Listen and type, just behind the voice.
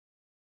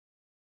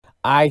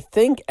I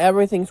think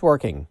everything's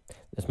working.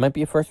 This might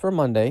be a first for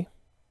Monday.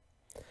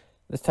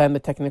 This time the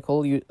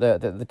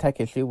the tech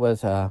issue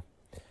was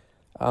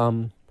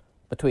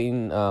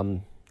between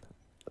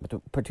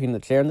between the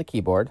chair and the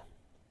keyboard.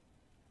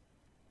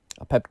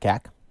 A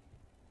pepcac.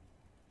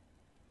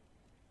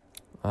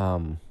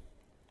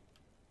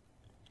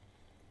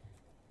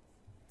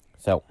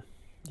 So,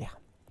 yeah.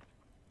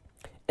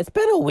 It's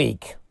been a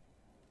week.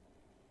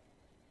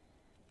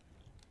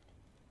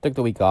 Took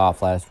the week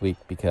off last week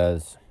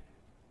because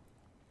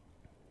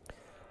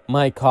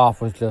my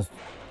cough was just,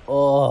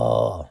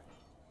 oh.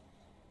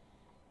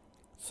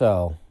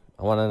 So,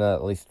 I wanted to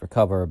at least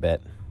recover a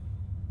bit.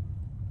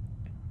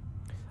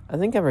 I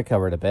think I've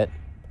recovered a bit.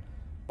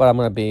 But I'm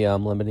going to be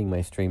limiting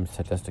my streams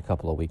to just a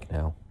couple of weeks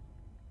now.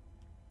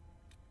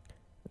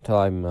 Until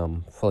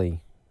I'm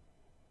fully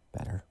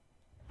better.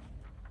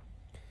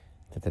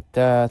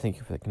 Thank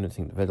you for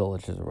convincing the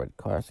villagers of Red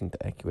Crossing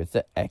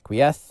to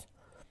acquiesce.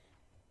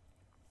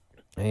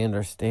 I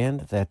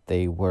understand that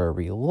they were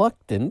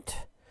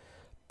reluctant,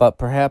 but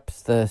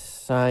perhaps the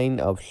sign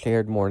of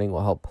shared mourning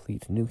will help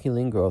lead to new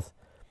healing growth.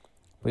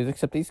 Please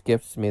accept these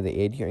gifts. May they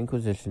aid your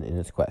Inquisition in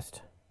its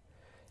quest.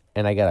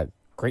 And I got a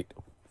great,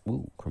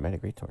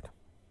 chromatic greatsword.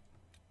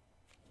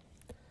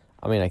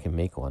 I mean, I can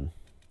make one.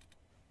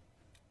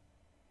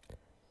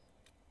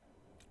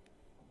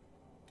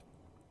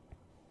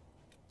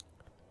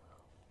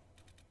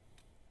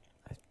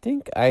 I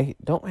think I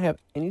don't have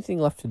anything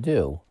left to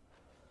do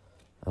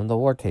on the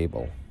war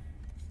table.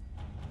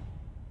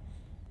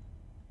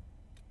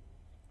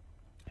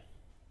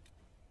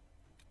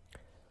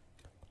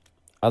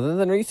 Other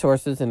than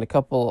resources and a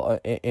couple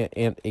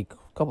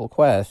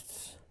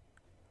quests,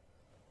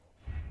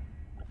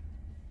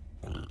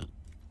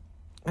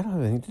 I don't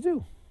have anything to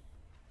do.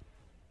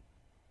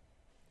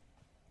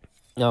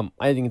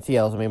 As you can see,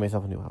 I also made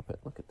myself a new outfit.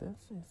 Look at this.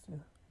 You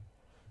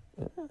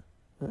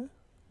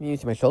can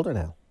see my shoulder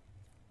now.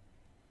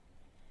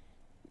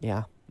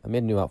 Yeah, I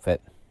made a new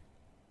outfit.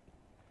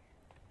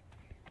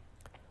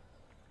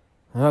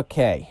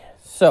 Okay,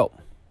 so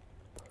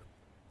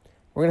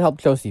we're gonna help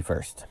Josie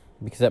first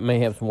because that may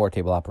have some war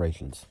table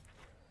operations.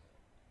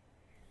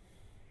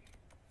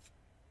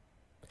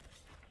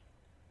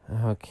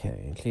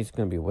 Okay, and she's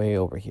gonna be way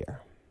over here.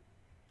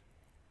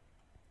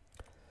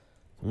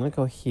 I'm gonna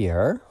go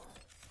here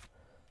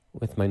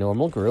with my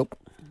normal group.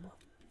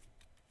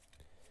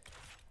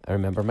 I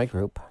remember my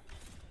group.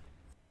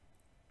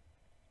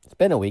 It's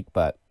been a week,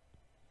 but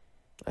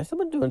I've still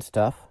been doing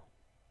stuff.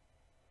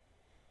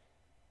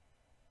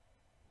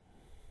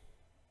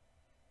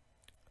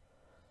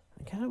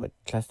 I kind of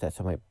adjust that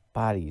so my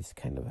body's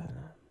kind of...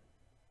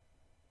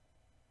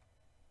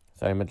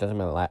 Sorry, I'm adjusting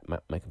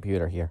my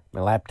computer here.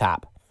 My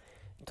laptop.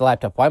 It's a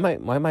laptop. Why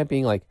am I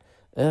being like,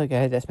 oh,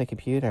 guys, that's my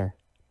computer.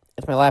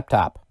 It's my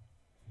laptop.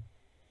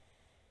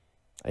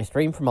 I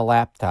stream from a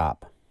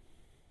laptop.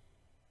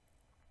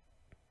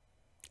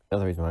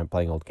 Another reason why I'm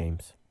playing old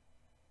games.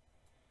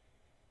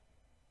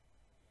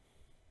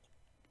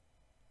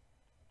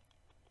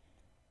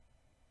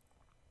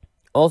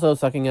 Also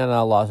sucking on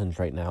a lozenge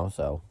right now,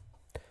 so...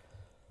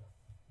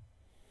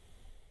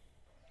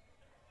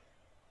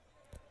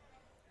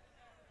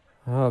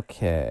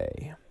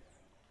 Okay.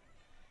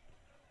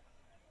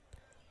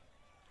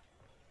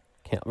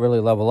 Can't really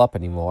level up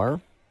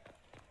anymore.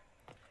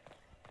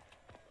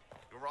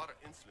 You're rather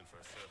insolent for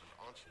a servant,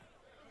 aren't you?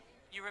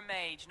 You're a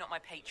mage, not my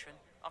patron.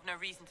 I've no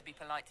reason to be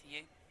polite to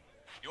you.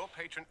 Your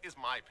patron is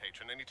my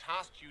patron, and he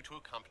tasked you to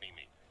accompany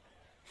me.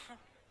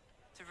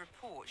 To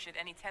report should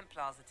any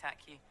Templars attack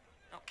you,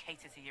 not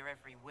cater to your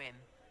every whim.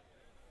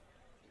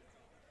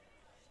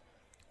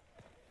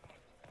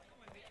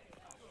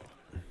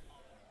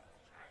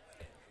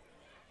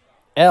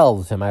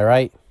 Elves, am I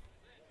right?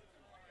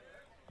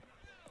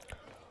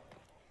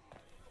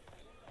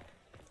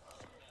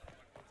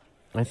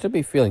 I should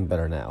be feeling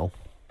better now.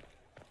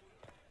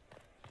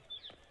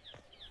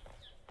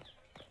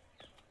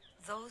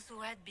 Those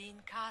who had been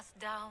cast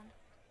down,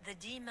 the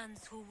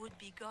demons who would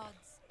be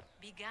gods,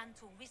 began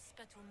to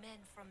whisper to men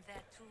from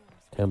their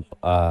tombs.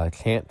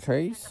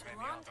 Chantries? The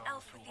blonde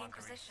elf with the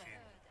Inquisition.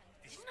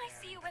 Didn't I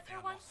see you with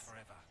her once?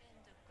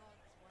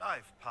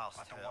 I've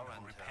passed her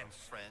and her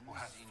friends who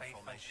has faith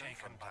information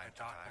unshaken from by time the to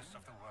darkness time.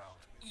 of the world,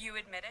 You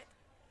admit it?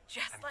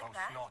 Just and like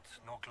boasts that? not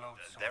nor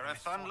gloats There over are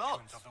fun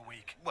misfortunes lots. of the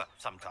weak, Well, but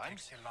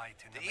sometimes. takes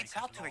delight in the It's Maker's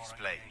hard to law and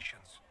explain.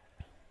 regulations.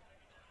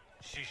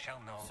 She shall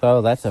know.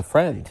 So that's a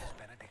friend. His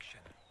benediction.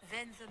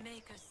 Then the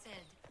Maker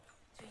said,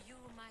 "To you,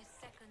 my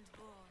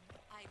second-born,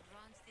 I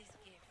grant this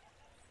gift.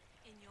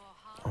 In your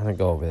heart, I'm gonna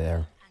go over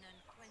there. an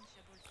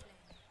unquenchable flame."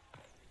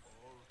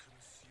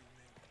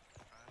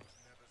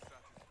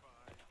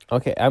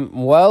 Okay,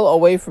 I'm well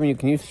away from you.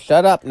 Can you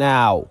shut up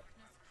now?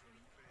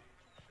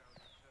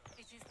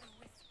 It is the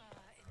whisper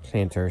in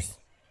Chanters. the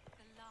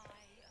lie upon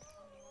your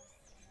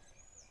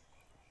skin.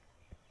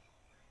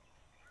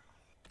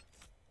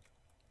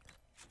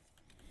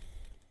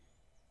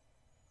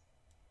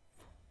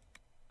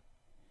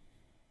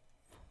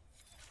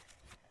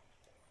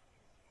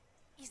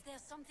 Is there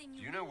something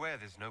Do you know where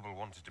this noble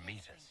wanted to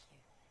meet us?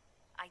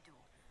 I do.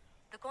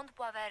 The Comte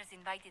Boisvert's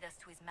invited us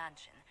to his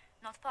mansion,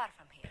 not far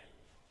from here.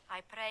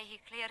 I pray he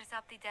clears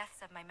up the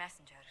deaths of my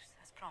messengers,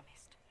 as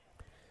promised.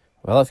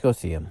 Well, let's go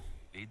see him.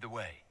 Lead the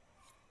way.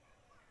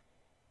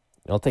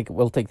 We'll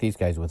take these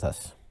guys with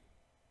us.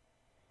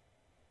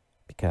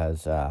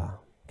 Because,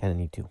 kind of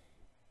need to.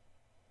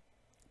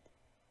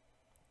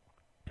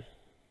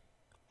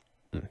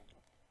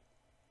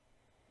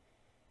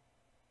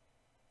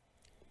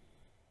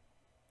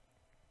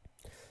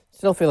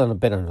 Still feeling a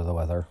bit under the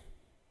weather.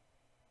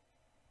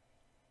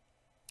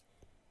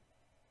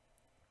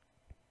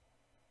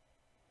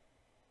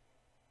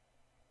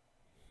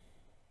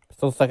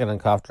 Still sucking on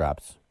cough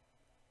drops.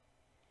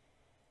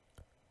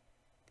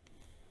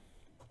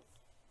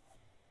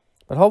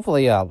 But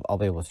hopefully I'll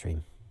be able to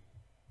stream.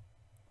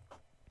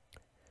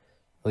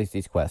 At least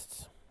these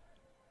quests.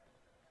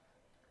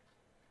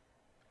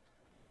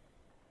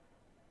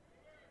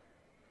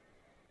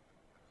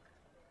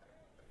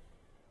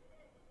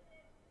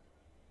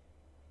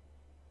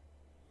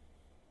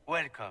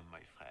 Welcome, my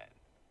friend.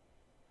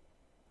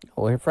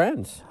 Oh, we're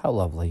friends. How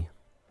lovely.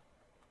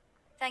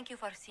 Thank you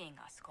for seeing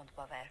us, Comte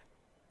Boisvert.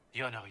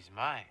 The honor is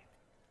mine.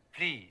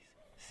 Please,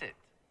 sit.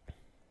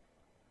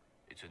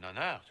 It's an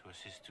honor to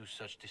assist two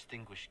such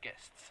distinguished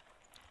guests.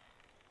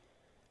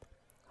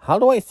 How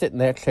do I sit in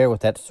that chair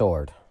with that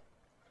sword?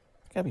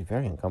 It's gotta be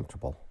very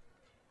uncomfortable.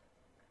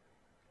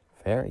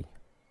 Very.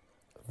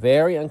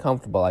 Very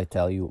uncomfortable, I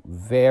tell you.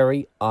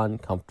 Very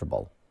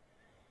uncomfortable.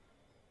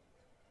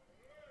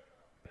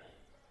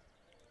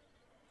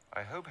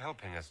 I hope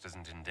helping us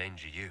doesn't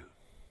endanger you.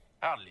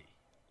 Hardly.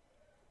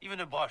 Even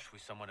a brush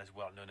with someone as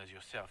well known as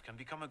yourself can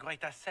become a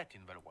great asset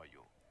in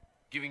Valroyo.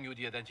 Giving you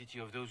the identity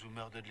of those who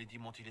murdered Lady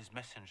Montile's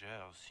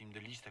messengers seemed the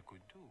least I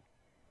could do.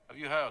 Have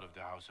you heard of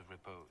the House of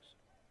Repose?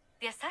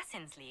 The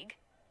Assassin's League?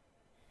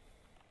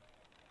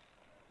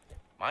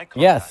 My contact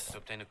Yes,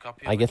 obtained a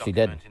copy I of guess a he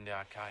did. document in the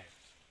archives.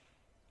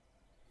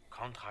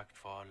 Contract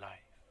for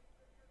life.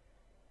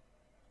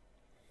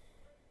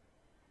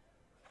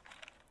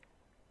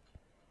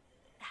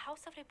 The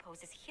House of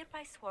Repose is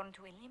hereby sworn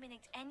to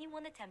eliminate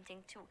anyone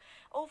attempting to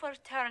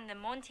overturn the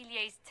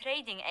Montiliers'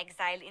 trading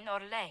exile in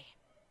Orlais.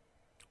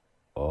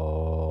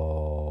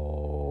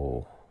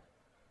 Oh.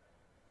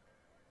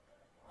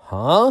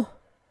 Huh?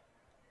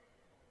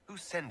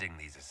 Who's sending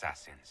these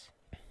assassins?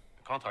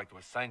 The contract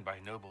was signed by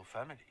a noble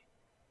family.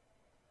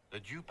 The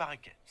Du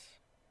Paraquets.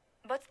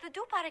 But the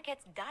Du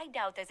Paraquets died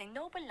out as a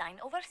noble line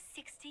over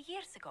 60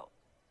 years ago.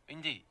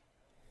 Indeed.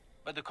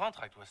 But the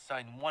contract was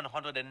signed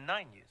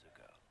 109 years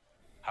ago.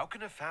 How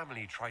can a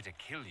family try to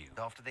kill you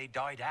after they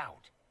died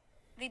out?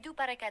 The Du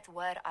Paraquets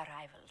were our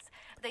rivals.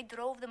 They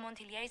drove the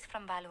Montiliers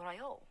from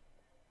Valroyo.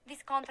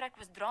 This contract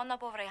was drawn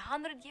up over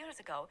 100 years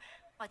ago,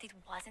 but it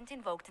wasn't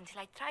invoked until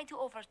I tried to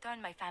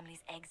overturn my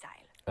family's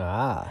exile.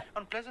 Ah.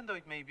 Unpleasant though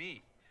it may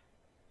be,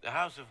 the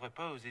House of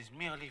Repose is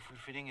merely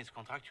fulfilling its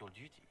contractual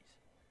duties.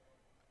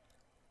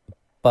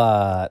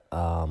 But,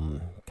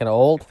 kind of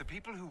old. If the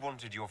people who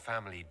wanted your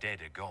family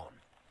dead are gone,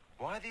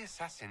 why are the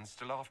assassins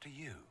still after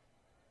you?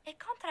 A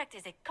contract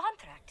is a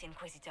contract,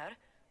 Inquisitor.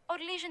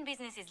 Orlesian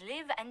businesses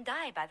live and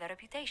die by their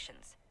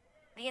reputations.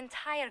 The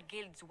entire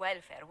guild's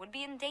welfare would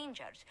be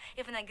endangered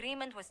if an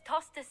agreement was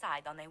tossed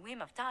aside on a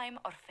whim of time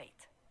or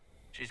fate.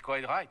 She's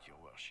quite right, your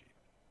worship.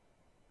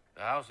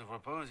 The House of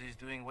Repose is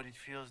doing what it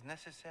feels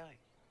necessary,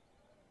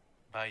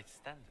 by its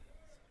standards.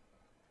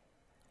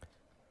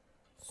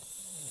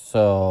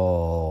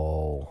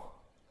 So...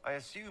 I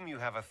assume you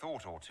have a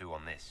thought or two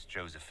on this,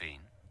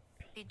 Josephine.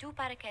 The Du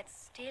Paraquets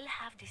still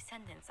have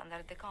descendants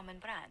under the common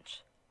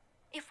branch.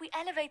 If we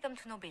elevate them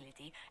to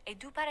nobility, a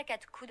Du Paraquet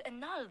could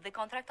annul the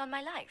contract on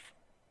my life.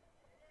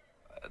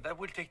 That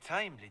will take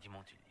time, Lady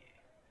Montilier.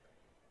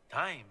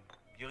 Time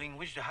during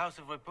which the House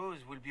of Repose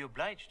will be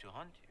obliged to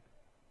hunt you.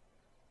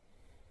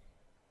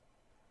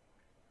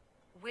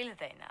 Will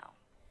they now?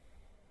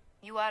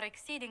 You are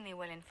exceedingly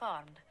well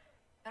informed.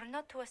 You're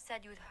not to have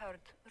said you'd heard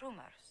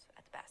rumors,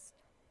 at best.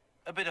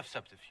 A bit of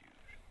subterfuge.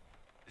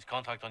 This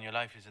contract on your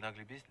life is an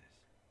ugly business.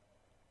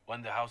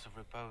 One the House of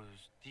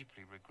Repose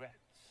deeply regrets.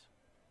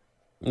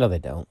 No, they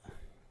don't.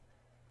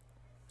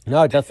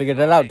 No, just figured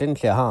it out,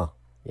 didn't you, huh?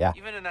 Yeah,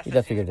 Even an you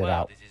just figured assassin's it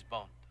out. word is his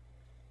bond.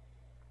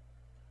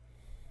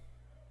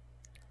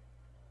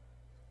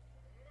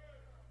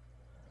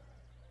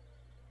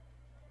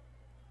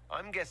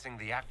 I'm guessing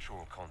the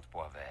actual Comte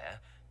Boisvert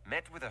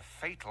met with a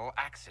fatal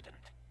accident.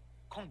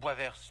 Comte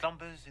Boisvert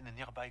slumbers in a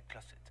nearby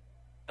closet.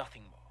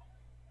 Nothing more.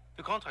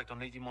 The contract on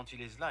Lady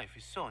Montile's life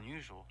is so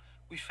unusual,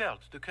 we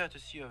felt the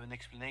courtesy of an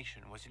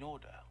explanation was in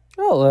order.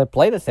 Oh, the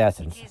blade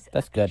assassins. It is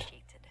That's good.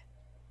 appreciated,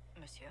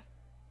 Monsieur.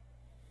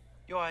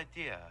 Your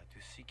idea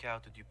to seek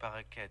out a Du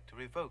Paraquet to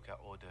revoke our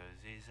orders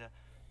is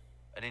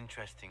an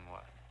interesting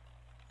one.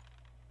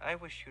 I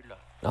wish you luck.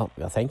 Oh,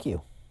 well, thank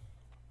you.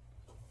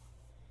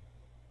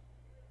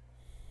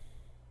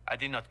 I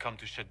did not come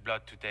to shed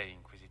blood today,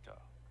 Inquisitor.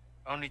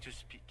 Only to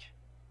speak.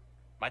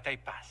 Might I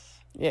pass?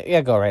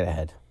 Yeah, go right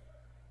ahead.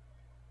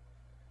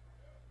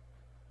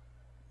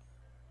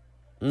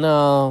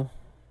 No.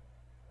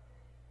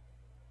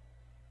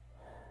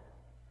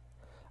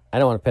 I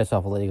don't want to piss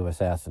off a League of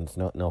Assassins.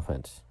 No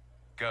offense.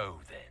 Go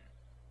then.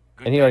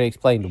 Good And he already day,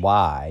 explained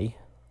why.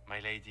 my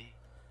lady.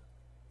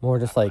 More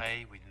just I like,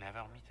 pray we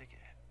never meet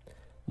again.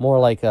 more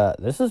like,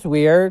 this is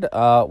weird.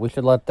 We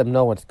should let them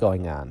know what's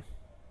going on.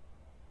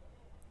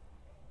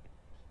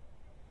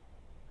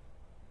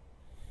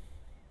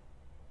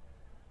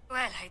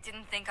 Well, I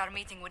didn't think our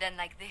meeting would end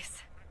like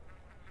this.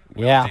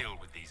 Yeah. Deal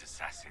with these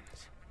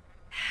assassins.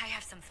 I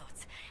have some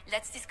thoughts.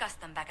 Let's discuss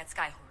them back at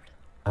Skyhold.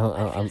 I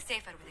I feel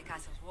safer with the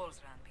castle's walls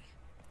around me.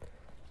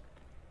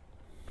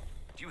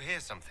 Do you hear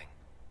something?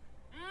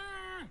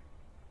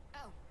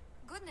 Oh,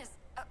 goodness.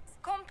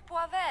 Comte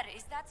Poivert,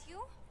 is that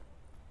you?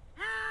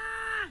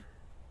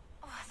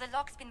 Oh, the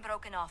lock's been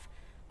broken off.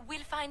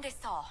 We'll find a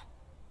saw.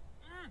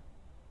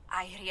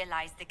 I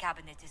realize the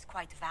cabinet is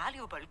quite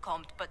valuable,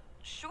 Comte, but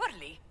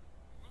surely...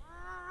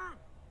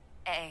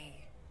 A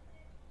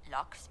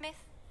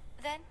locksmith,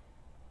 then?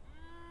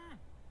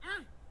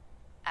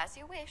 As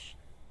you wish.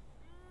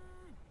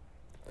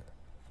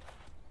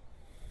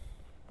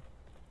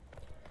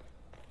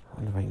 I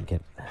wonder if I can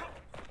get...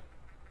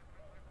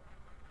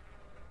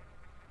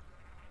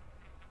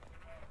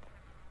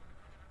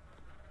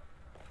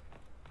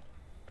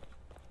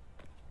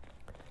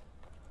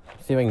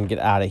 See if I can get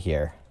out of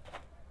here.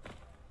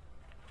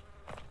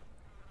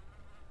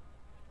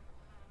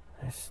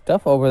 There's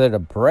stuff over there to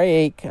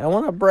break. I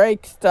want to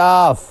break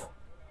stuff.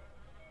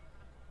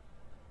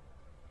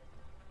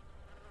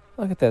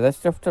 Look at that. That's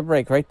stuff to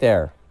break right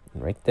there.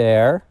 Right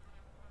there.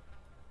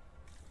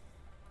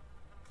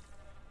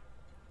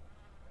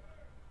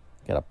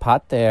 Got a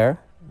pot there.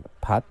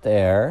 A pot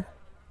there.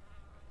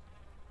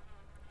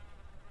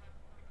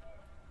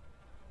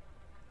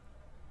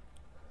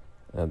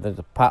 There's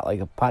a pot, like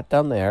a pot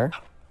down there.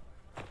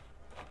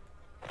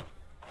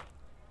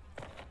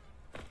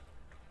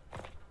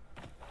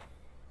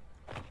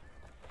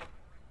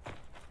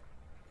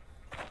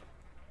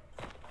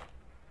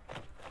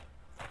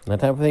 Not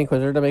time for the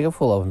Inquisitor to make a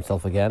fool of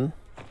himself again.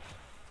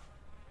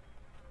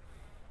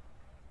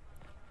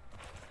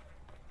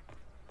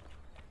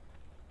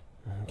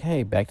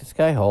 Okay, back to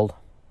Skyhold.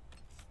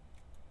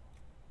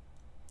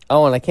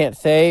 Oh, and I can't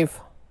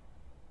save.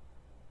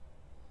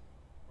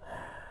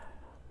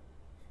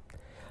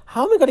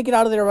 How am I going to get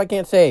out of there if I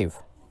can't save?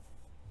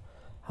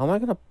 How am I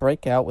going to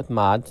break out with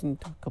mods and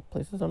go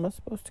places I'm not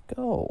supposed to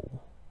go?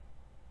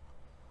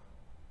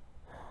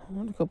 I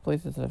want to go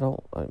places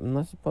I'm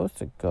not supposed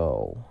to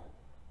go.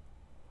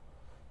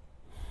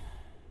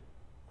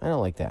 I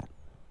don't like that.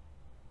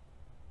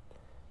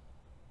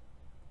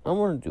 I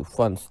want to do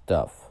fun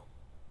stuff.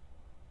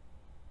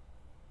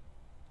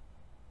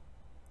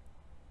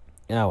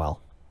 Yeah, well.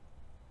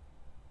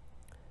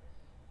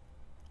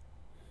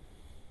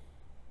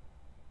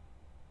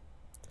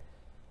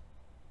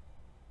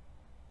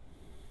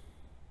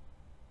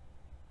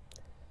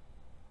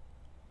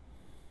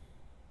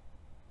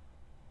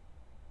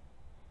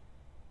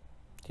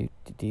 Do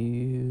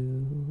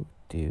do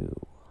do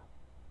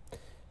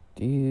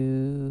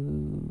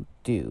do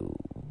do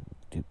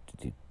do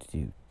do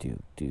do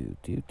do do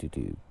do do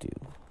do do.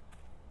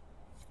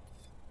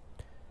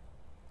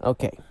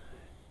 Okay.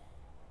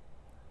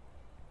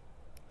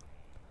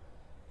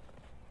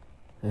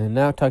 And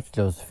now talk to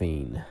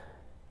Josephine.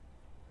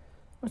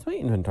 What's my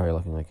inventory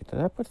looking like?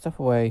 Did I put stuff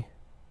away?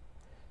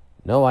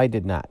 No, I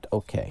did not.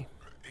 Okay.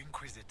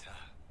 Inquisitor.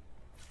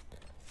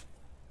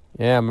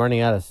 Yeah, I'm running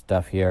out of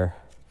stuff here.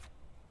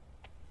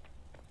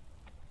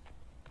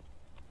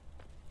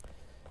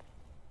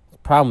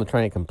 Problem with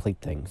trying to complete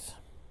things.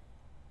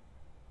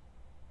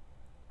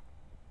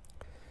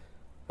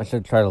 I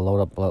should try to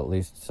load up at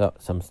least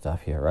some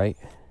stuff here, right?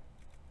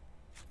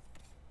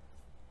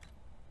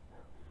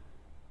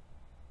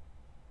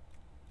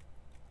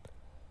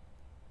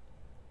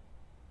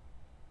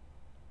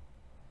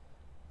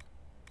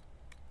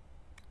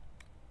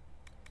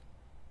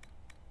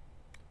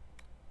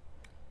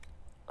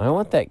 I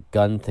want that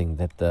gun thing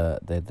that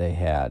they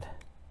had.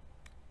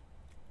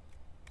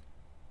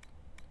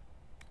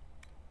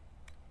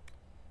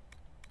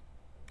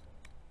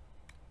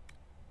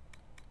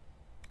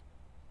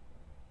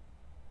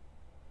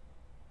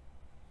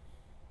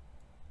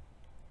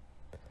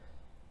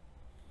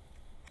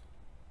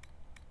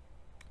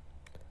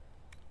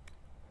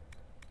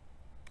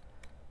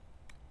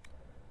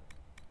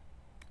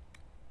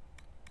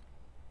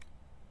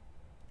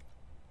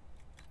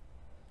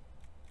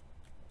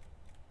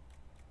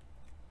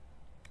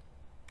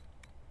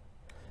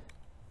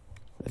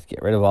 Let's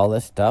get rid of all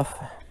this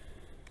stuff.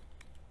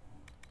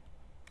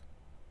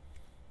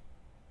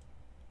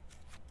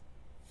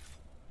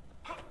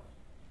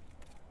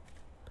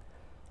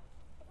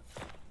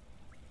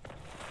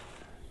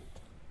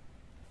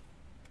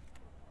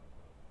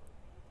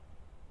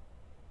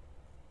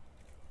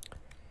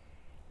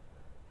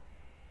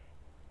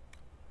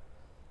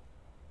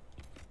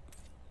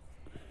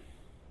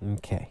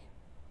 Okay.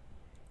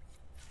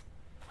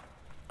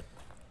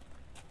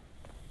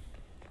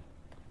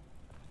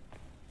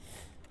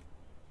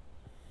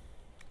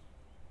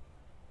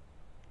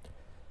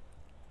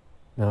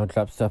 Now I'll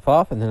drop stuff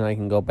off and then I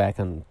can go back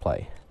and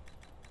play.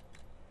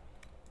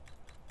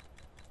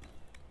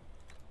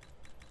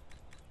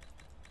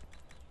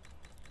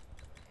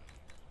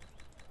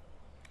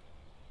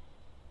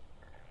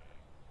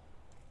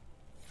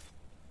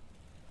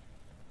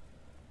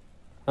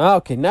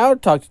 Okay, now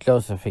talk to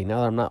Josephine,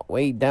 now that I'm not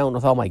weighed down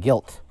with all my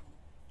guilt.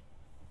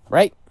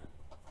 Right?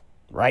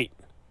 Right.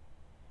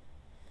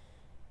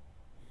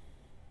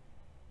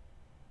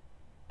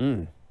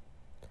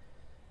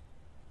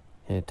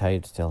 Yeah,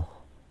 tired still.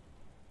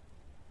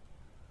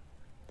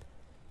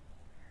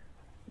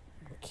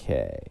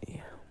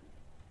 Okay.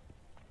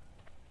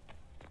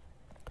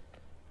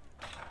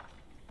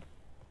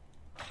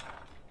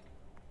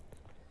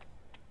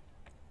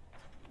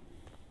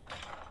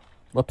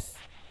 Whoops.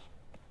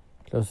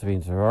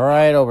 Josephine's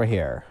right over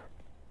here.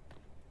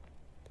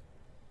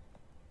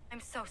 I'm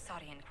so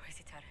sorry,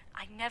 Inquisitor.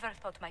 I never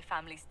thought my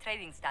family's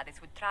trading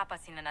status would trap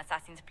us in an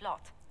assassin's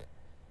plot.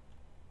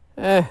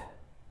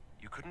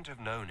 You couldn't have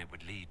known it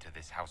would lead to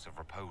this House of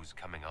Repose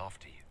coming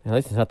after you. At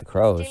least it's not the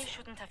crows. Still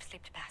shouldn't have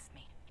slipped past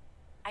me.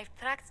 I've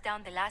tracked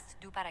down the last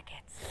two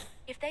parakeets.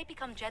 If they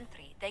become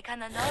gentry, they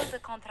can annul the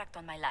contract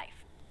on my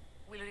life.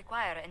 We'll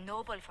require a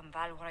noble from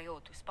Val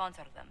Royaux to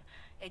sponsor them,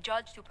 a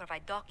judge to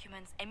provide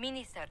documents, a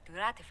minister to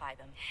ratify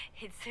them.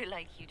 It's so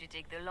like you to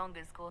take the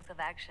longest course of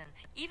action,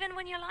 even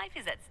when your life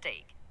is at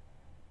stake.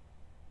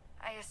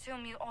 I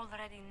assume you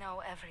already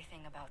know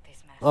everything about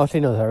this mess. Oh, she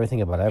knows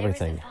everything about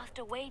everything. There is a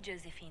faster way,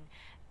 Josephine.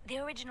 The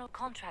original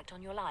contract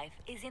on your life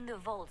is in the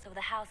vaults of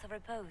the House of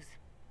Repose.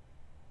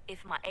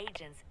 If my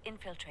agents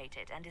infiltrate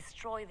it and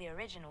destroy the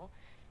original,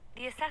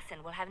 the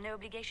assassin will have no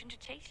obligation to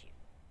chase you.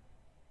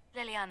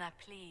 Lelianna,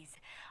 please.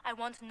 I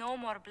want no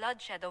more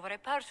bloodshed over a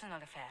personal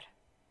affair.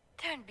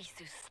 Don't be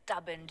so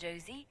stubborn,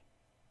 Josie.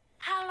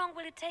 How long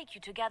will it take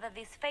you to gather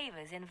these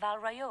favors in Val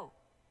Royaux?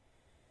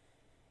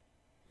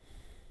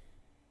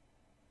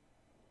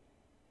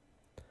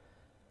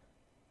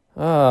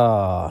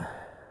 Oh.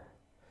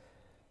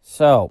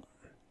 So,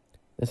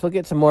 this will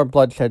get some more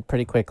bloodshed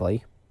pretty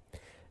quickly.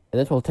 And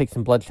this will take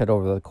some bloodshed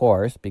over the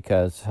course,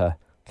 because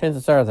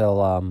chances are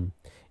they'll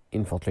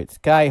infiltrate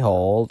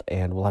Skyhold,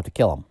 and we'll have to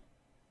kill them.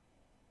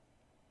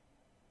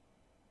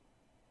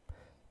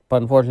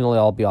 But unfortunately,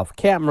 I'll be off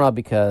camera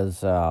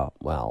because,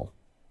 well,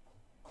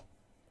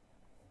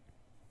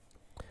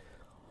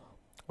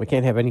 we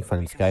can't have any fun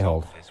in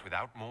Skyhold. This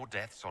without more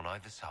deaths on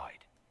either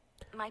side.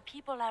 My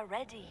people are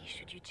ready,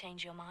 should you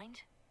change your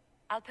mind.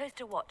 I'll post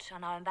a watch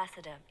on our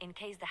ambassador in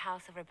case the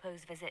House of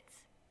Repose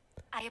visits.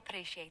 I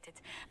appreciate it,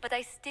 but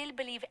I still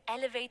believe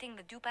elevating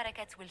the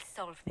Duparaquets will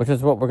solve this. Which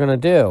is what we're going to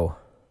do.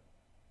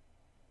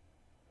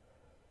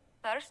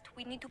 First,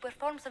 we need to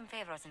perform some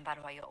favors in Val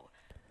Royaux.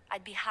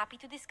 I'd be happy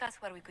to discuss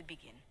where we could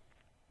begin.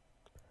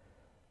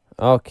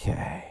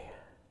 Okay.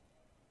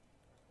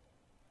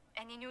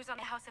 Any news on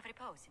the House of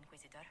Repose,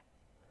 Inquisitor?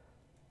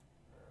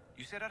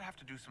 You said I'd have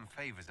to do some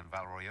favors in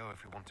Val Royaux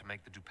if we want to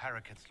make the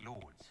Duparaquets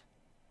lords.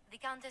 The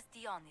Countess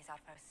Dion is our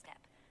first step.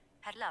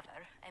 Her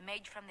lover, a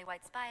mage from the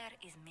White Spire,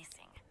 is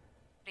missing.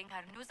 Bring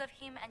her news of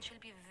him and she'll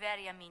be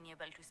very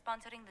amenable to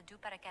sponsoring the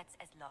Duparaquets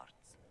as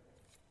lords.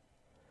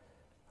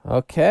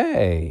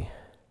 Okay.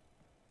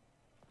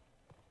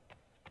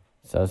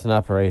 So it's an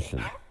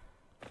operation.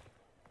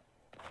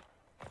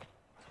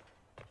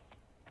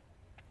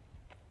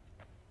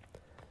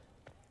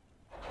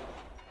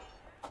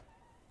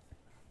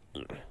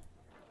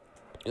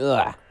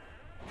 Ugh.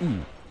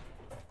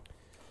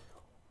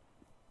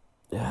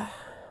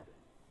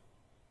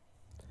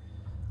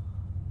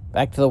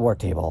 Back to the war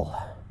table.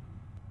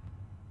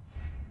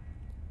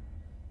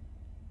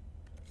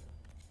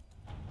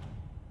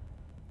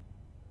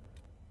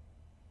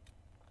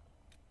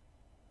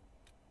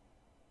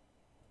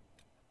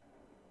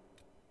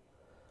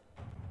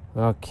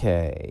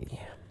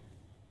 Okay.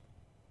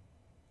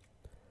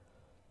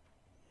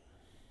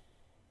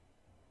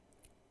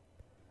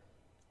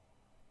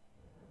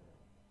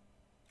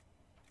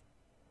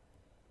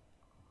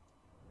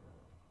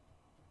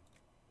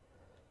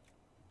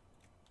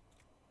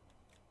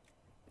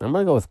 I'm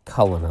gonna go with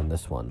Cullen on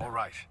this one. All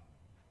right.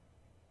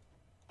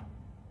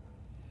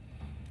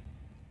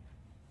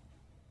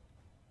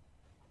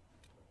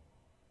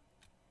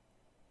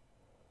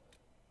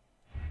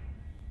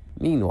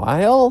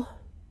 Meanwhile,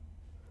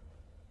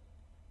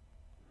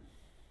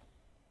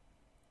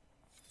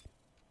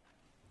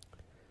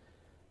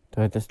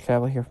 do I just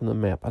travel here from the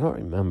map? I don't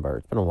remember.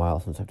 It's been a while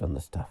since I've done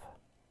this stuff.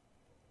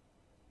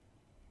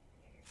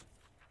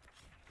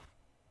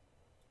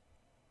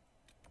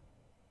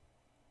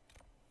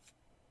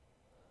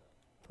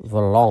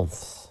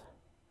 Valence.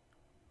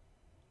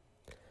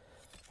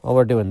 While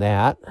we're doing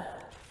that,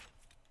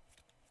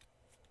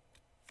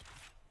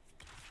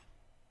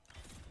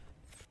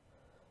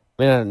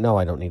 I mean,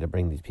 I don't need to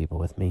bring these people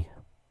with me.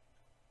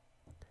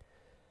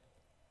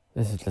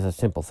 This is just a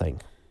simple thing.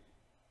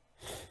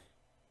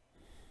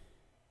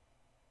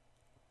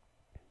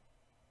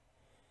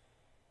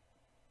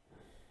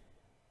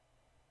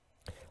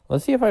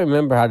 Let's see if I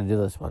remember how to do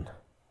this one.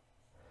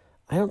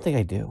 I don't think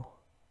I do.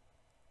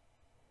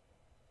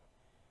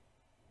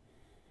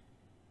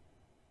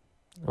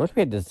 I wish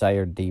we had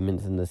desired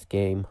demons in this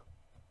game.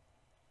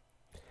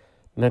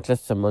 Not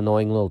just some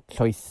annoying little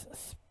choice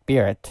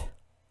spirit.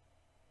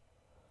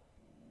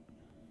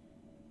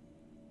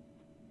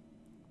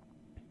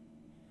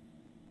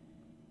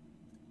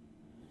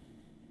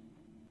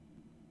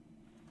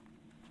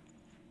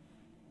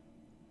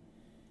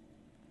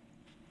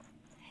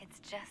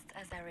 just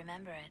as I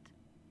remember it.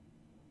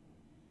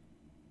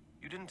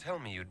 You didn't tell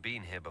me you'd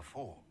been here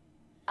before.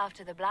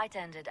 After the Blight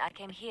ended, I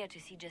came here to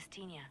see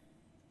Justinia.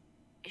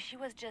 She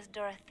was just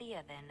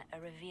Dorothea then, a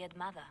revered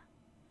mother.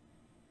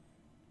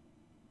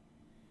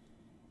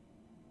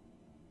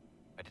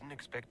 I didn't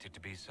expect it to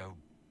be so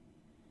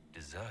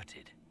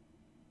deserted.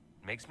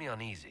 It makes me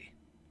uneasy.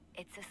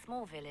 It's a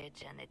small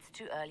village and it's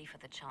too early for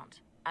the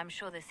chant. I'm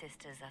sure the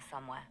sisters are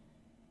somewhere.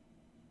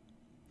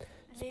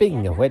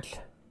 Speaking of which,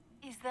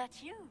 Is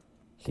that you?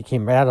 she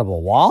came right out of a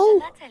wall?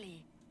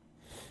 Natalie,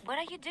 what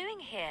are you doing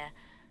here?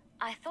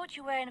 I thought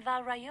you were in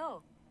Val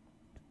Rayo.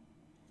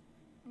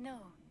 No,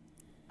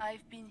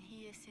 I've been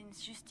here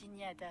since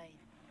Justinia died.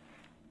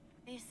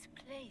 This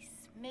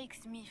place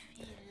makes me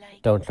feel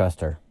like... Don't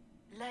trust her.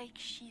 like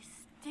she's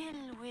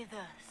still with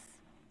us.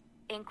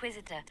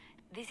 Inquisitor,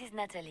 this is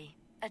Natalie,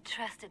 a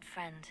trusted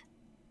friend.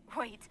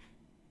 Wait,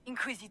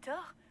 Inquisitor?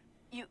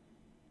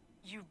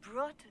 You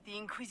brought the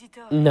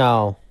Inquisitor?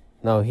 No.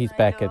 No, he's My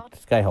back lord,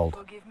 at Skyhold.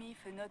 Forgive me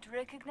for not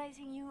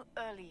recognizing you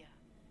earlier.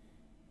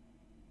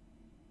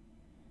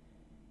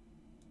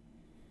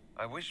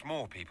 I wish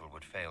more people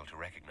would fail to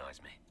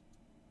recognize me.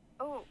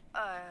 Oh,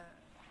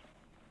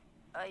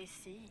 I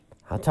see.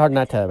 It's hard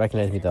not to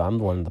recognize me, though. I'm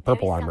the one in the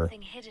purple there is armor.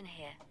 something hidden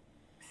here.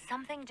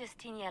 Something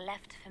Justinia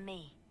left for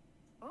me.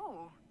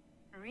 Oh,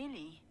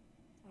 really?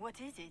 What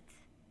is it?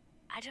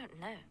 I don't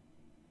know,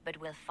 but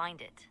we'll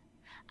find it.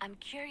 I'm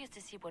curious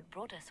to see what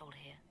brought us all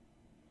here.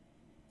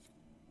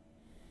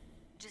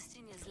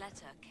 Justinia's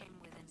letter came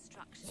with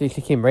instructions. See,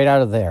 she came right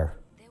out of there.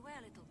 They were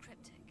a little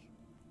cryptic.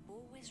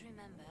 Always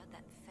remember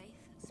that faith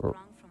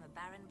sprung from a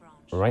barren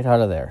branch. Right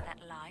out of there.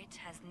 That light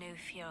has no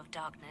fear of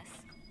darkness.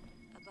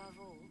 Above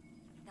all,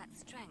 that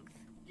strength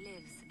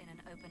lives in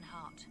an open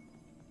heart.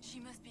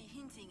 She must be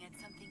hinting at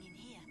something in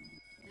here.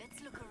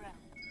 Let's look around.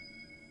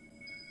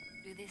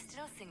 Do they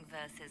still sing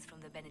verses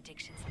from the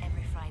benedictions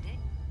every Friday?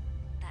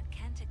 That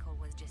canticle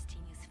was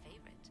Justinia's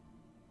favorite.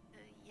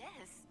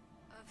 Yes,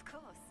 of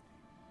course.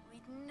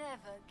 We'd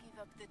never give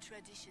up the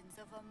traditions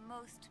of our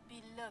most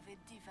beloved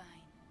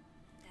divine.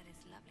 That is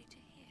lovely to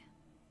hear.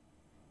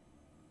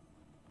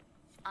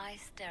 I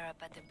stare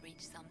up at the breach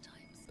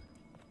sometimes.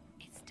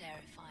 It's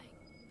terrifying,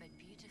 but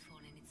beautiful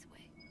in its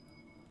way.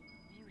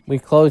 We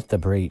closed the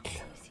breach.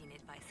 Have you seen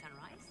it by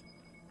sunrise?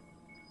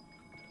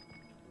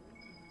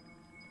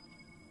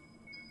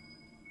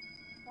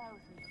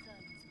 Thousand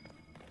suns,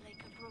 like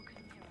a broken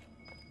mirror.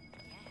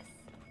 Yes,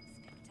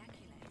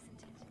 spectacular, isn't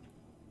it?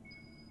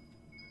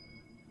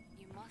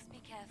 You must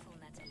be careful,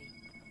 Natalie.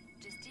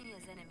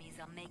 Justinia's enemies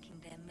are making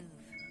their move,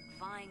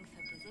 vying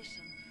for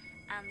position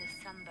and the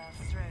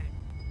Sunburst throne.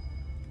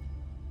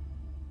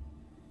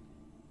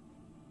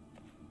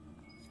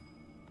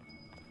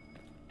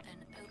 An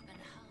open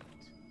heart.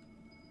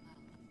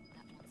 Well,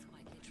 that one's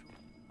quite literal.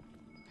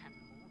 And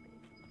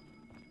morbid.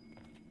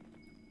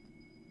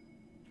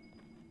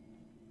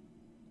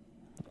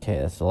 Okay,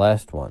 that's the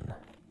last one.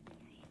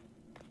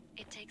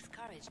 It takes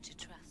courage to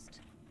trust.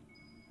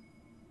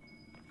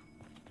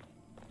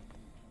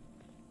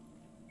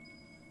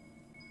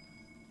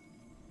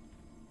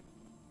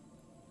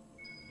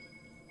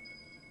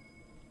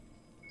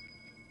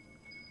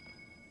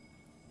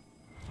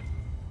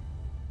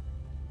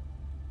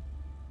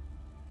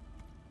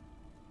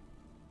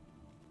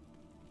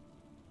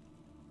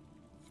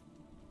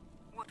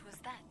 What was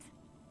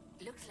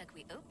that? Looks like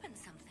we opened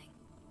something.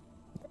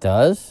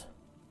 Does?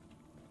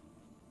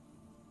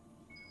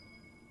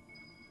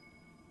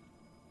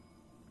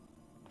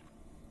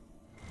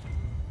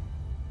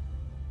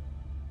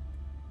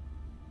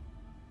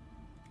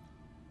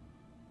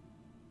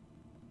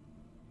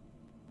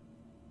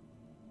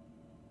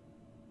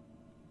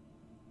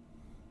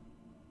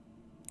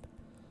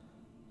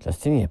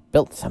 Justinia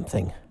built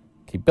something.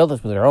 She built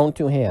this with her own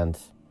two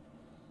hands.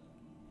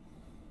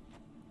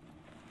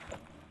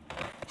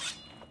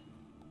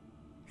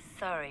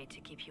 Sorry to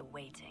keep you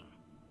waiting.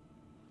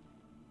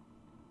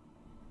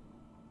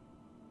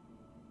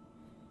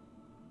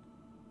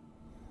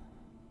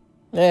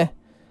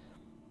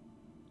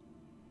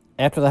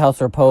 After the House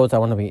of Repose, I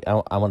want to be. I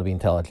want to be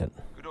intelligent.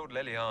 Good old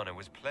Lelianna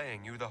was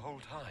playing you the whole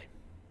time.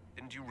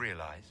 Didn't you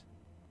realize?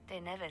 They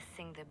never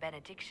sing the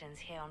benedictions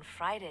here on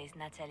Fridays,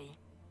 Natalie.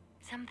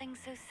 Something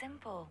so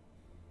simple.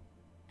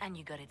 And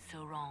you got it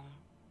so wrong.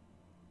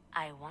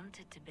 I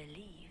wanted to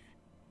believe,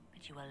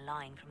 but you were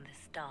lying from the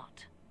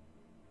start.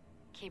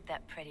 Keep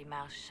that pretty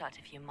mouth shut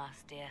if you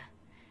must, dear.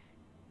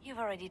 You've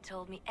already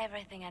told me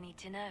everything I need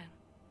to know.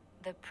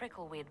 The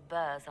prickle-weird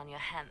burrs on your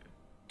hem,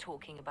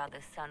 talking about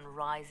the sun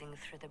rising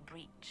through the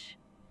breach.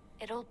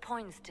 It all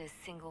points to a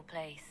single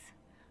place.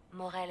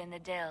 Morel in the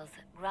Dales,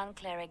 Grand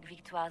Cleric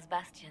Victoire's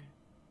bastion.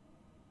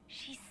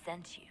 She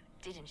sent you,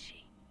 didn't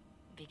she?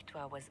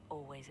 Victoire was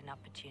always an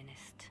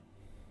opportunist.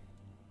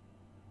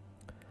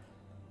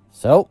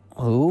 So,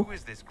 who? Who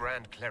is this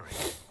Grand Cleric?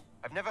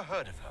 I've never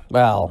heard of her.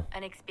 Well,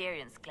 An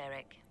experienced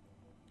cleric.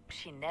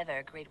 She never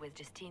agreed with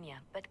Justinia,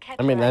 but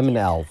kept I mean, her I'm an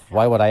ideas to elf. herself.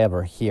 Why would I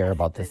ever hear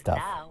about this But stuff?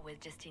 now, with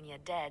Justinia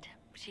dead,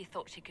 she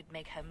thought she could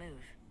make her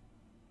move.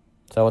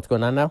 So what's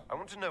going on now? I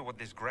want to know what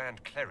this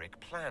Grand Cleric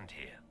planned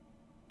here.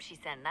 She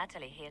sent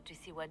Natalie here to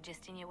see what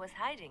Justinia was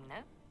hiding, no?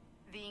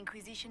 The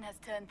Inquisition has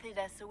turned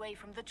Thidas away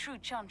from the true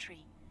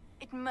Chantry.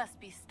 It must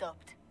be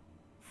stopped.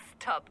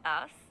 Stop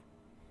us?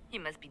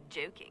 You must be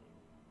joking.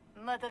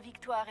 Mother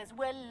Victoire is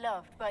well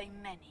loved by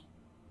many.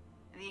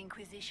 The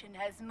Inquisition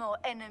has more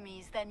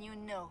enemies than you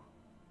know.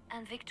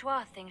 And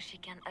Victoire thinks she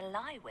can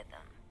ally with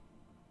them.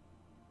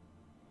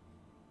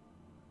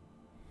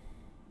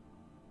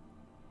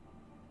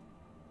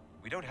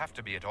 We don't have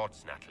to be at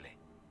odds, Natalie.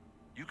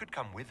 You could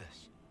come with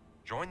us.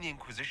 Join the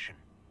Inquisition.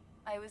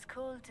 I was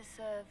called to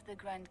serve the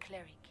Grand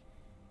Cleric.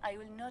 I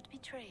will not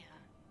betray her.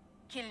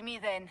 Kill me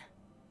then.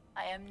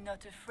 I am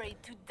not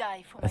afraid to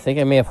die for I think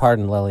I may have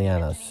hardened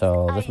Lelianna,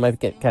 so this might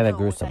get kind of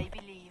gruesome.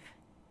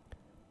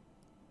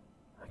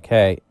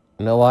 Okay,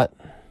 you know what?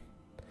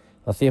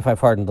 Let's see if I've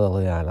hardened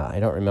Lelianna. I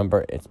don't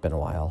remember. It's been a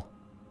while.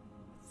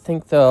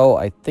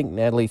 I think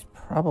Natalie's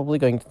probably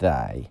going to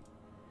die.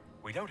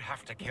 We don't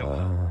have to kill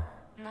her.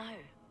 No.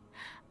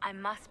 I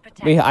must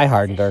protect her. I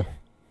hardened her.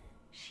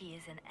 She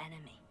is an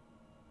enemy.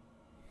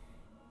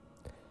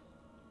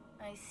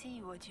 I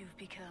see what you've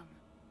become.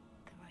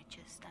 The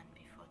righteous stand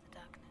before the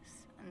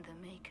darkness, and the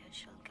Maker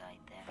shall guide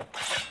them.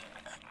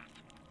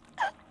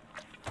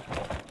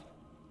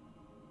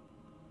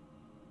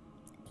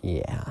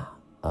 Yeah.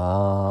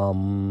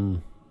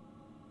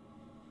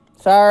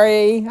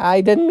 Sorry,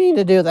 I didn't mean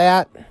to do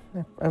that.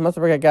 I must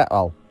have forgot.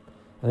 Oh,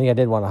 I think I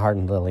did want to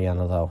harden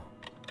Lelianna, though.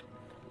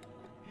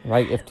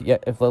 Right? If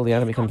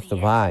Lelianna becomes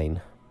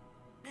divine.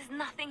 There's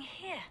nothing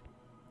here.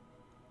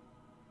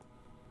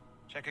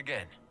 Check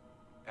again.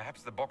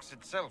 Perhaps the box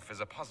itself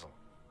is a puzzle.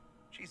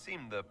 She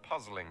seemed the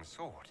puzzling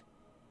sort.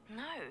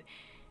 No,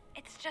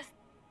 it's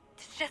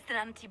just an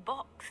empty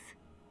box.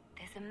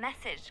 There's a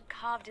message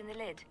carved in the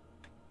lid.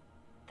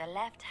 The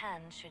left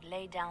hand should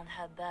lay down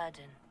her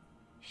burden.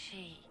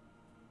 She's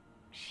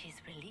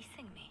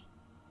releasing me.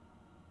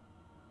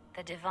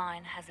 The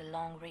divine has a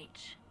long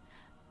reach,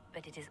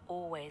 but it is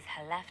always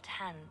her left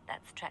hand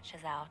that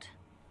stretches out.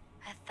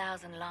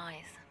 1,000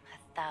 lies,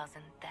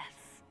 1,000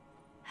 deaths.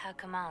 Her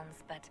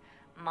commands, but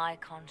my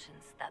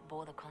conscience that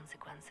bore the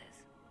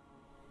consequences.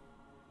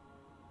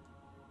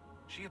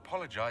 She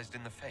apologized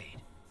in the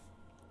Fade.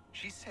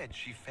 She said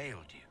she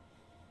failed you.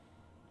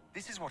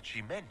 This is what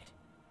she meant.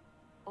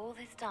 All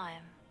this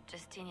time,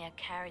 Justinia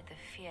carried the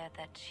fear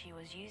that she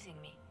was using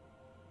me.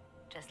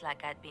 Just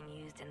like I'd been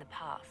used in the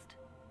past.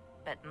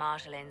 But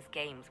Marjolaine's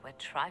games were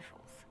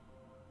trifles.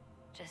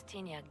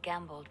 Justinia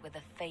gambled with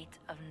the fate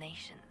of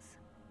nations.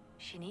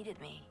 She needed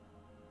me.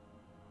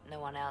 No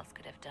one else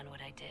could have done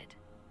what I did.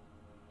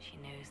 She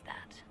knows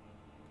that.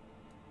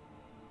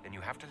 Then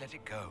you have to let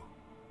it go.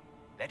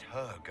 Let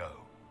her go.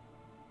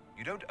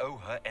 You don't owe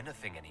her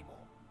anything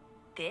anymore.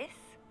 This?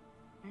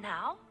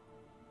 Now?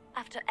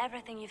 After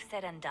everything you've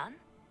said and done?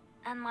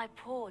 And my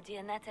poor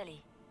dear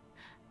Natalie.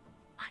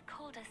 I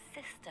called her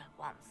sister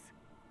once.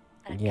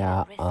 But I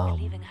couldn't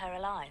risk leaving her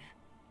alive.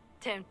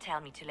 Don't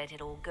tell me to let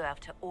it all go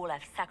after all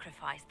I've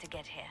sacrificed to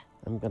get here.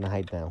 I'm gonna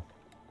hide now.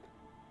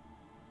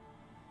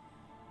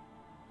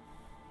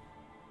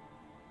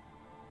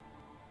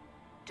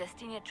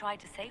 Justinia tried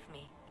to save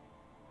me.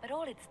 But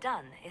all it's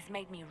done is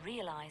made me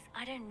realize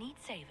I don't need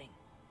saving.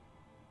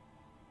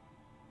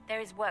 There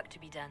is work to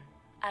be done.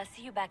 I'll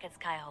see you back at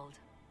Skyhold.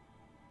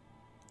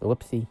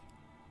 Whoopsie.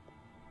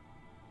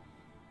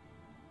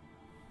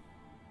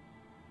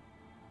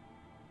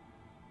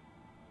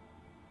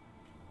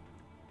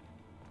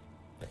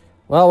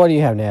 Well, what do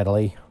you have,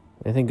 Natalie?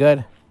 Anything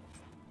good?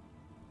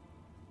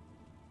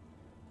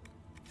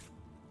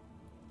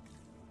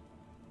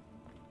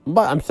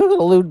 But I'm still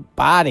gonna loot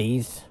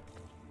bodies.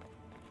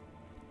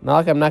 Not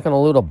like I'm not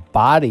gonna loot a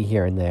body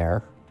here and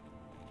there.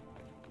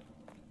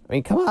 I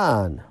mean, come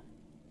on.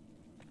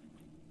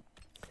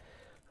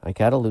 I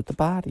gotta loot the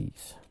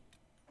bodies.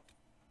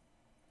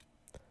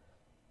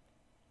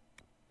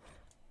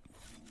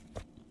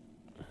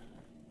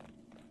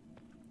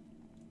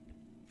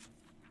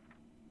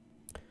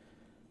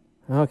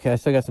 Okay, I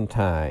still got some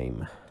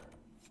time.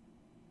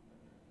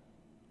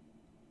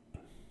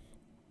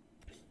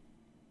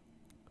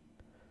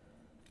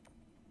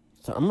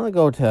 So I'm gonna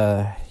go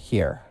to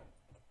here.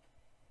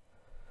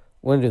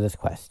 We're gonna do this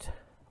quest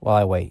while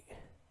I wait.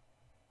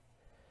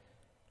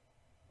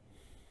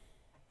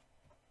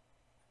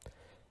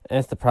 And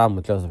that's the problem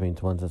with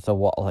Josephine's ones. It's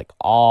like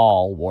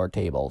all war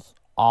tables.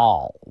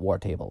 All war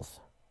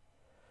tables.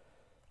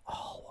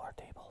 All war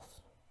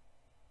tables.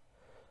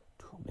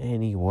 Too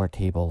many war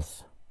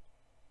tables.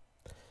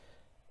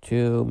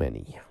 Too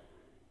many.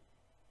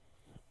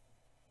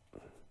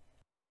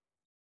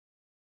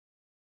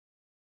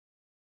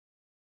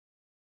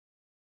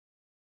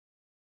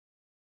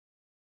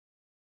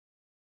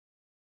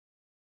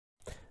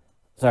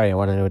 Sorry, I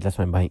wanted to adjust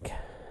my mic.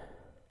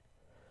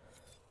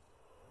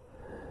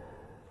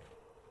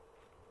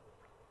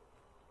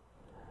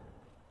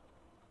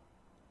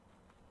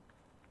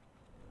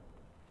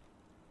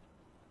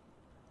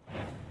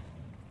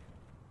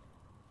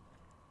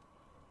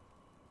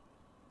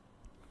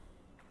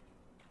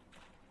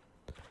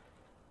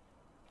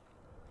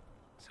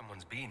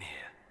 Someone's been here.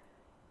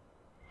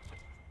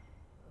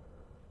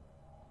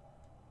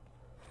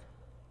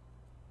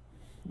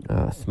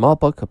 A small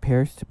book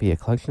appears to be a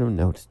collection of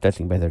notes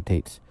judging by their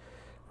dates,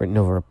 written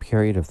over a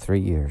period of 3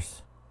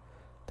 years.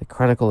 They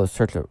chronicle a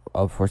search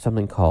for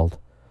something called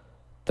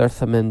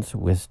Dirthaman's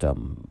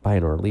Wisdom by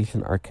an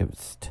Orlesian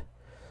archivist,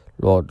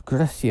 Lord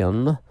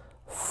Grecian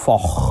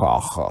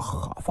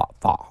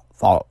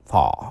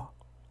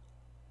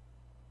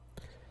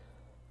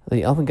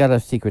The elven god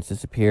of secrets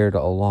disappeared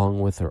along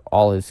with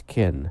all his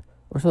kin,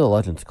 or so the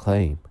legends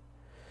claim.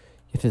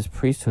 Yet his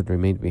priesthood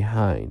remained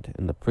behind,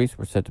 and the priests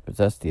were said to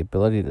possess the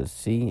ability to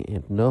see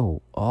and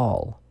know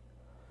all.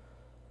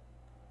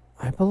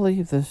 I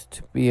believe this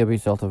to be a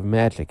result of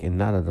magic and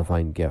not a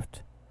divine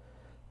gift.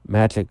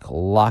 Magic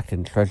locked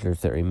in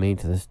treasures that remain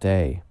to this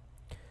day.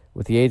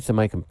 With the aids of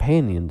my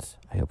companions,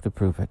 I hope to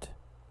prove it.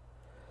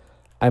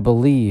 I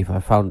believe I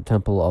found the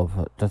Temple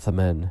of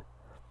Dirthaman,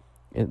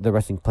 the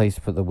resting place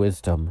for the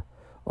wisdom,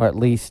 or at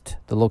least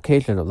the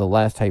location of the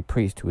last high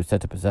priest who was said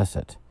to possess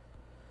it.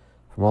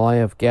 From all I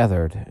have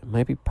gathered, it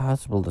might be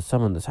possible to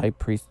summon this high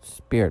priest's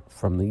spirit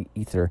from the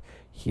ether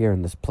here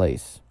in this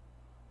place.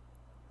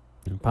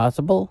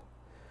 Impossible?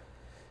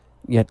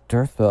 Yet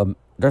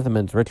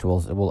Dirthaman's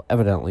rituals will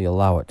evidently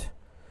allow it.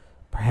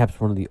 Perhaps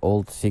one of the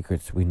old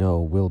secrets we know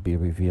will be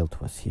revealed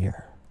to us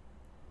here.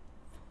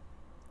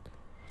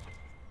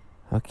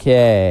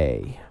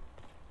 Okay.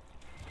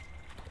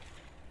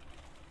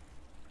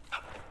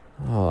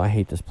 Oh, I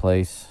hate this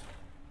place.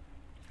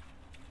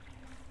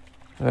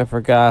 I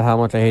forgot how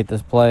much I hate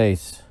this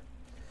place.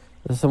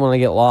 This is the one I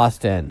get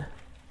lost in.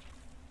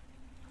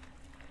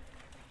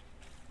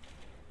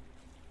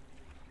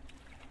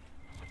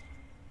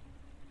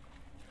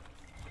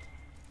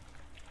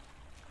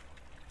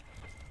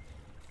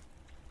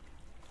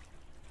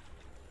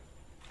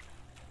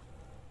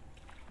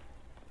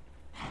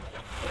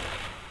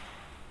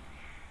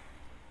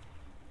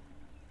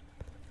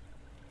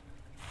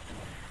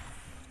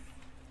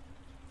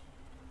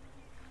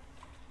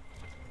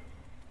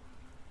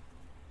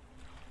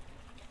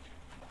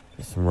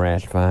 Some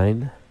rash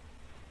vine.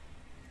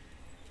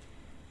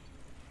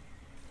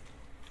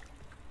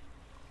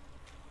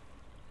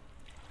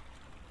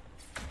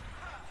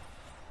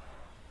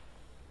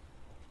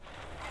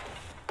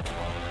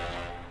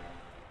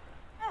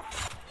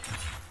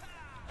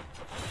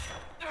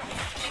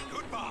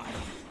 Goodbye.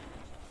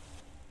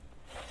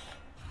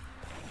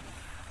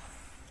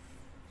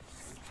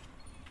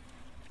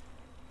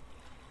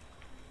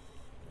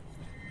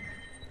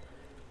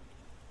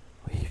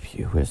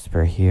 You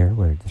whisper here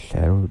where the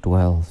shadow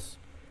dwells.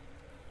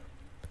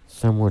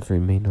 Some words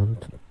remain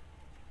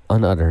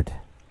unuttered.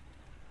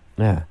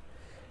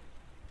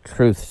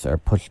 Truths are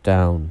pushed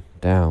down,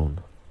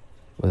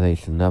 where they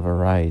shall never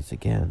rise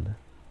again.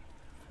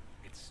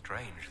 It's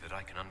strange that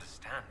I can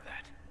understand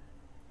that.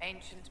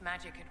 Ancient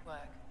magic at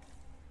work,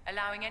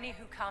 allowing any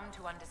who come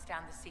to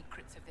understand the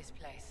secrets of this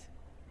place.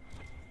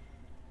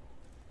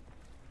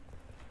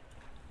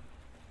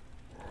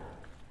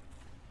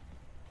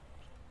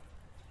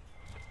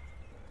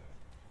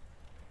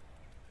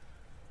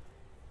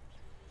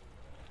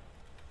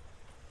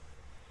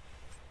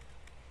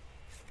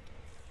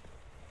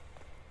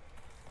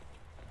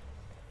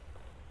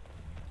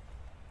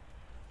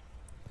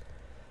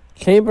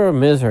 Chamber of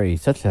Misery,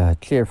 such a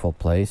cheerful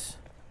place.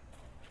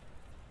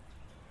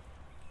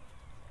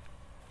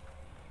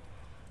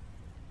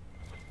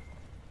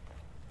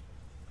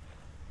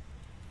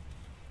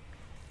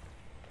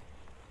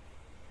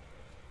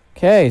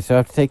 Okay, so I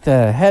have to take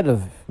the head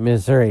of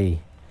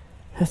Misery.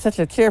 That's such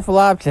a cheerful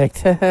object.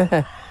 It's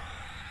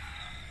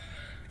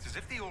as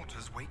if the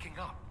altar's waking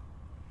up.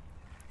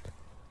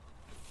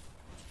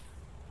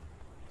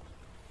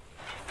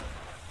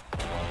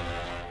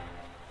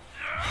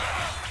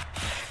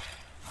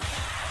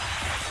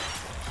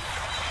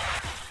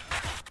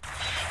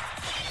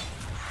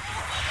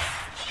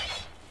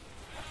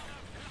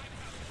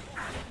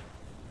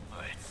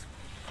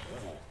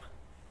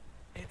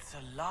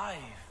 Alive.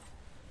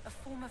 A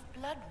form of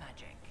blood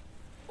magic.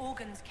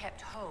 Organs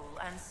kept whole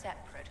and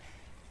separate.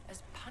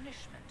 As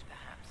punishment,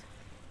 perhaps.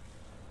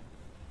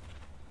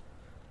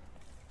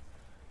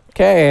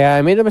 Okay,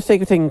 I made a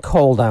mistake of taking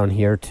coal down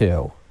here,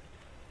 too.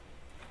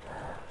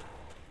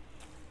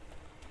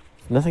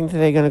 Nothing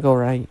today gonna go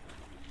right.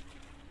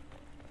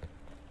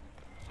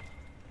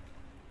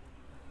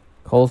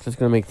 Coal's just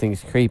gonna make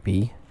things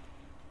creepy.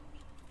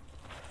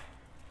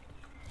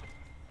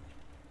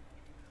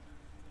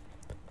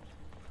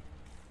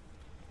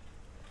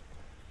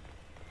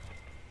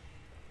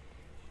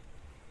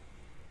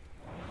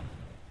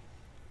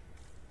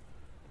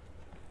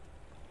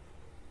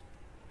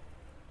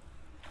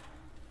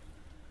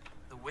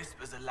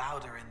 Whispers are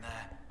louder in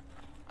there.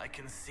 I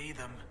can see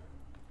them.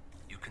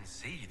 You can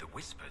see the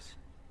whispers?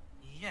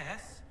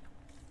 Yes.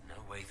 No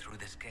way through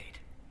this gate.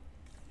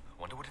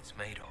 I wonder what it's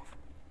made of.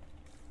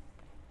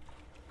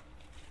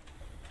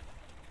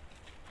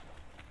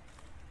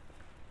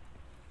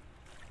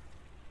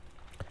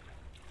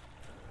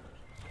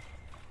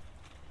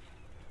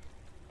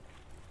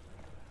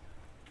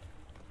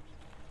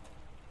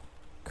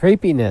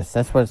 Creepiness,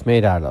 that's what it's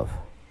made out of.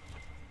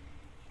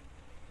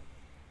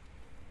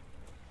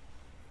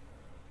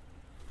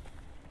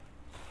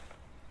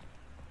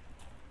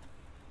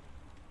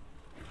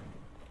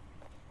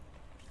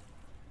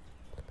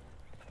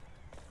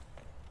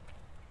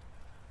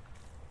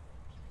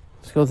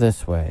 Let's go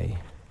this way.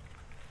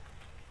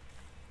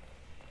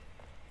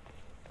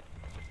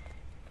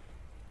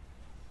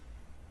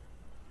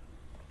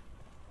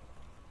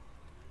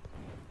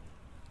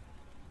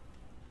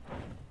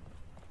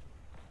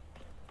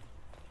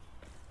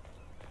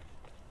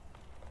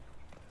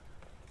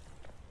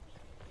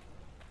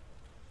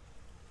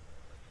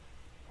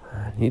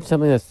 I need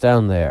something that's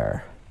down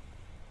there.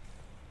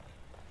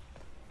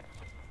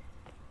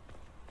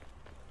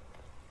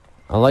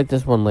 I'll like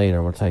this one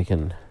later once I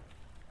can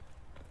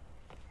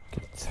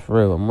get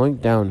through. I'm going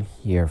down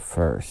here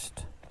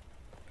first.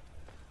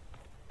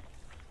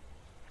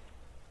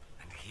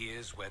 And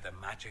here's where the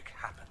magic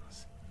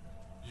happens.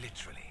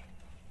 Literally.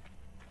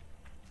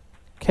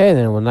 Okay,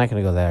 then we're not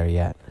going to go there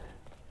yet.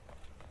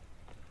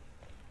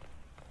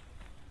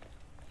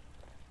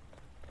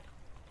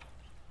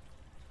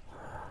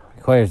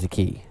 Requires a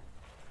key.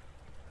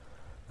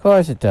 Of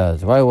course it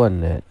does. Why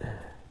wouldn't it?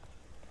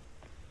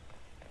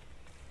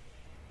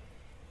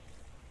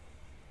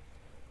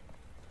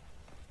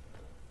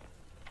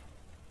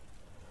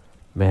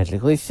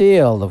 Magically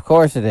sealed. Of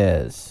course it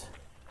is.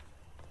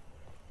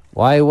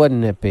 Why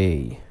wouldn't it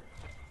be?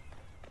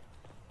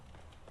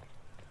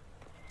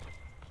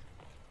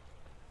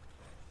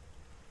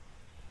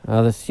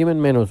 This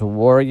human man was a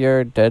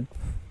warrior, dead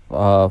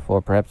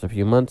for perhaps a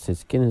few months. His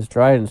skin is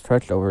dried and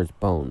stretched over his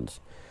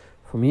bones.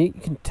 From what you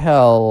can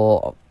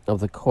tell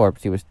of the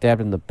corpse, he was stabbed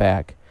in the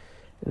back.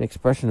 An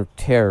expression of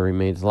terror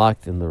remains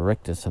locked in the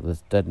rictus of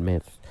this dead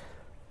man's...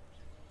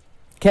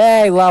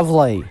 Okay,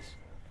 lovely.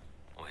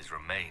 Or his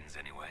remains,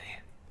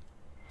 anyway.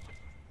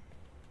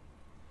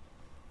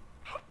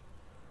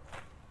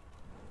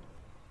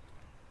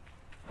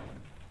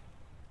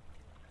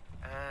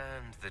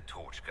 And the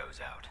torch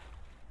goes out.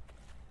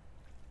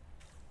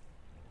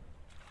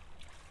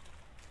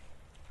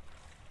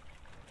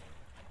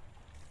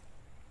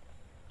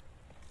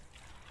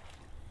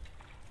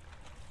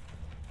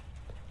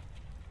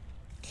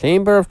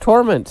 Chamber of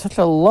Torment. Such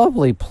a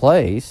lovely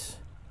place.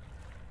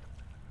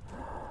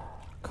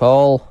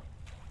 Cole.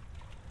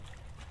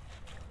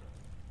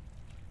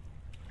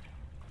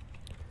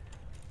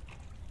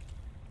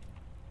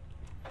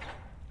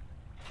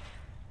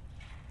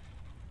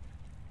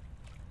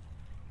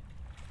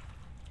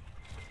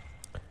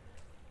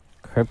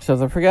 Crypts of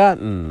the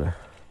Forgotten.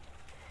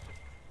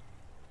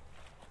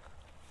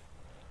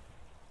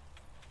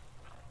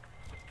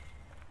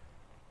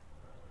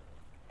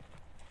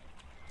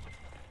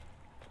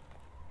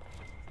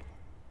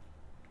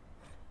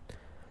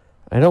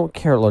 I don't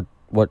care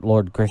what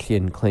Lord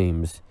Grecian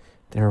claims.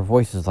 There were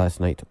voices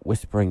last night,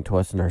 whispering to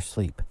us in our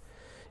sleep.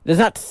 It is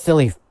not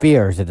silly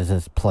fears, it is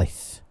his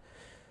place.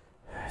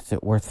 Is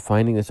it worth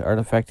finding this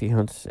artifact he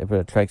hunts if it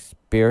attracts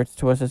spirits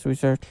to us as we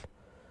search?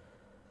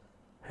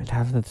 And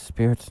how did the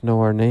spirits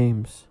know our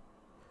names?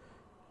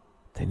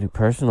 They knew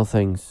personal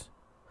things.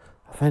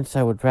 Offense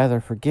I would rather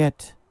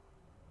forget.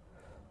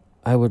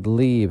 I would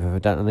leave if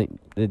it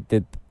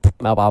did.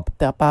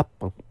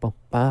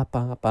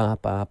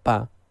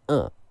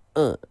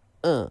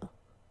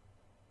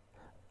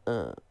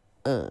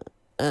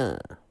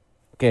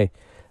 Okay,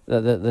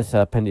 this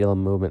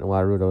pendulum movement in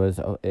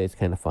Warudo is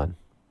kind of fun.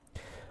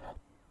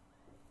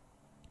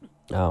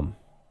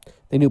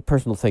 They knew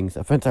personal things.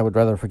 Offense I would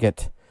rather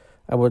forget.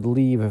 I would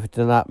leave if it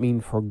did not mean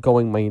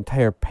foregoing my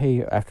entire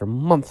pay after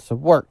months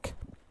of work.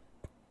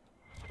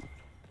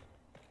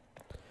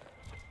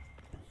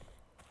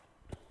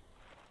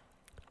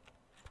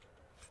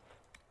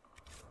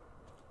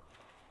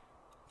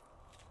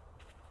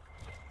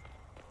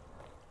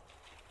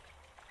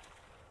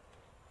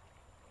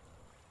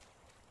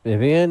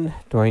 Vivian,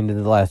 going to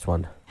the last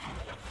one.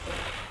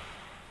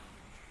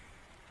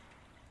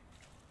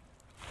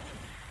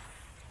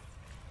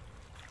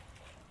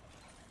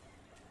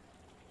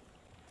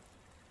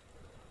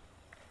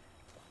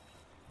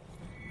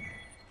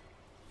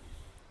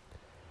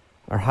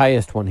 Our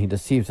highest one, he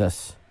deceives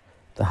us.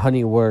 The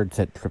honey words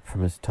that drip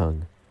from his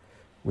tongue.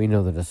 We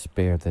know the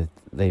despair that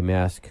they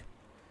mask.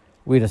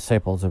 We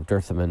disciples of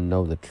Dirthaman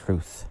know the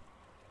truth.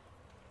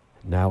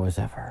 Now as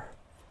ever.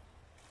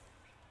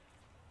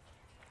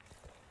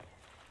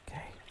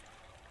 Okay.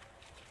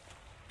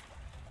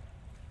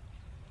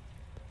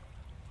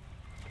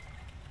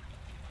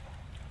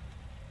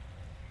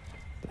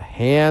 The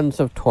Hands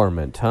of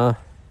Torment, huh?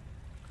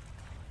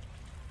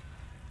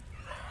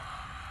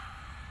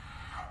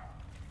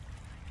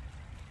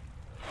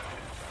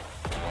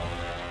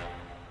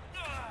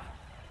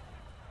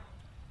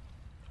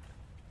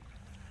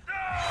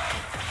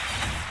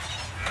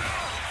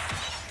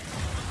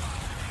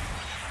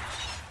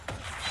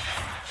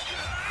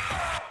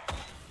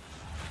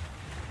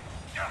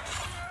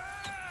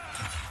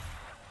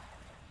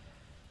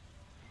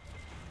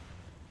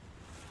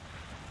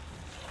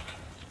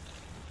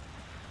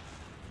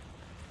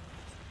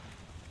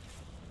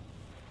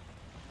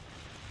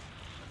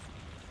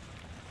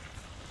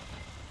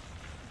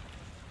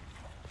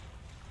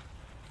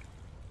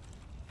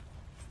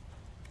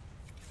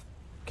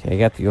 Okay, I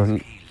got the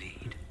Key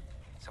lead.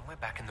 Somewhere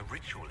back in the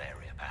ritual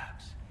area,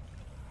 perhaps.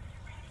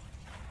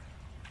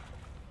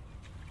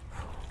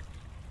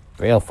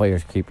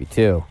 Railfire's creepy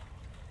too.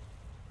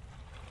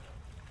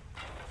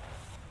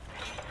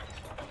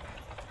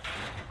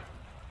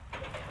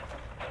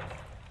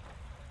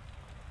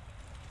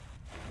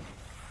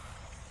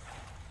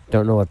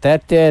 Don't know what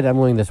that did. I'm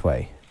going this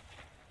way.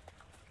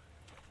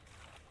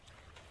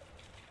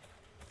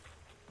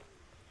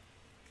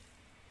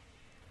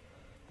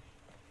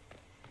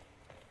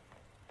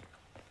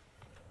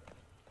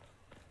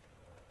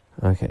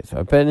 Okay, so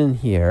I've been in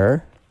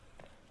here.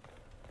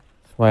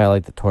 That's why I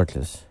like the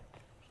torches.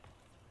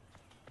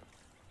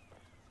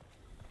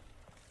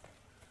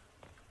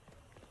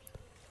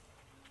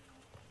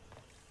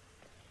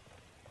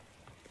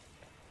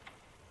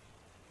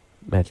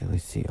 Magically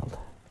sealed.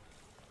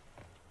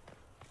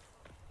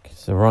 Okay,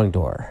 it's the wrong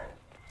door.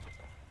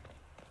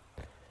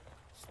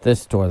 It's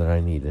this door that I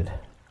needed.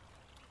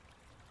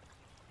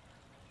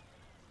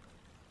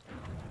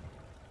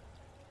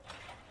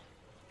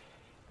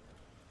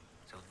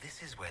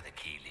 This is where the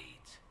key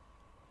leads.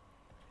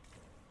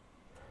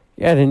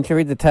 Yeah, didn't you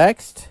read the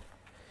text?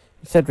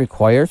 It said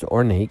requires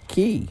ornate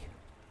key.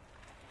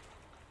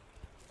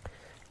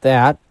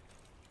 That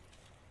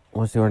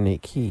was the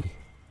ornate key.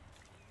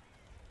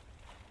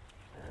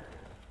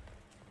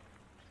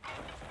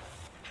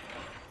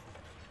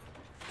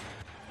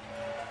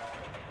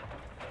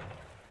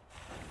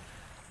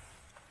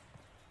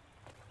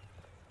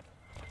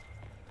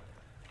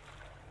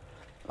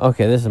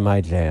 Okay, this is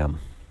my jam.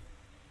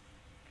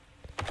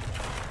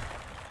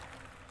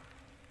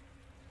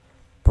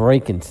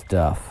 Breaking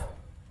stuff.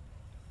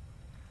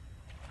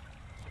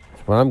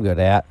 That's what I'm good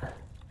at.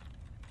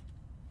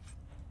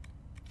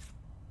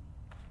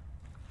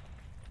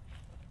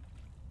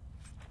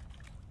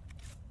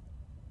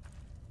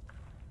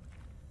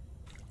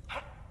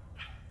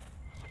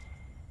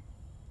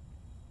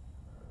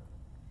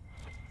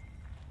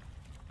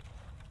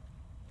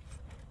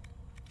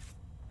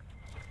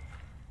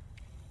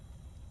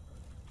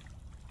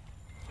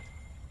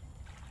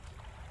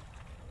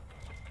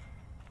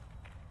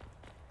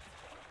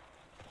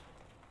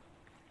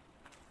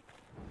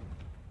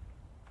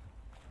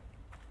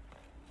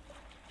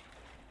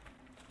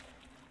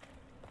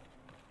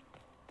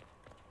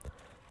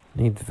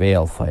 Need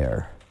veil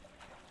fire.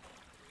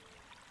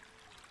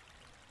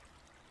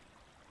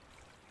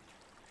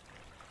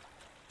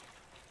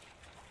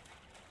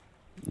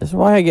 This is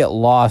why I get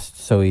lost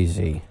so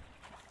easy.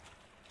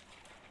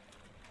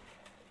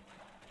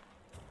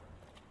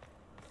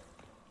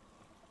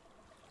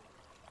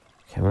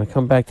 Okay, I'm gonna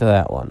come back to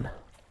that one.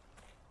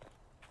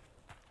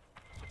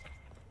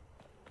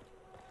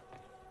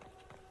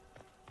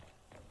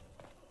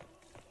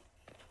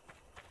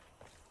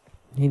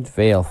 Need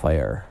veil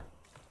fire.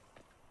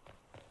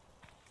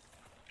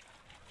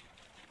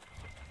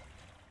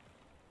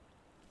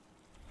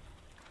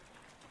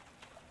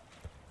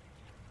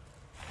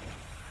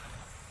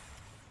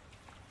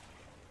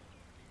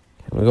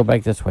 We'll go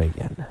back this way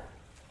again.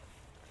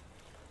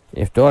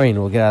 If Dorian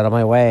will get out of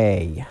my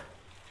way.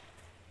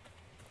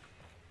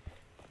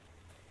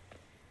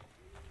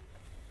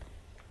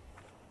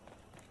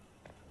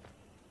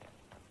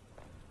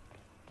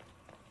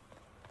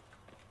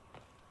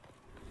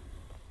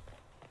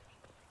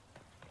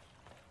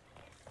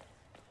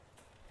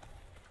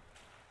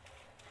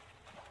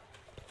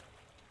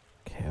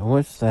 Okay,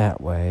 what's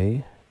that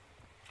way?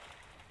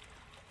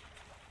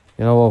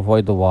 You know,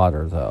 avoid the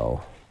water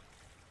though.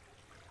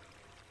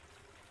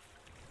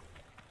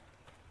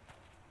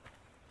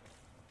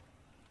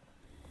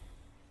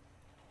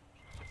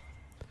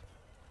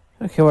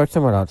 Okay, we're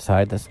somewhere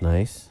outside. That's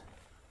nice.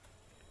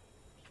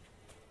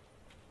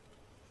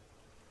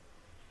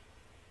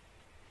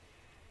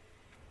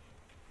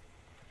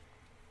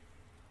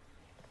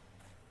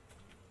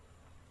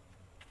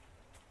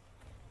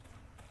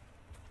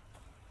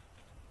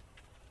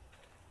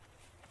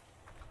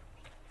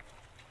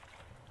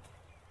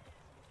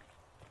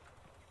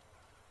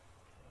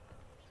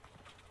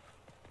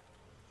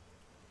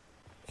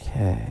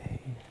 Okay.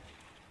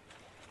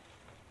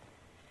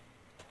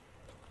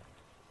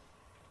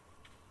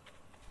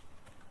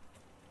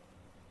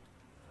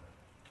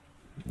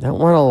 Don't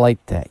want to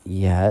light that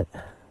yet.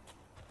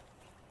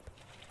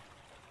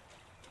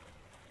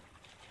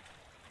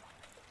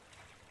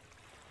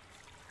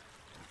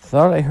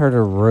 Thought I heard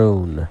a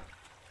rune.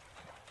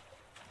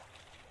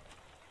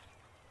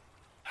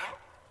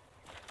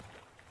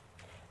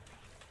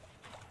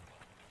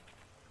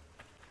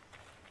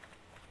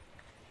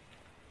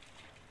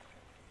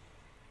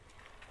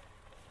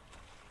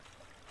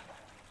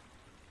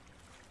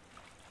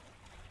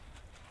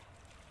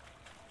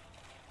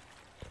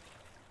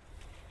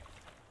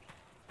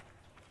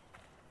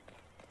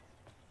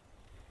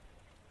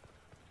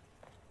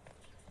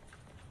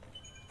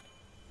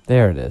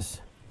 There it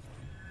is.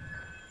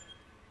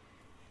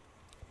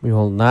 We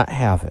will not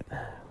have it.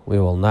 We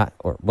will not,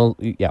 or, well,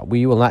 yeah,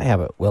 we will not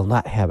have it. We'll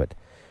not have it.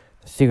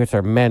 The secrets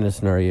are madness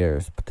in our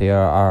ears, but they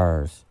are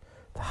ours.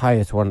 The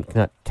highest one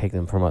cannot take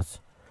them from us.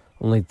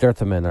 Only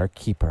Dirthaman, our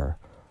keeper,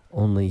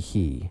 only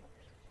he.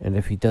 And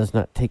if he does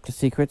not take the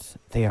secrets,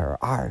 they are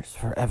ours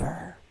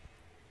forever.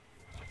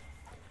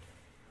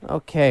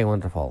 Okay,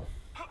 wonderful.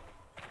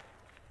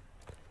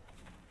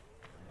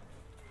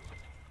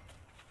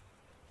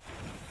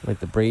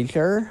 Like the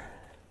brazier.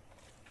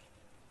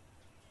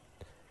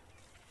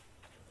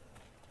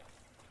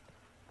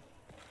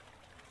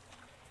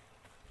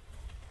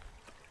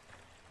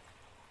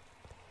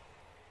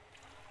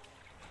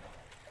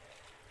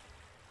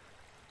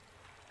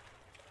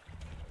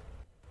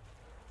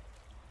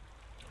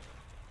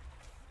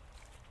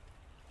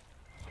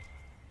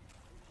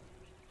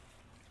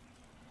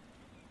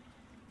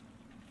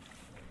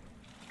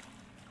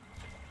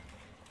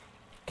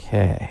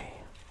 Okay.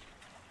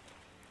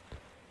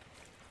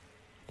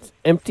 It's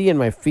empty and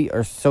my feet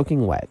are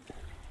soaking wet.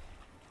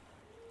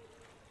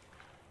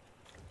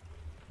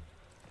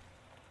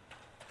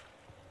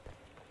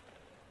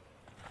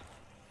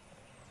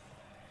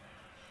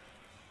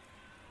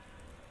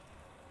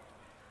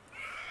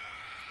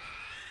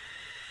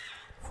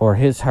 For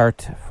his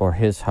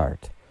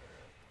heart.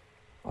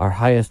 Our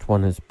highest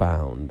one is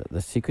bound.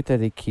 The secret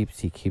that he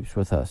keeps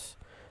with us.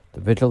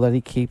 The vigil that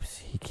he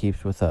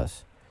keeps with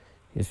us.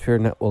 His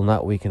fear will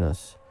not weaken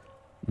us.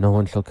 No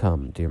one shall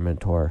come, dear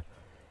mentor.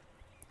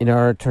 In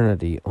our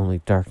eternity,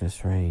 only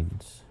darkness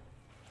reigns.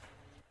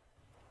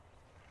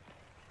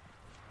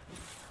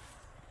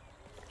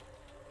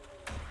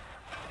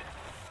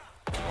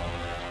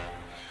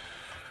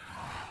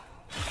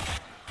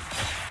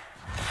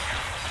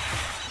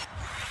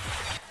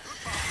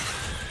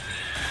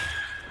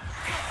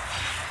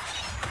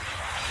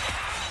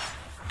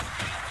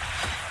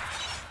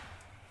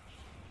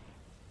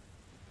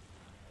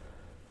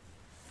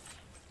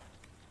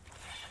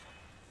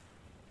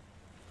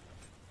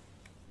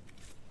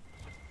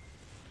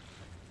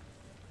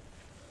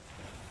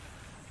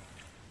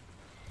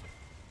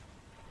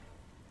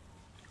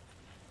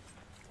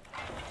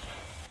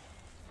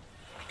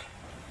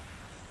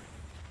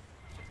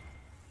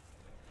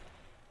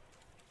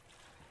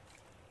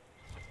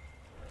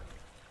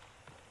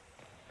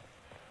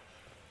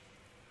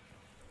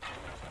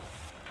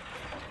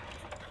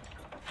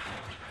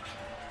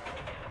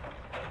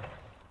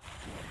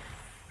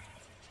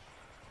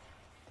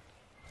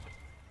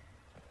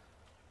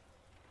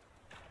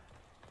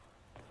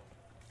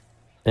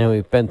 And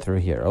we've been through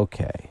here.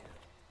 Okay.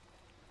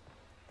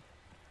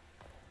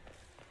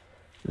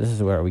 This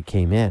is where we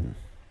came in.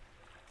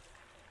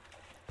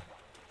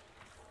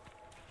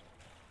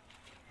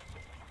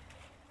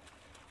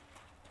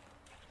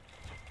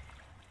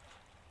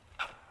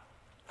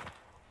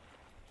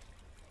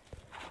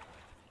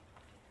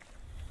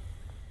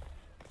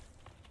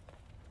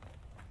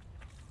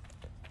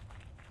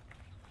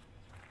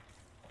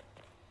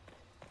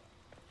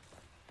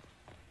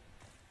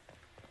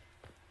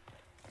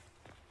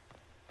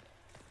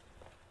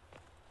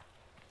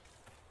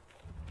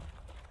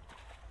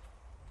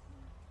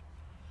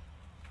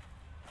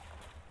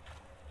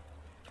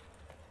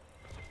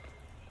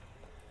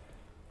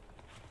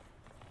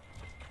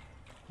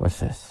 What's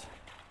this?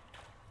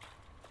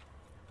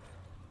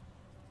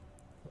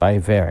 By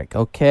Varric.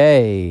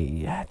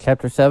 Okay.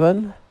 Chapter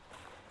 7.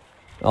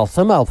 Well,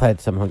 some elf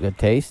had some good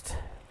taste.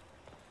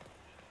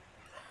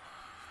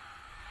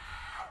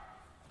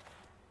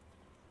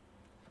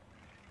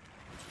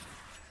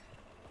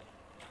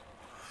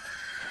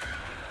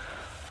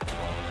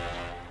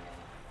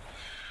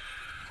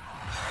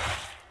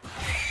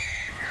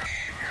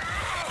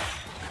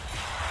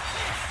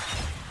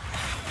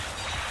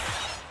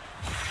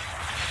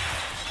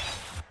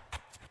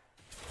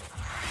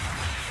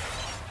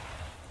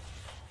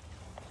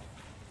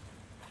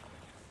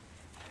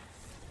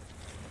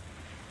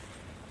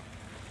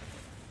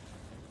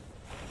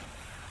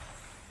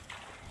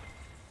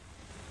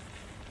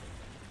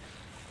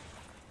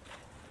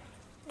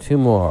 Two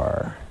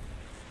more.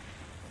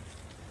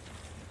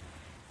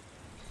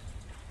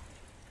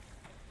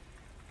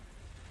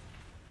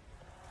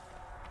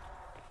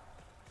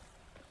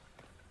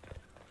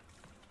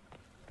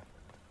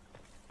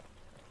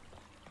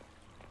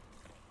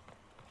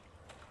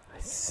 I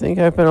think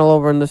I've been all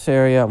over in this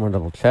area. I'm going to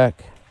double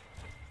check.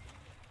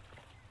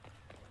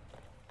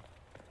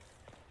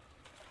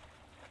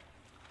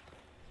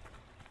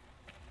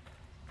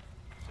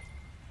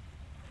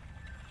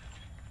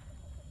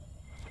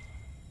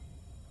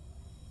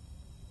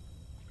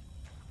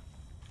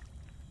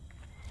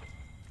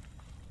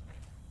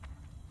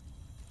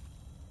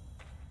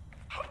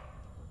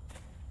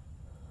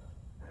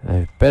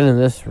 I've been in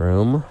this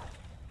room.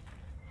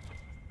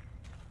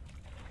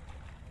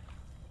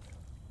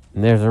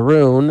 And there's a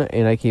rune,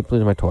 and I keep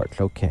losing my torch.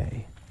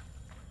 Okay.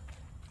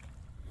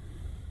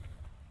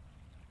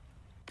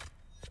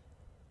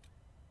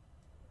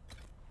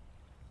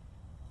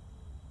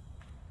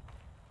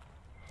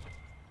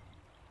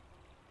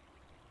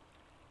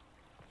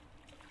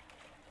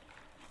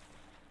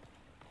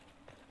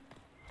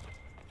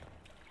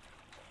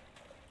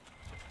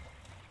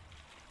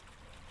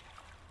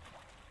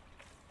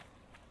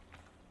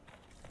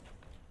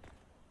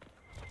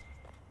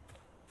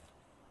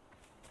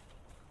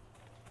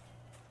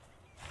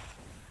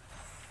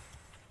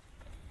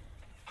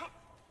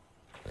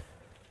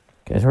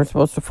 guys weren't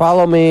supposed to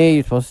follow me.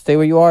 You're supposed to stay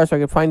where you are so I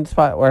can find the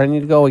spot where I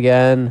need to go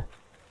again.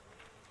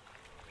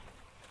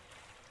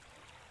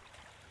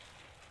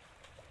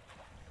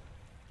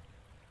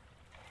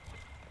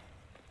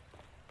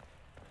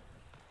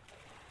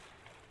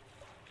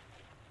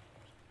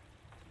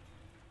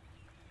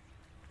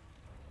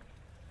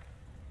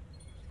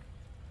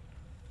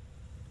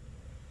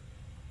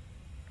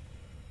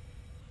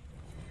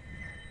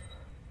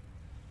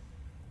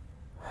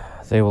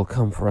 They will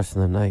come for us in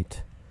the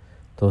night,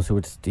 those who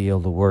would steal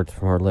the words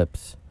from our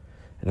lips,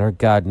 and our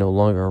God no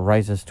longer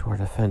rises to our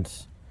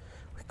defense.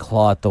 We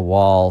claw at the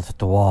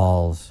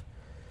walls.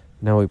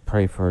 Now we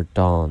pray for a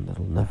dawn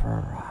that'll never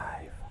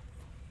arrive.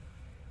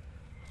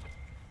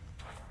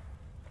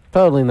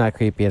 Totally not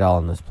creepy at all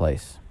in this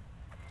place.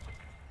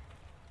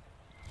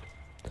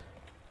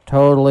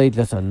 Totally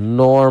just a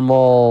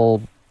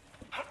normal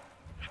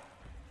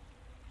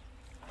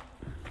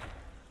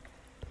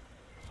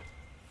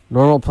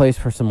place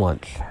for some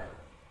lunch.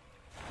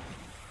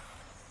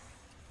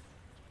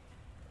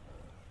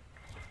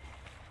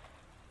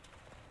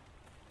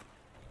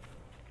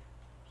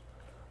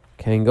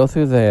 Okay, and go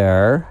through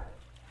there.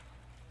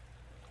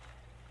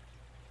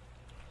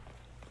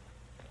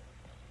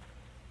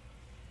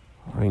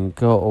 I can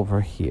go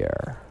over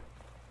here.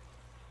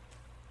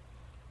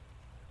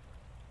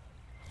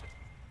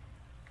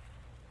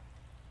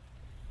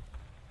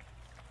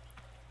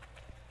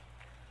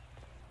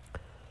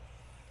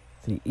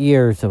 The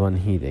ears of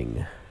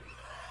unheeding.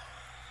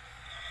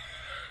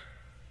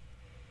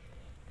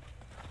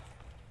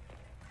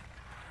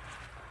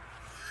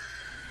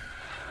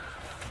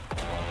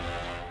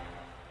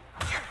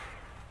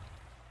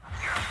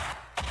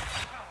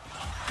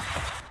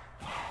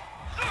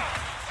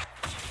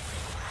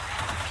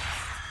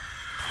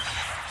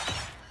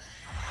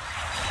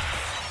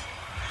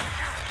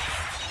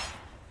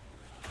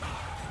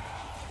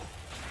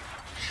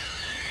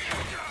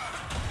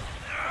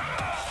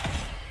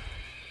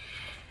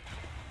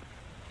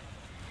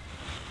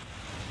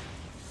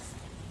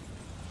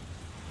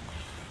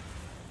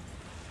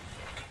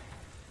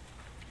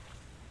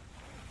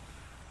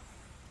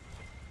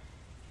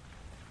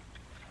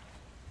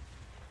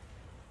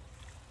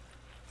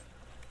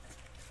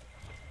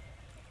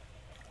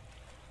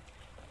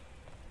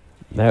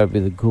 That would be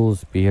the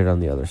ghoul's beard on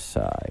the other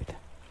side.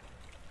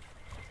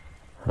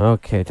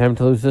 Okay, time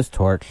to lose this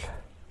torch.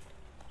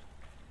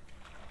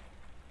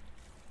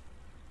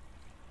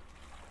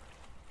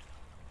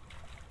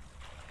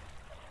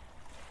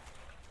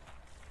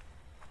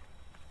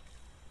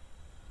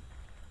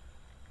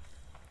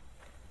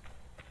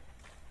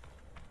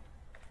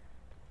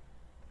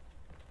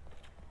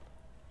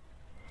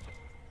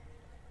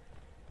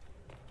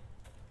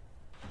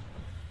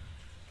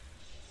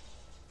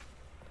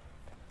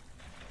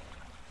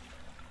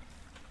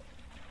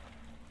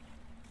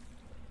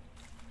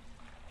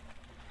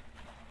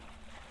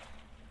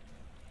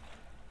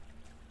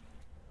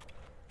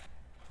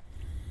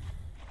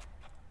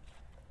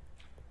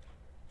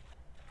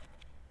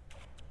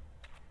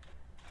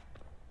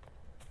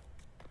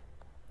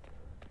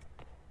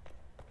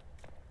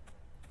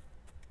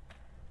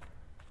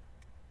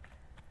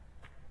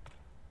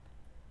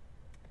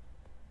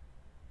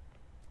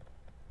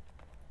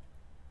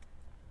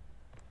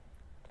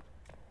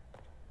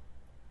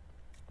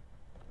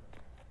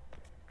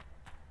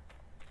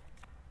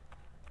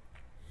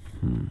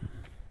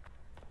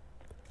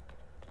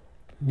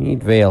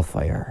 Need veil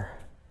fire.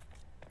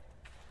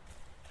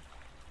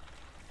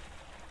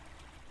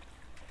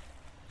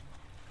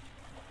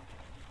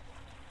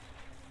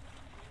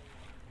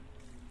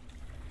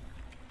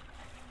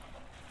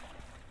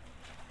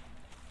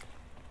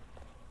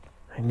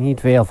 I need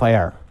veil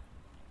fire.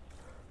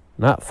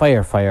 Not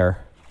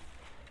fire.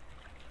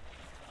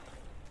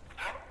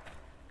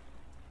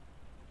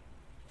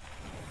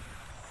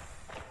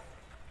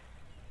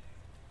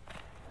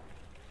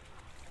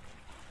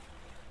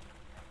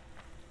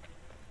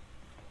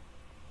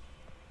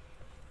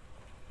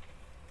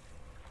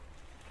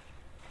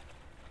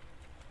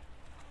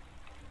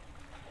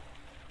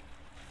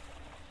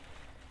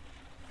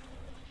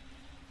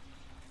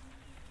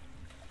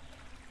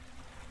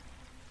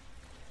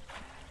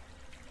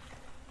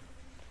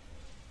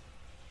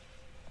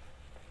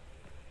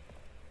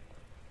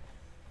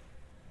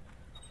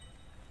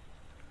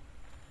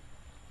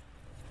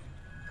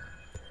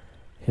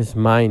 His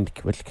mind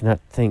which cannot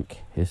think,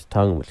 his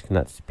tongue which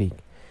cannot speak,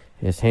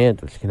 his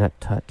hand which cannot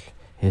touch,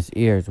 his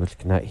ears which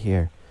cannot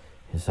hear,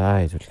 his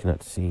eyes which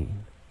cannot see.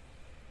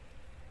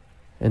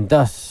 And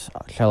thus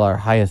shall our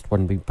highest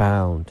one be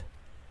bound.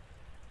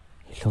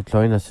 He shall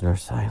join us in our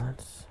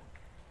silence.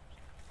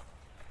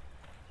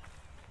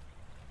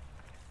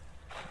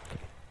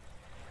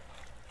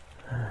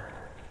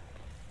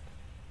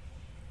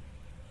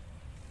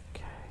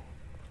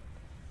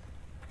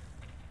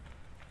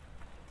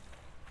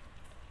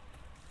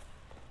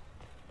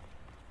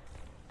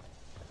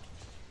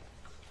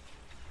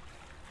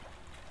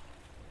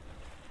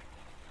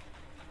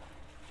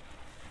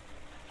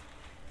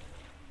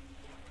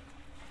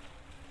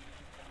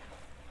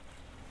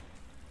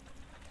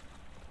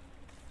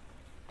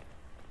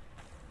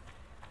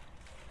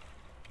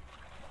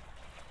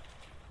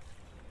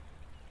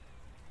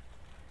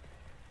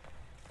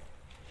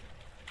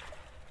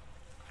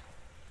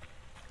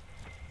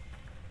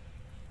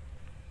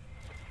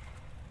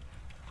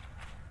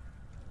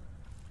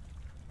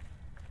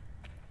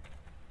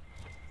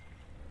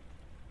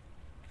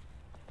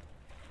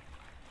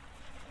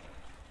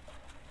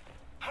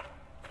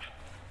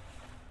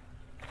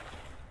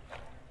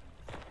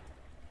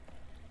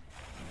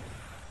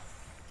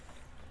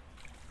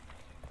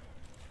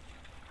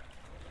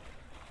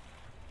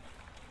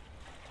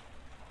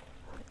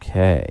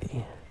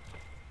 Okay.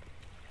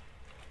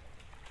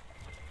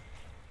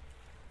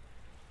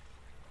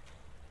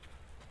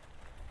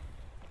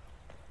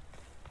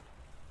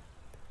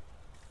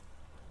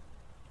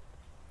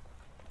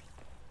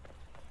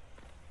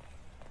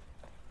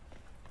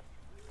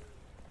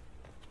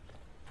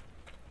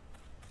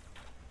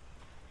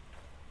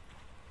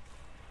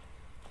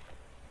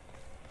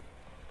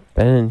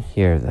 Been in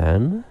here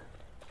then.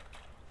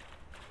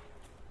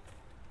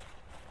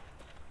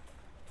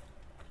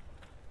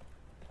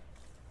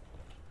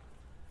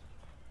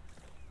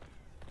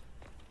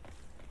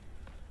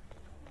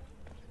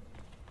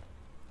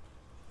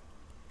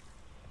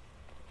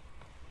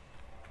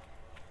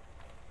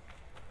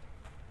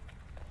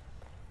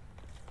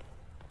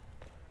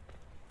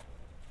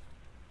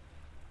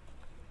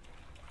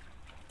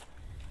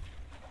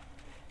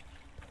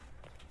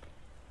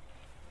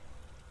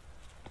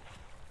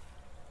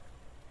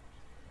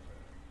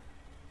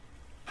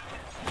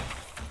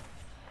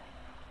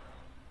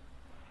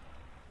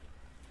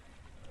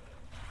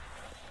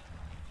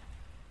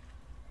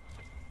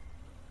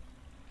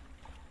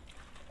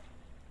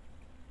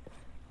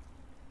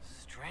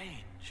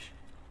 Strange.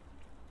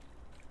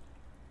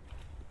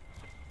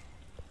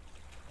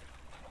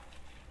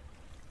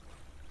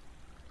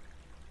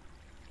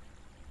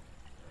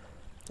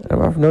 A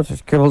number of notes are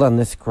scribbled on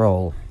this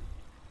scroll.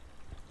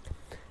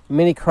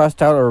 Many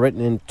crossed out or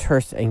written in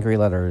terse, angry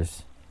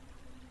letters.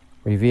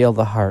 Reveal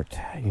the heart.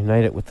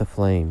 Unite it with the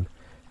flame.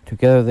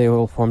 Together they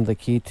will form the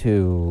key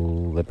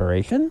to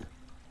liberation?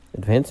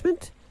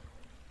 Advancement?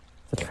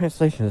 The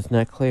translation is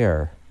not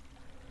clear.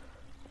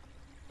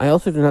 I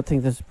also do not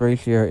think this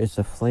brazier is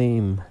the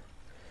flame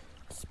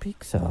it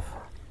speaks of.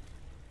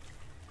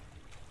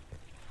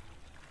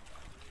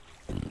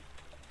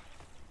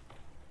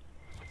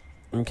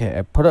 Okay,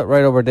 I put it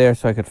right over there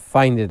so I could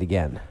find it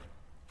again.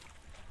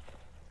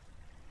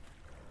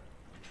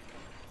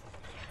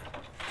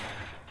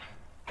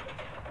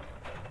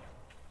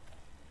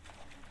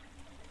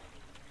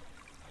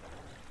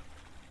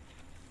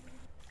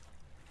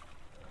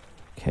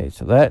 Okay,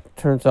 so that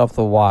turns off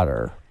the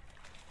water.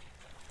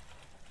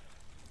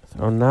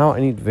 So now I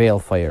need veil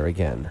fire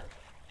again.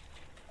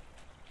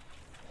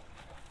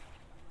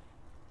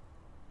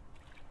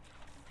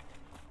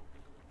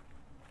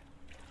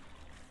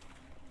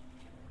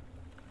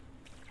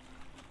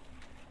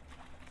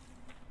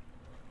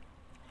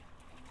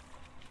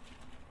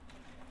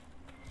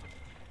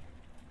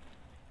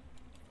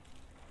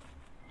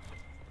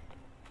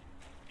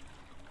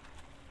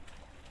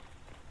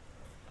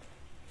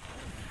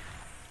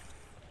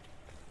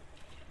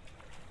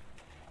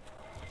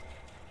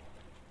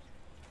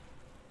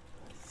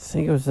 I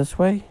think it was this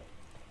way.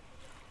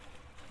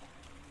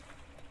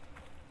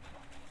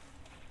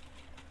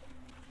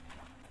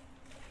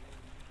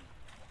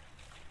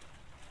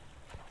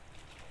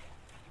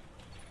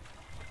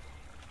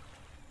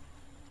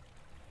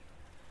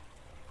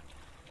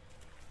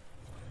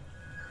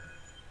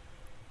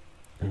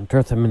 And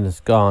Josephine is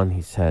gone,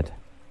 he said.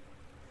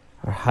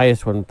 Our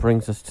highest one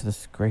brings us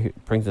this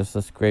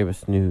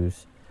gravest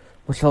news.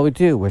 What shall we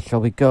do? Where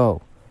shall we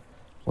go?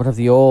 What of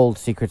the old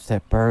secrets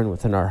that burn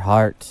within our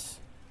hearts?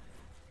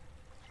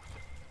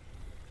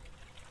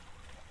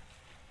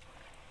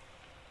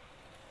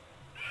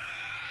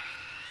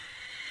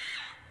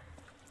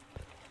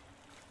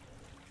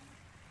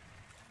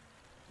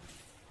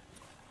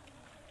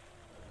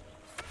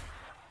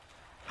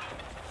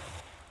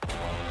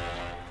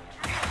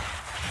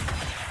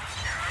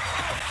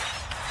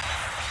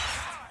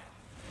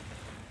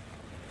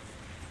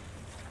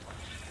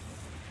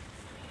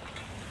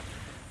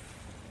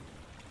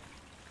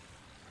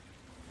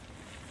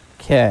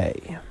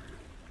 Okay.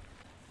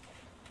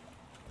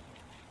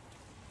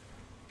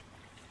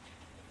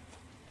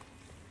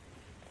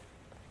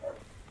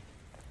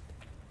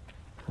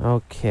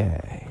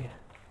 Okay.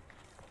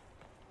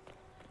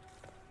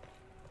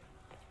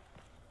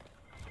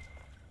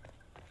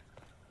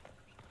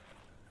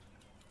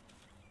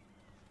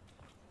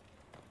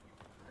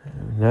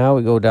 Now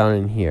we go down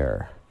in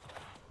here.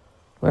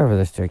 Wherever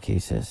the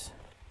staircase is.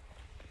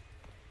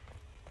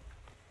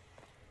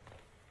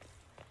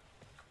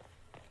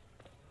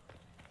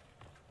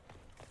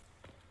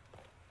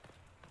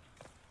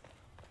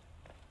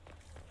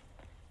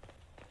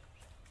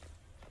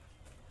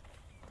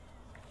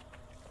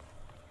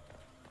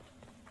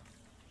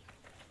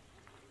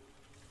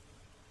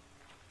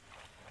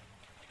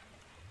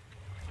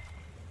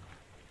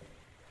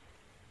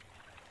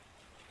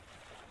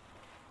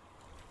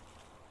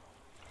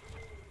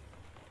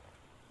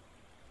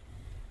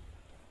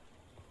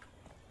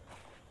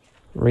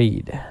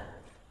 Read.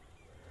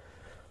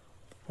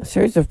 A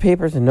series of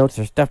papers and notes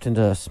are stuffed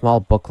into a small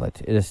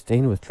booklet. It is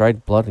stained with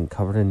dried blood and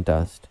covered in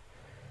dust.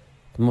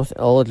 The most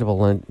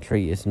eligible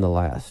entry is in the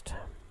last.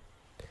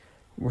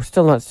 We're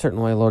still not certain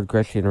why Lord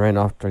Grecian ran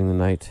off during the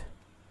night.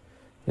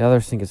 The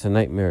others think it's the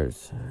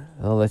nightmares,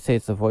 although they say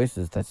it's the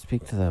voices that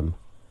speak to them.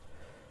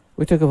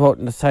 We took a vote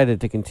and decided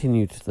to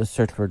continue to the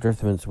search for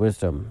Joseph's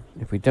wisdom.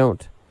 If we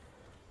don't,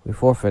 we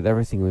forfeit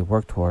everything we've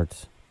worked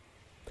towards.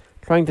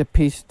 Trying to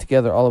piece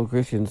together all of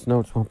Grecian's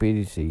notes won't be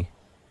easy.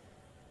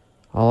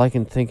 All I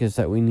can think is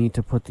that we need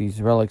to put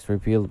these relics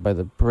revealed by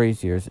the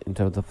braziers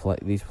into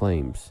these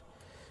flames.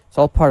 It's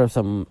all part of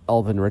some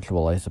elven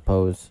ritual, I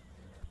suppose.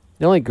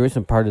 The only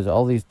gruesome part is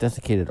all these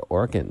desiccated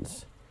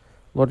organs.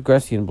 Lord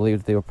Grecian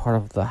believed they were part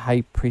of the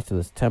high priest of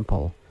this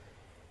temple,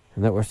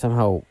 and that we're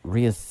somehow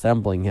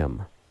reassembling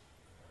him.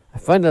 I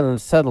find it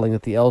unsettling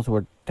that the elves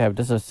were to have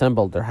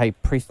disassembled their high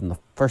priest in the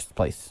first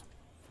place.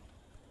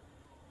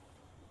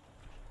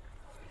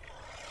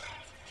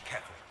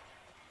 Careful.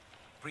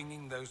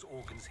 Bringing those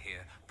organs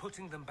here,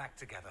 putting them back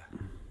together.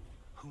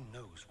 Who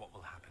knows what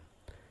will happen?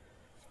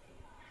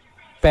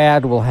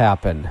 Bad will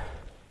happen.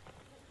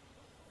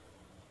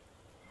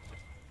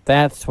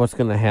 That's what's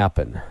going to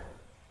happen.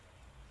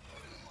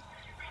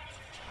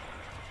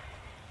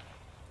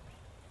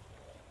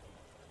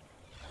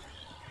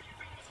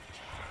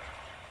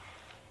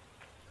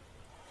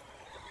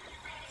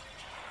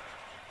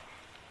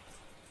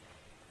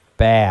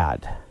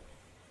 Bad.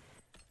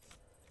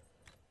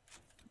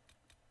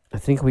 I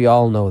think we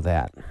all know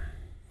that.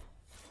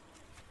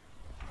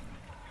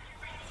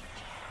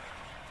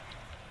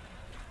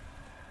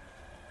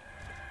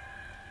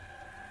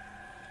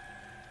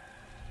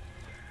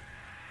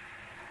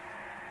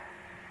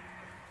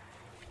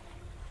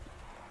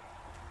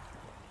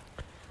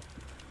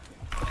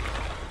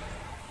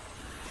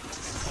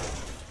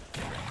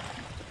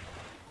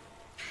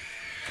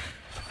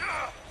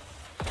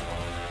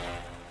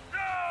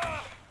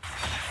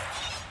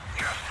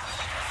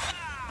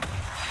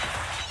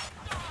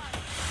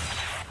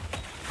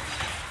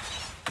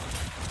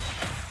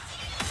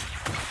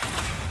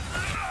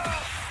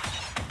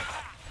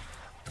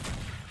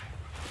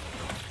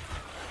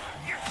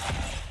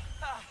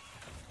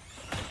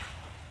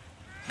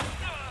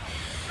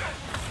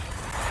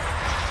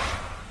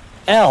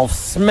 Elf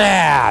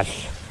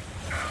smash!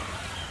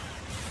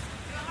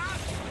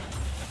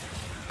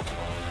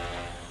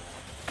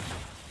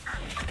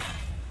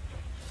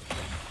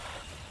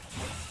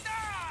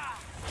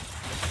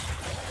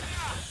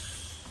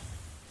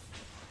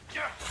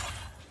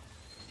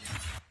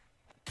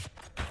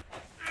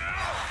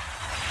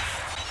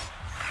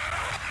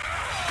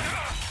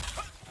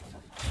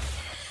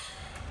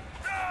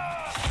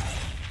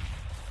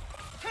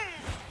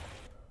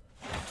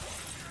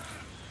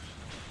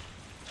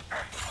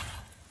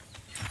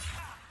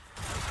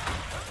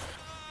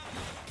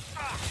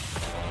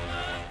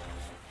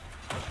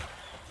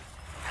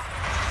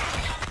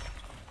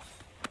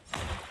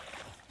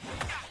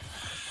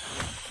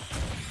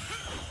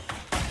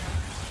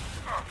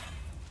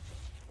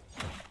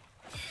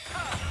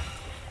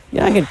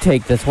 Yeah, I can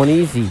take this one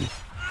easy. So,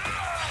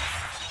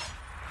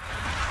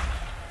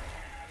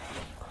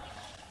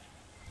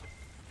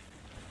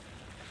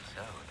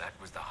 that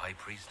was the high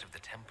priest of the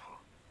temple.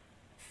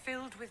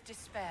 Filled with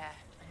despair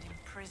and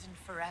imprisoned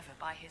forever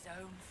by his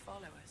own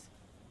followers.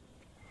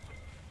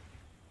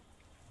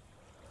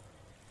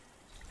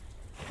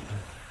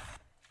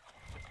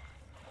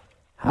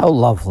 How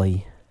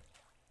lovely.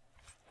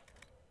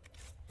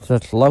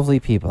 Such lovely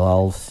people,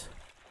 elves.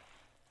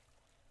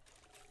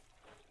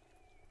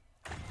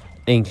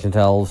 Ancient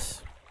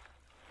elves.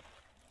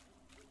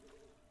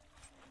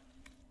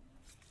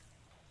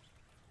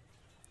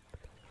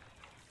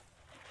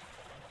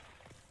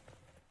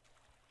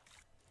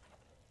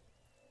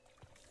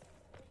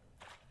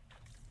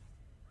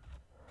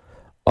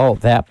 Oh,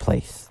 that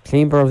place.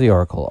 Chamber of the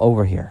Oracle,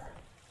 over here.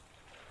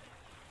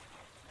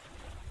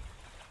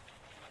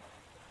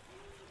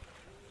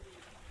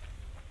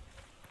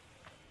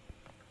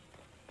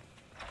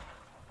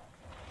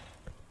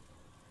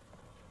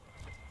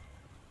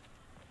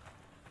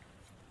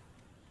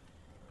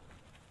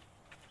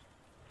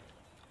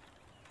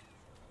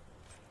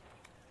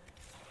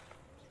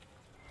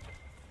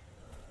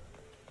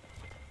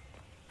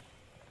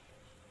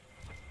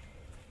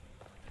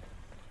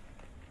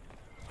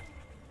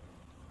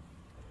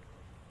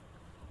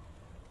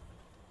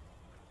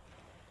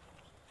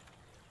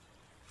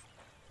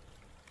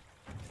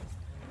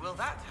 Will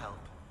that help?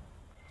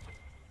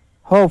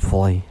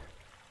 Hopefully.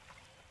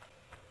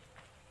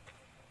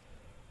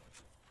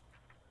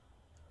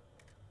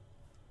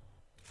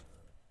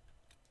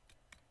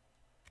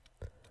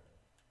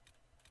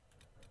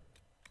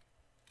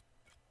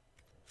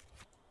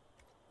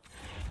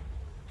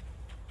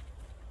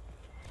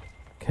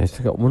 Okay, so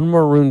I got one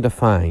more rune to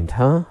find,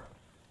 huh?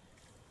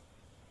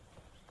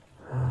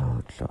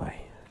 Oh, joy.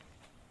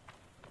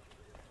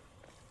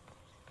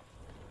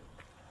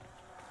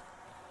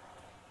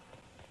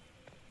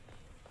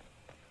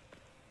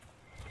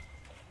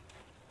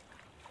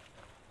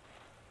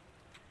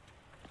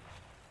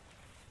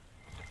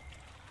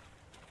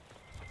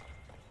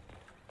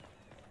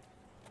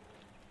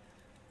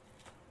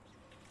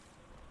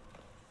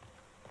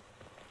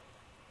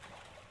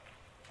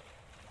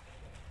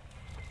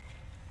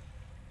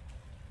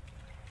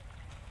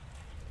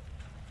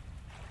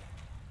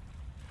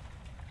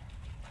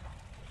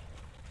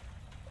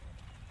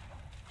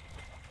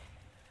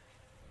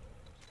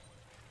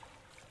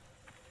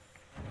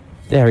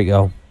 There we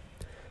go.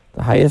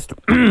 The highest,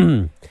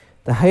 the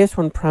highest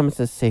one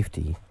promises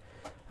safety.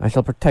 I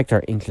shall protect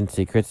our ancient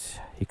secrets.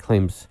 He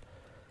claims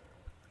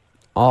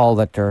all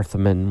that the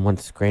Earthmen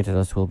once granted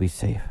us will be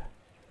safe.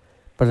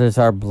 But it is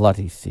our blood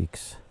he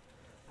seeks.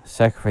 A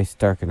sacrifice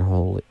dark and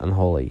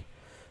unholy.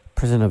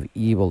 Prison of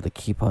evil to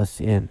keep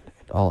us in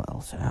and all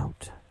else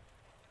out.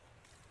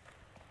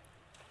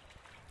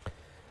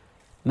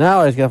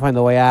 Now I just gotta find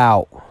the way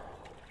out.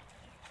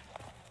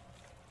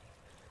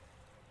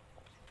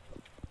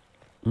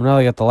 Now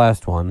I got the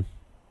last one.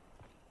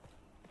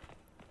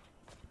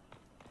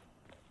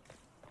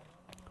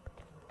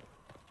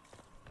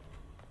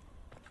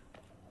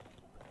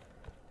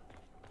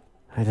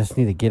 I just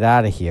need to get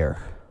out of here.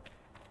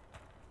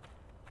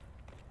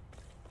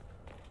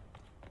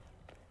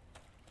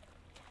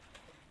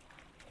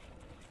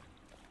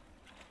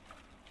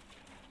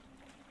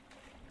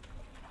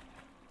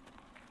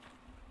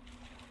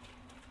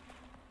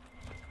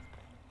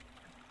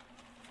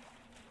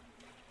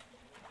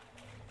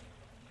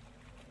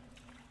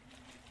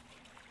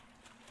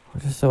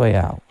 Where's just the way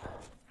out?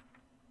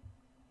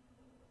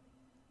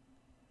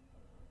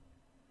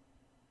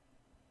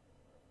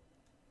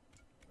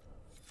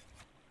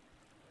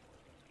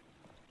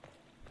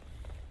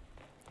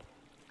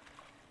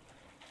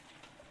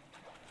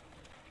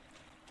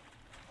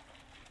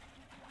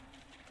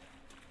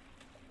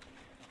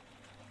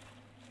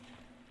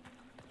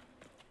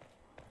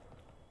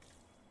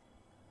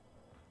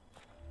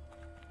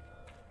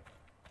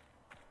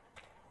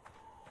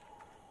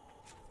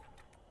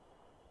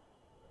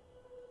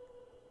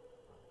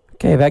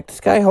 Okay, back to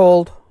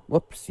Skyhold.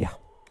 Whoops, yeah.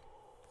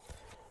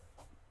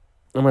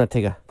 I'm gonna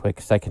take a quick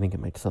second and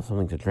get myself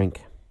something to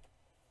drink.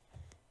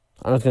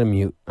 I'm just gonna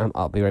mute.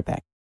 I'll be right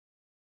back.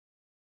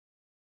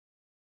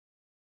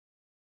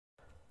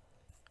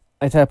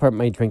 I tried to put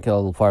my drink a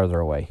little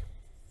farther away.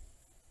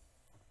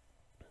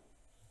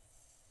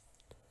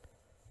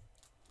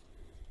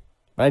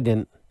 But I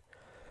didn't.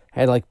 I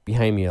had like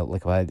behind me,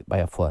 like by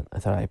a foot. I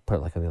thought I put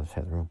it like on the other side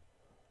of the room.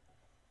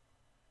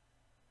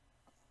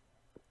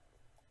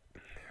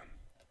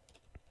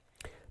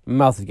 My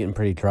mouth is getting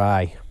pretty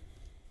dry.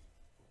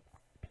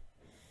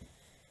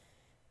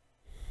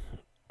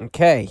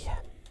 Okay.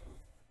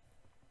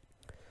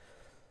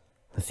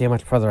 Let's see how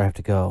much further I have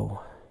to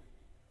go.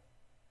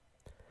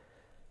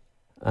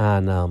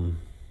 And,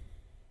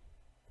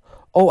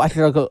 oh, I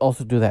should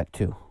also do that,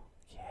 too.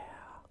 Yeah.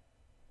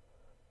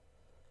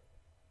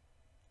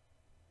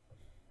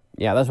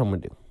 Yeah, that's what I'm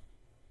going to do.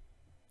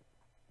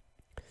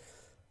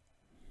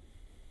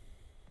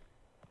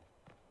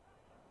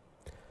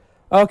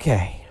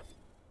 Okay.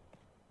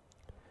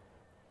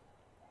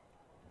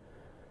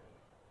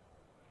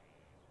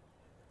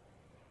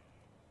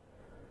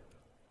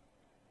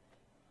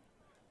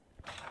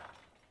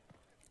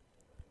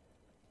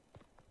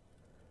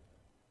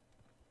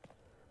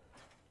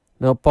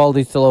 Nope,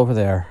 Baldy's still over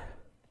there.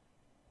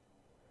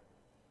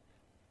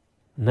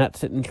 Not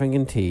sitting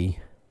drinking tea.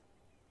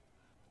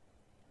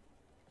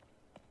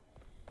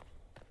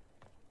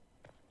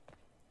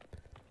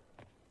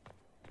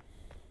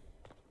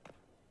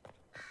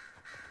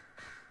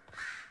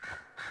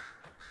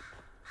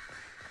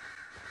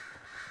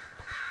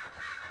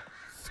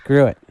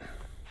 Screw it.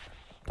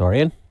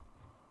 Dorian?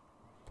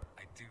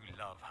 I do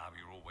love how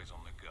you're always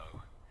on the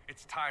go.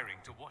 It's tiring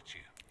to watch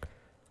you.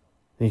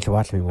 You need to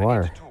watch me more.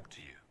 I need to talk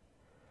to you.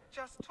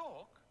 Just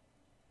talk?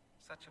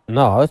 Such a...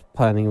 No, I was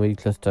planning we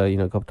just,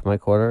 go up to my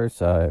quarters,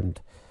 and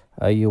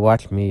you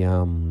watch me,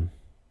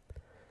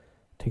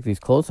 take these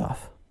clothes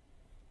off.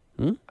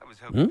 Hmm? I was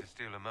hoping to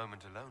steal a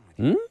moment alone with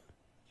you.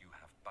 You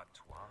have but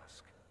to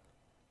ask.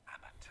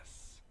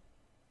 Amatus.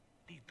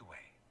 Lead the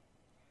way.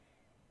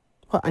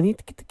 Well, I need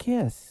to get the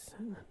kiss.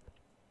 I'm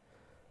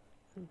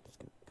just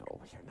gonna go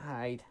over here and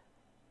hide.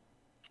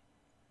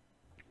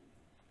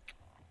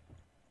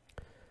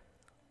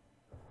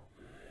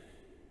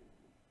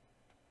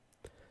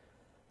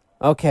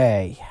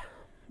 Okay.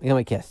 I got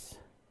my kiss.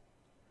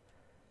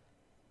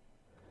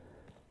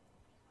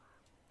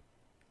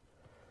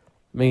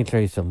 Making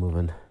sure he's still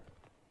moving.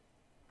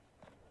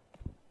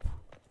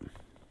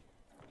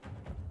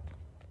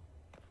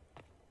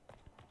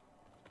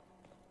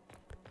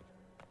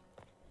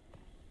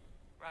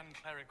 Grand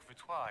Cleric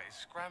Vitois is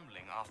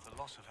scrambling after the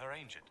loss of her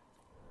ancient.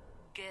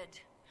 Good.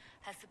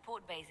 Her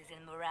support base is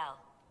in Morale.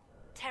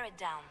 Tear it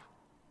down.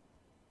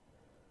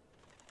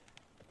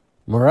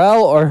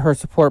 Morale or her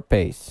support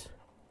base?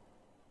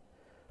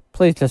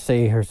 Please just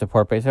say her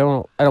support base. I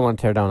don't want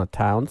to tear down a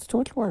town. It's too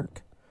much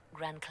work.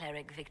 Grand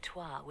Cleric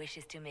Victoire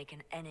wishes to make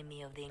an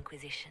enemy of the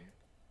Inquisition.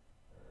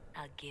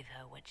 I'll give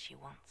her what she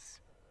wants.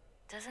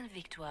 Doesn't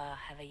Victoire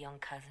have a young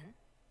cousin?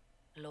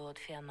 Lord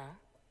Firmin?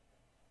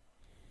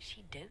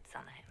 She dotes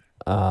on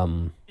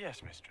him.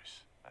 Yes,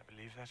 mistress. I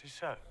believe that is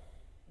so.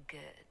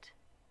 Good.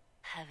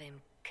 Have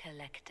him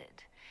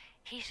collected.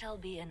 He shall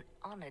be an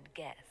honored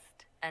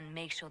guest, and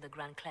make sure the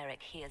Grand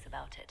Cleric hears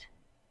about it.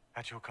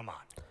 At your command.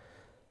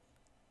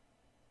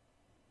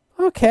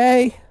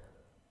 Okay.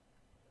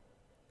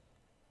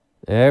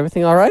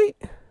 Everything all right?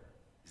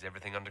 Is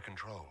everything under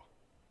control?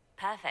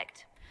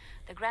 Perfect.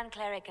 the Grand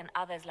Cleric and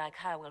others like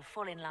her will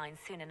fall in line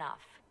soon enough.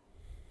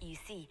 You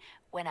see,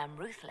 when I'm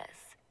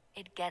ruthless,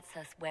 it gets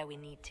us where we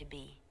need to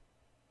be.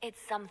 It's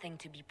something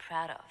to be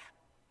proud of.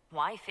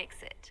 Why fix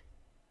it?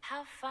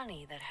 How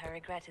funny that her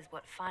regret is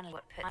what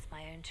finally puts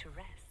my own to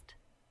rest.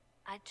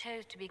 I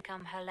chose to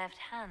become her left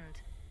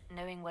hand,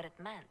 knowing what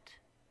it meant.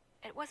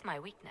 It was my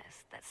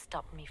weakness that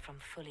stopped me from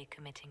fully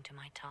committing to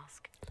my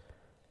task.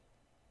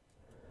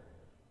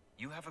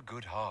 You have a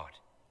good heart.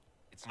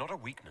 It's not a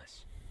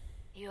weakness.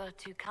 You are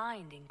too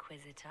kind,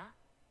 Inquisitor.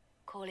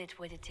 Call it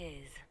what it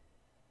is.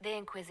 The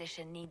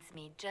Inquisition needs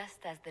me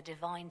just as the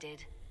Divine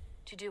did,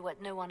 to do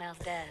what no one else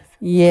dares.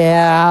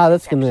 Yeah,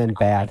 that's gonna end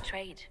bad.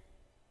 Trade.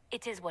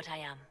 It is what I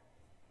am.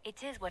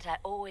 It is what I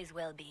always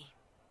will be.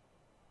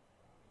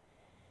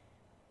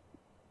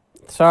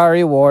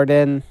 Sorry,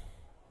 Warden.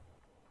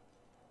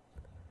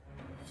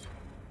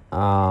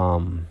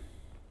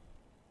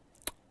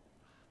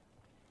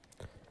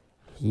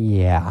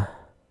 Yeah.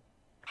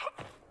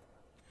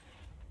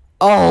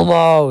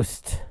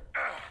 Almost.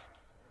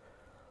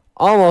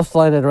 Almost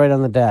landed right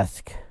on the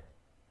desk.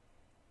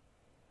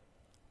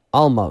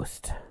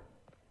 Almost.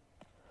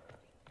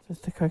 Is this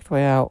the correct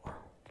way out?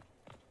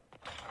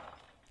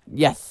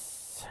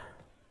 Yes.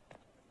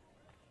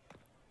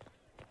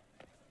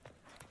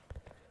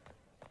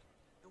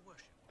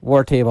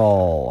 War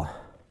table.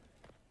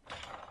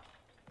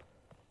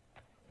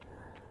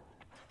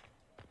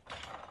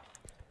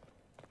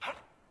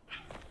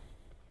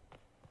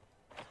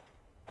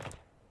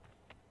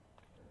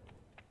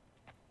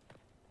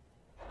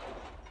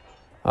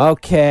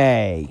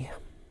 Okay.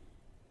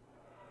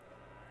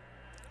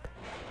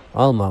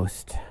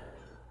 Almost.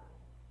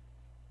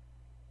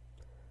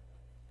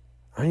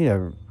 I need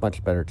a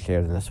much better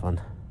chair than this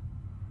one.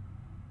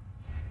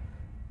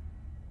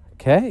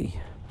 Okay.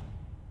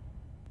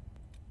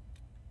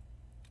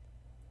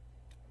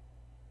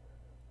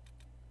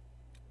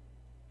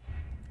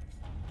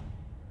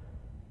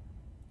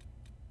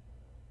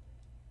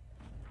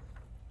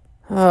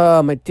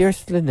 My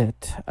dearest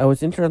Lynette, I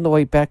was injured on the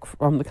way back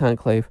from the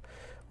Conclave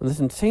when this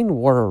insane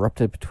war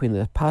erupted between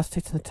the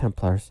apostates and the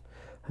Templars.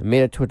 I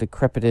made it to a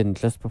decrepit inn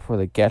just before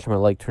the gash on my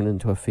leg turned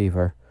into a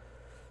fever.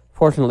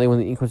 Fortunately, when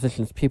the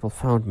Inquisition's people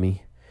found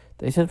me,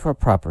 they sent for a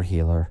proper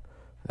healer.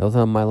 I owe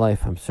them my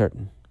life, I'm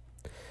certain.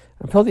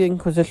 I'm told the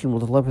Inquisition will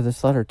deliver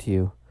this letter to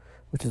you,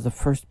 which is the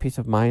first peace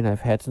of mind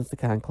I've had since the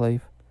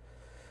Conclave.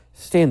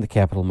 Stay in the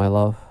capital, my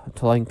love,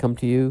 until I can come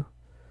to you.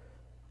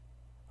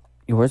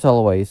 Yours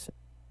always,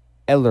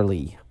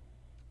 Elderly.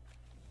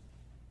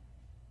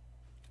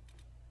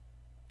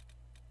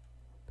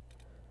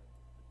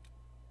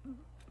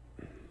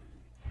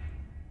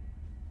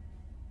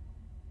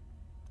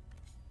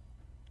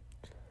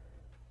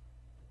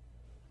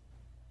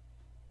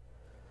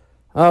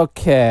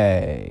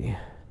 Okay.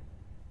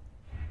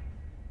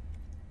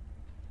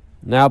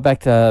 Now back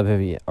to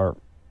Vivian or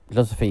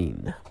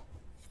Josephine.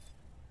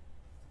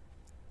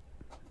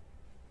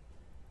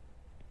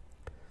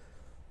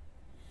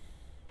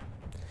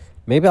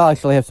 Maybe I'll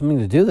actually have something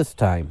to do this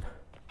time.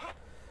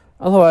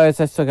 Otherwise,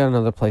 I still got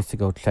another place to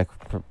go check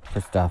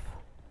for stuff.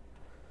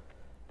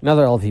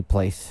 Another LV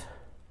place.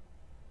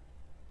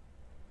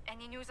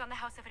 Any news on the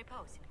House of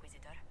Repose,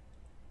 Inquisitor?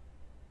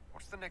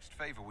 What's the next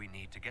favor we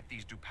need to get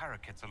these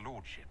Duparakets a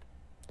lordship?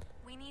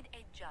 We need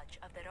a judge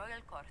of the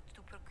royal court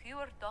to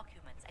procure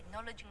documents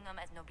acknowledging them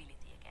as nobility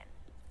again.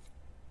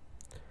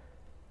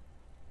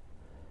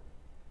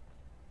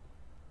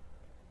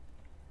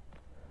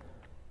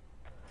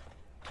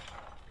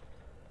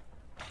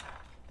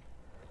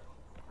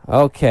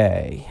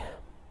 Okay.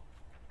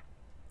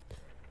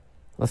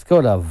 Let's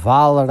go to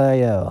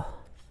Valrayo.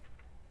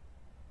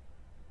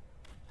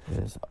 It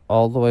is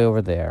all the way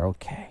over there.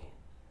 Okay.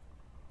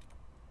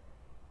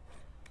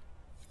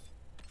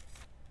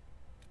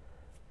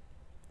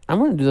 I'm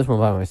going to do this one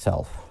by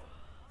myself.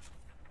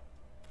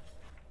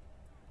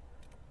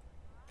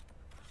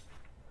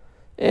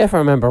 If I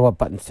remember what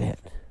buttons to hit.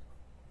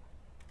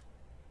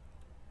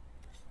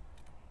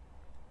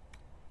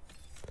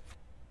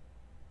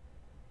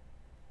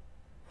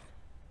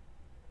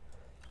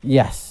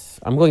 Yes,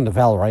 I'm going to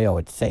Valrayo.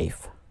 It's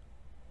safe.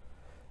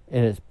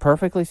 It is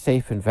perfectly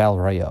safe in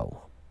Valrayo.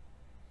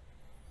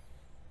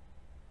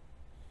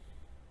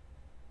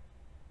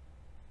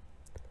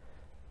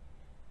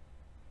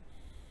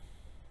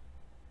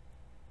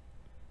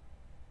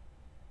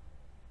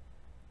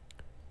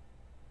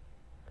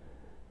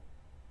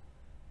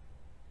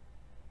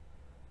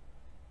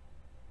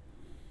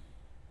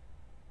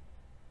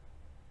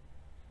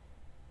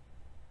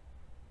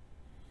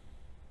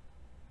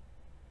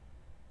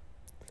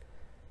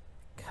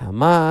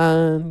 Come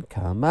on,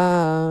 come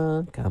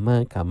on, come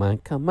on, come on,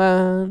 come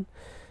on.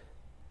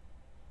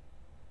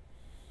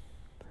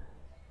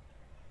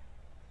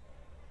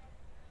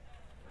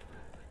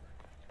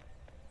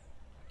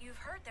 You've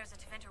heard there's a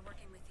Tevinter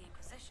working with the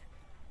Inquisition.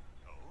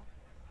 Oh?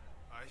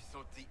 I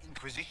thought the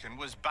Inquisition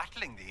was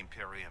battling the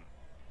Imperium.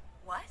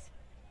 What?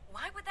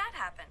 Why would that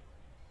happen?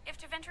 If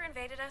Tevinter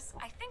invaded us,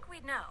 I think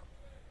we'd know.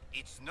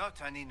 It's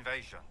not an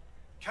invasion.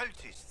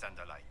 Cultists and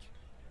the like.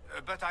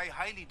 But I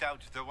highly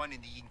doubt the one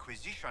in the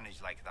Inquisition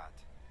is like that.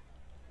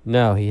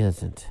 No, he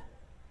isn't.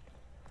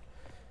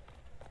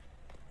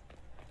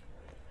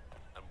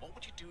 And what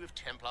would you do if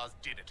Templars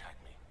did attack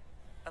me?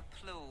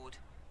 Applaud.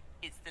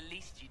 It's the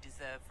least you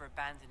deserve for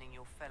abandoning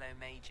your fellow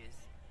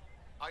mages.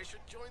 I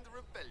should join the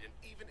rebellion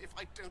even if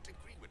I don't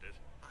agree with it.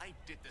 I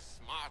did the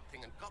smart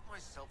thing and got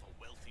myself a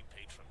wealthy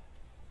patron.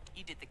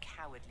 You did the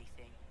cowardly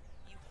thing.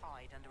 You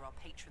hide under our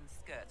patron's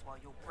skirts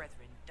while your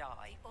brethren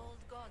die. The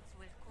old gods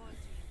will call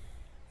to you.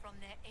 From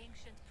their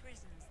ancient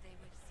prisons they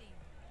will sing.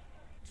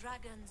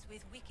 Dragons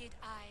with wicked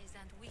eyes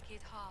and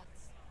wicked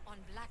hearts. On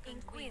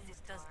blackened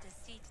wings does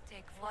deceit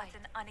take flight.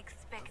 What an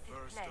unexpected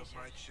pleasure.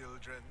 My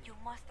children. You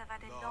must have had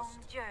a long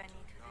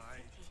journey to the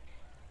city.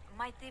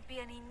 Might there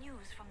be any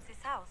news from this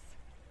house?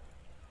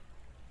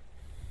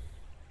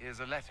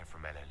 Here's a letter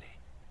from Ellerly.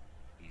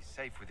 He's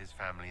safe with his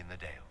family in the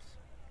Dales.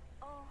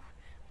 Oh,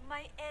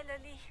 my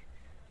Ellerly.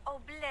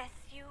 Oh, bless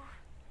you.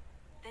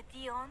 The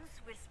Dions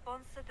will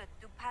sponsor the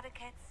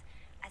Duparakets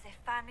as a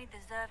family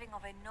deserving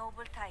of a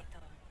noble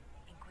title,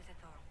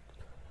 Inquisitor.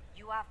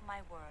 You have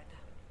my word.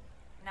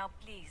 Now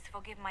please,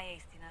 forgive my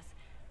hastiness,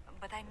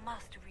 but I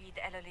must read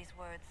Ellerly's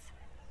words.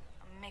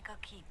 Make her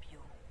keep you.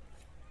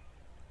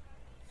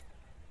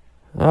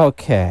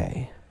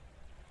 Okay.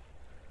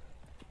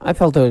 I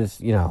felt it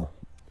was,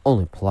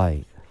 only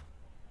polite.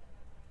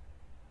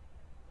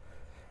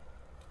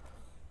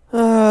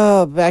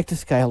 Back to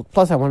Skyhold.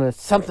 Plus, I wanted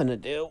something to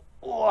do.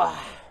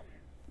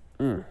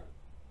 Mm.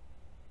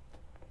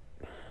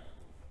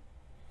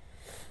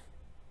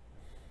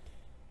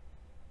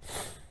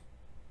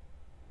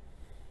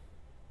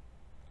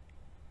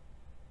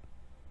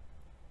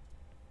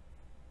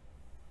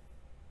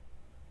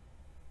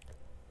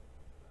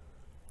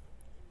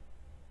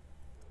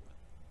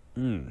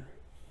 Mm.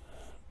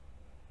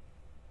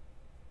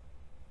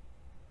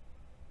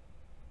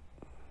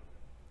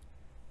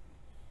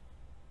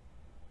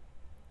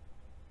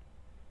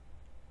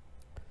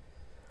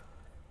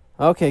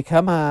 Okay,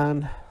 come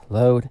on.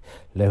 Loading.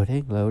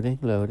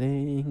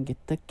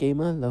 Get the game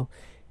on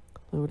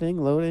loading.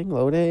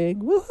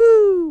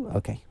 Woohoo!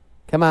 Okay,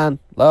 come on,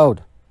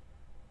 load.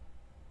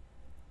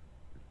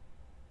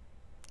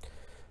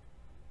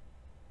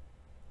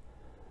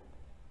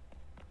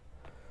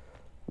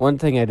 One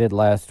thing I did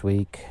last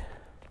week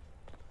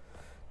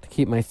to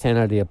keep my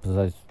sanity up is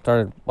I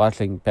started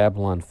watching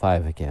Babylon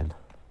 5 again.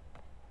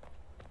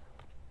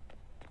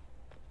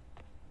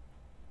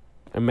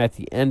 I'm at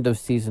the end of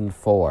season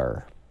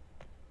 4.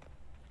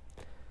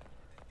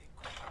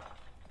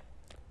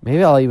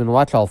 Maybe I'll even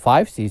watch all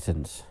 5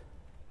 seasons.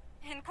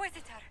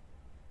 Inquisitor!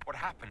 What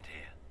happened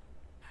here?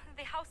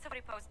 The House of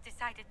Repose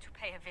decided to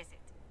pay a visit.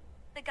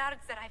 The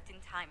guards arrived in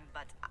time,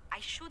 but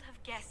I should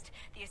have guessed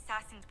the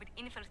assassins would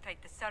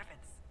infiltrate the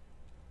servants.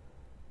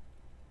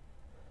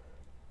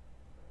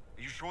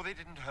 Are you sure they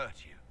didn't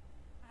hurt you?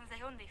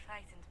 They only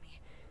frightened me.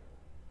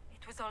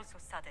 It was all so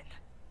sudden.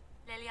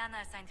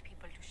 Lelianna assigned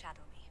people to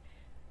shadow me.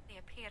 They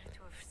appear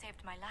to have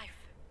saved my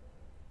life.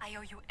 I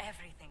owe you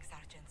everything,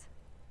 Sergeant.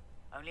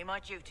 Only my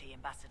duty,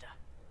 Ambassador.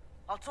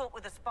 I'll talk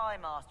with the spy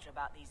master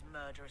about these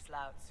murderous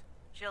louts.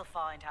 She'll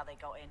find how they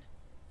got in.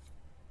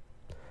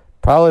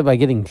 Probably by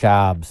getting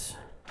jobs.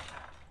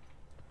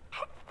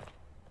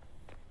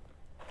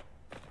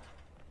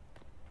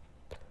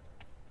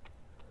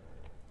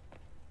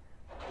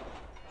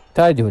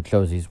 Gotta do it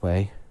Josie's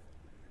way.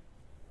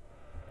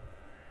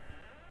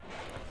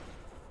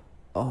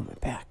 Oh, my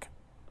back.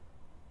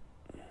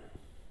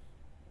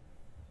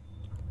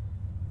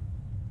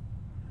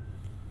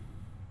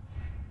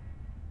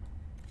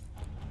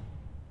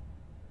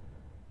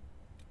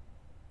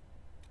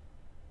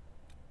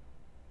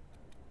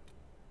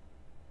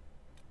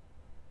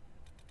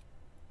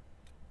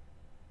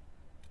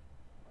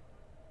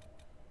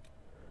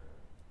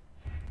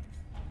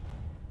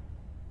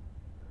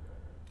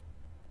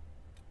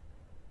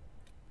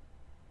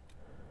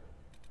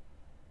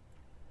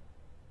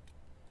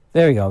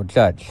 There we go,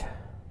 Judge.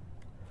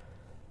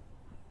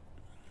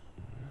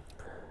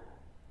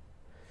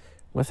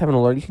 Must have an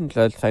Lelian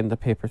judge sign the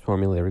papers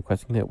formally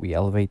requesting that we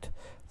elevate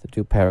the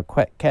two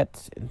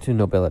paraquets into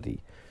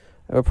nobility.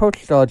 I've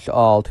approached Judge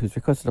Auld, who's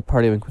requested a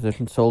party of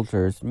Inquisition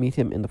soldiers meet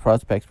him in the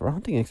prospects for a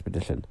hunting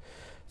expedition.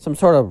 Some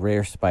sort of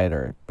rare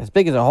spider, as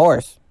big as a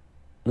horse.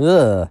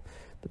 Ugh,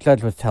 the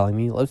judge was telling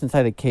me. Lives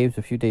inside a caves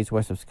a few days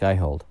west of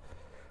Skyhold.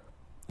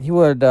 He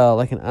would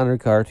like an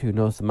honored guard who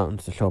knows the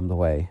mountains to show him the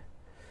way.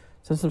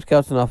 Send some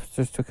scouts and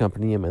officers to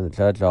accompany him, and the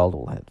Judge Auld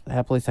will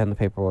happily sign the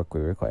paperwork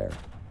we require.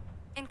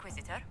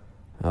 Inquisitor?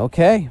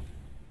 Okay.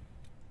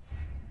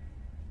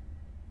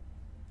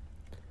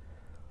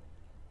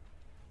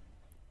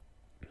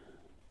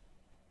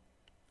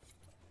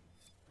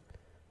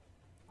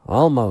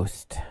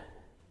 Almost.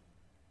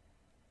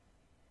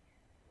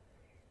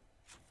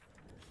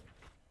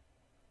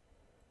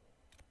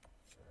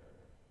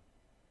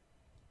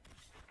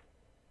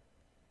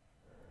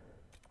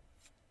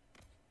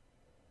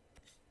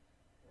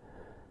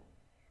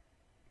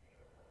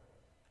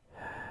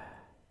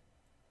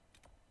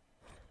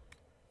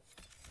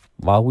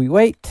 While we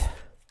wait,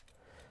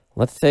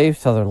 Let's save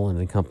Sutherland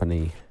and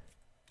Company.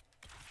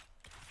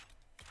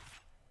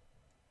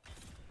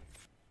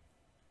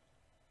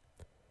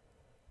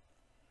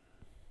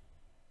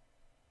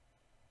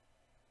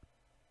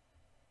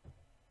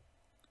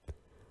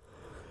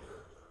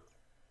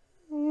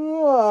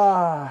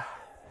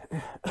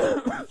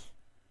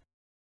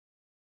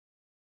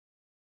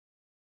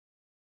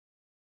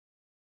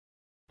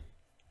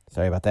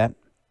 Sorry about that.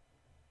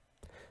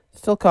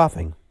 Still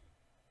coughing.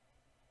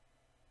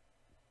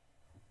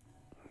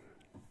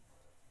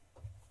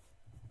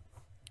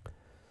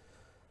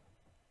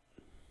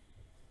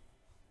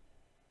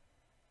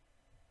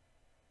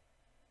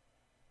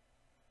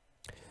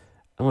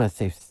 I'm going to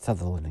save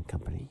Sutherland and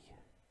Company.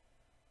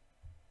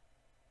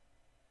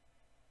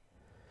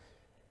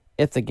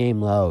 If the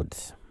game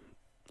loads.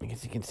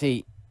 As you can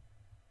see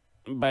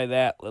by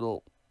that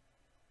little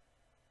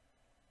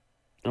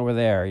over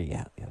there.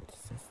 Yeah,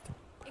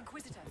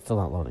 Inquisitor, still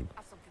not loading.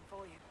 I have something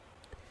for you.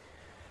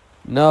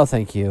 No,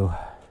 thank you.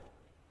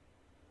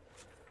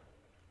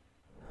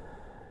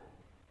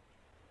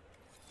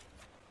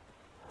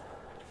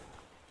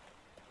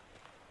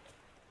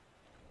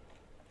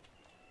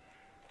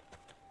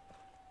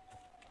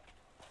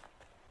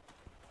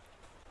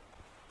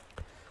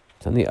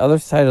 It's on the other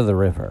side of the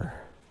river.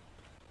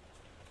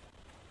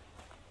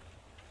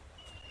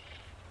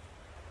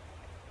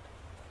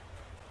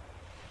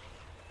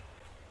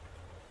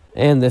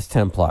 And this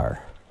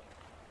Templar.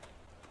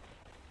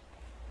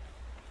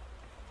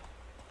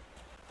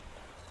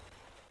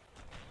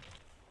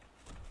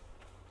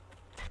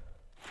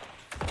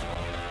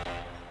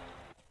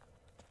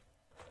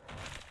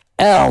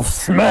 Elf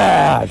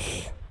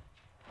smash!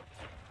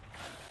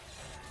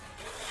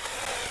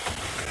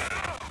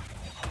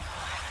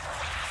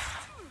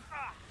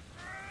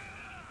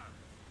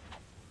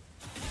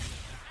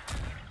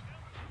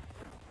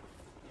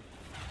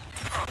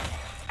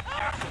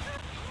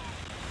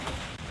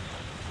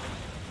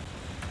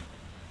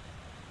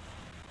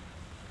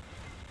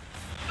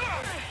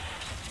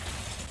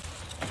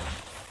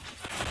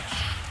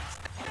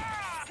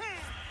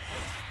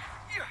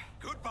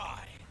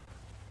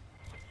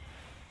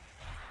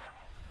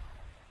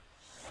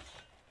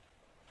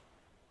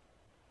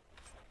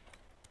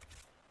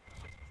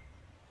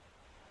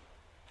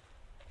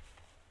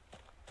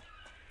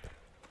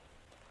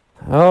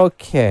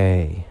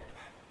 Okay.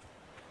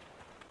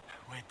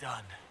 We're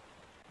done.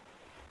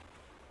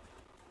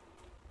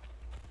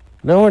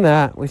 No, we're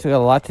not. We still got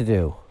a lot to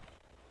do.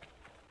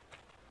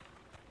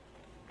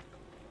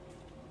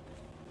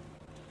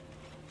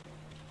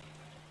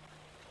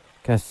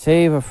 Gotta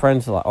save a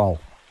friend's life. Oh.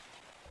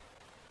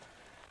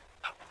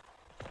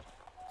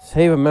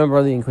 Save a member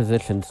of the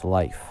Inquisition's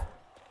life.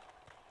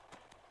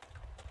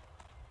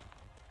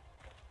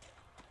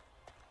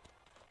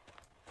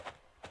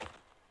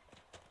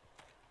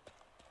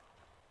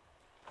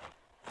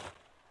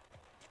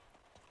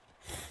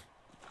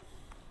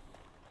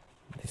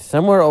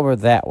 Somewhere over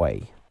that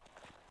way.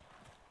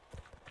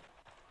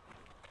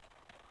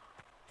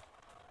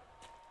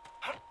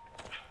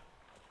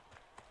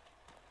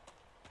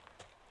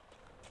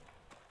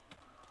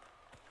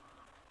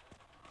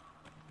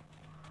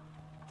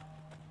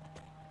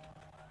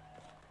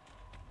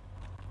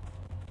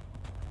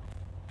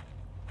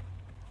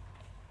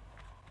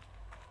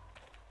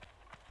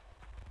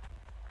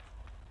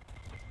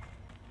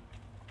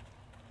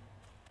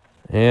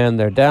 And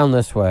they're down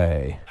this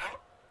way.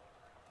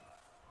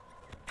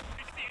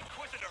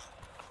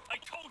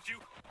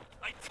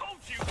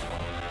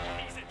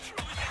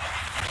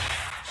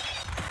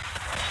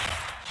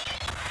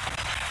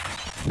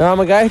 No, I'm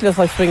a guy who just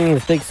likes swinging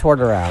his big sword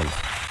around.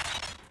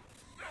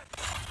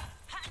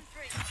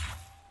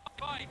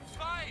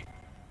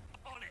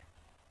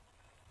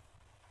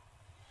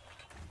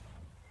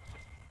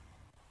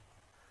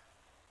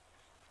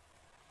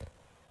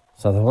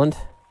 Sutherland?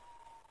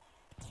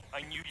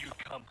 I knew you'd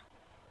come.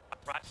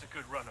 Rat's a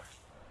good runner.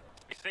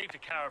 We saved a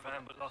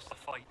caravan but lost the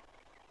fight.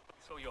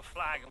 Saw your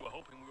flag and were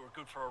hoping we were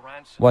good for a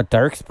ransom. What,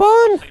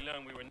 Darkspawn? They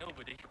learned we were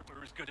nobody. We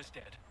were as good as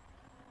dead.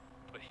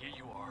 But here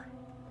you are.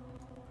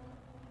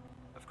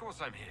 Of course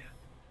I'm here.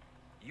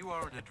 You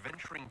are an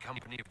adventuring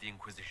company of the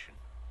Inquisition.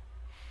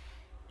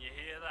 You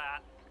hear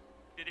that?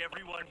 Did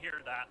everyone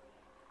hear that?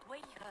 We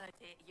heard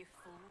it, you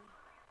fool.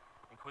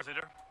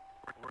 Inquisitor,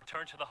 we'll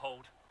return to the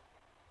hold,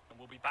 and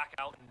we'll be back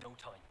out in no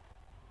time.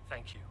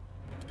 Thank you.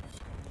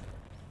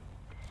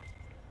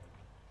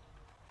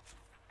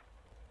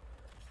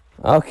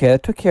 Okay, I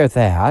took care of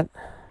that.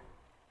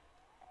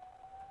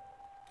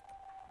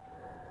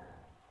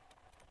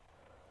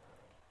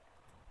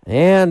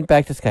 And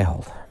back to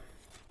Skyhold.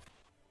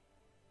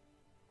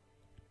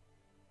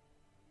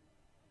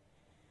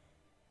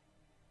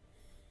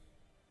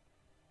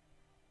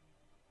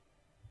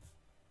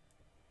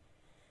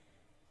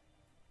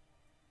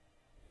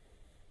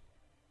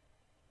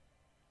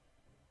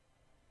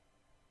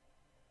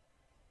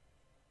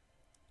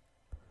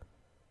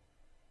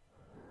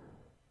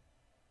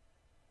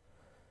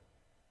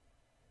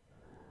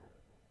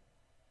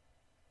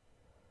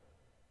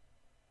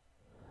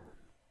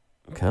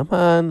 Come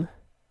on.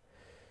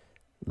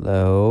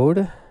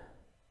 Load.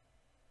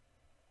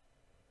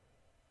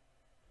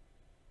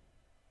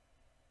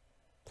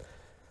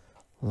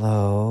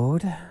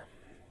 Load. I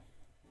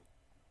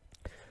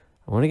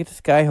want to get to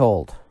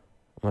Skyhold.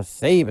 I want to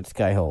save at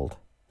Skyhold.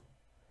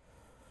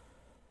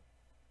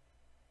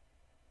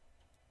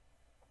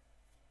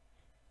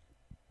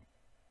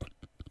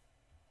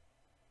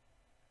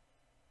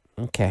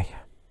 Okay.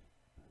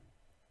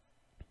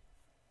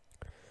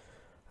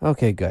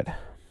 Okay, good.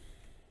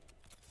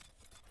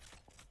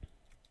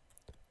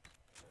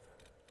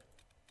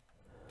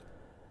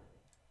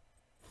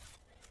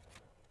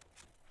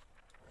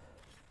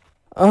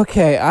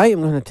 Okay, I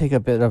am going to take a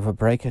bit of a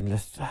break and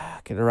just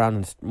get around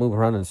and move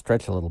around and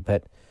stretch a little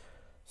bit.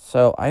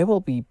 So I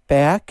will be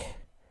back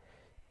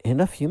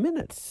in a few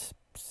minutes.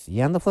 See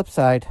you on the flip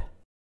side.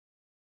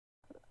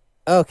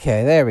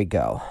 Okay, there we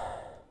go.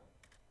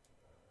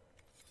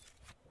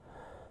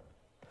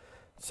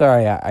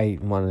 Sorry, I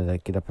wanted to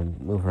get up and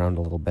move around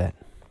a little bit.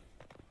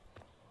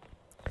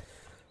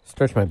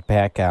 Stretch my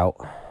back out.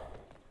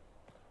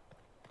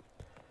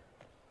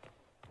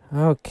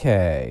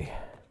 Okay.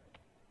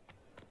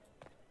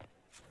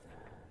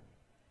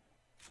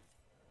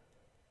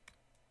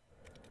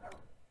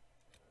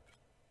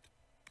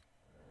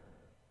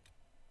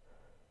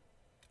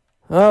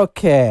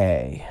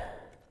 Okay.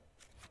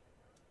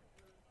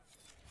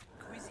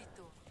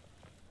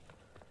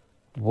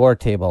 War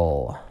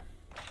table.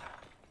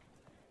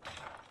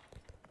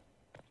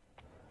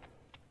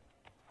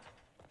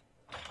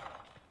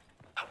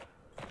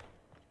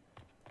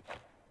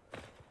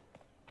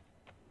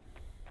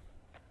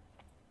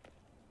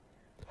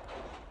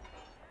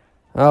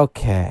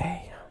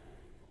 Okay.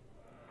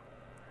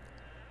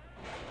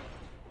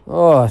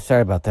 Oh,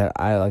 sorry about that.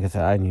 Like I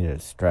said, I needed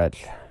to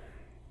stretch.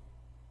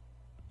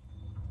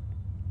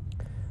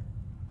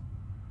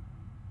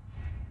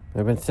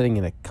 I've been sitting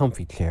in a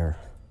comfy chair.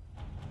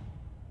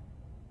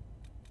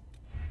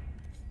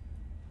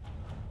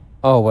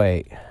 Oh,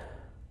 wait. I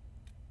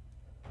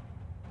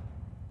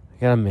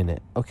got a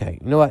minute. Okay,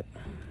 you know what?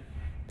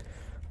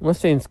 I'm going to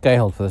stay in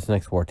Skyhold for this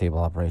next war table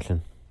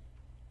operation.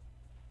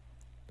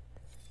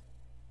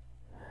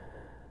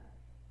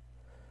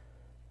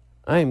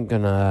 I'm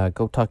going to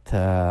go talk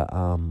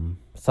to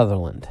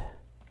Sutherland.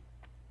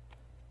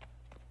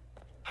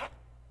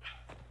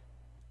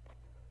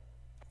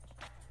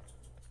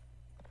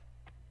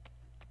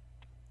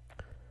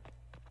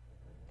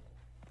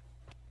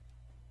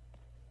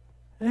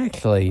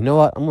 Actually, you know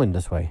what? I'm going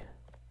this way.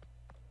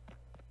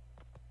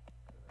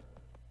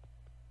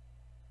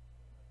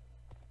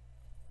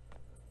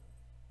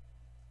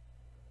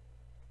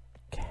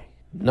 Okay.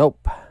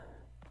 Nope.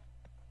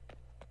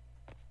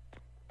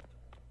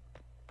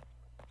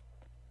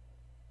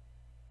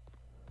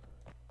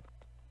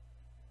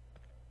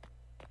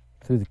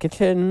 Through the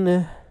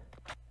kitchen.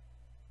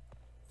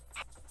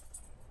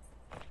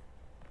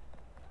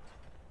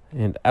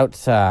 And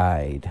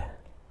outside.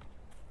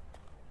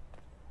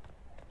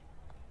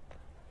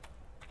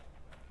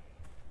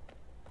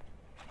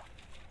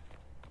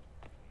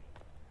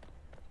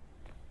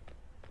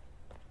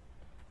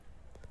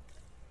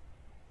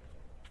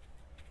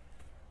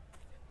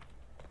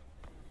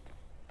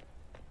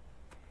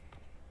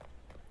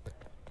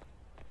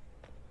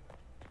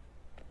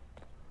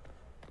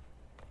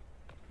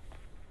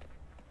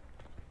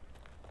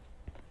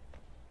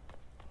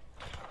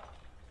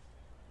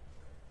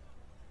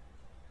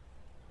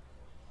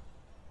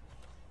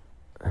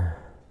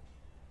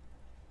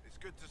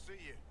 Good to see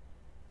you.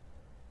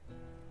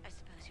 I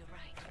suppose you're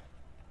right.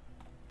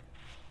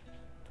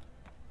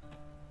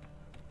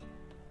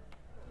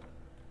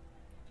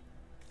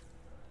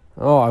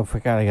 Oh, I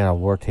forgot I got a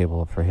war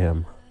table for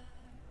him.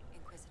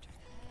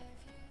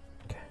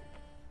 Okay.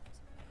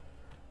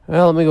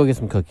 Well, let me go get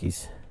some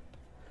cookies.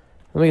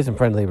 Let me get some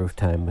friendly roof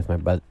time with my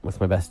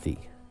bestie.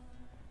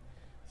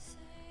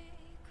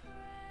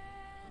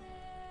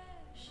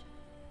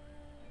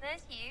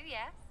 There's you,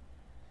 yes?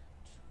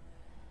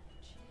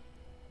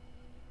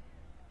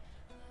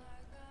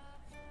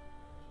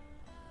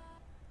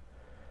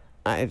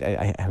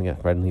 I haven't got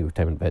friendly roof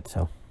time in a bit,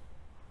 so.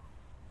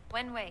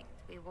 When waked,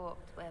 we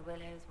walked where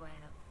willows wail,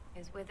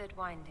 whose withered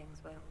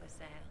windings woke the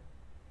sail.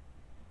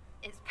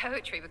 It's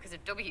poetry because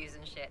of W's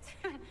and shit.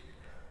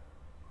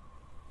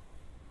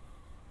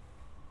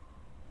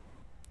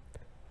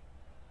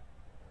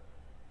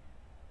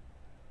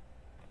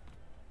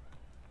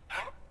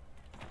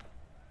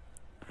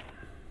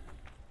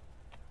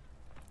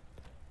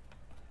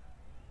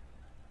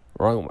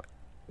 Wrong way.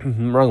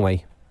 Wrong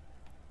way.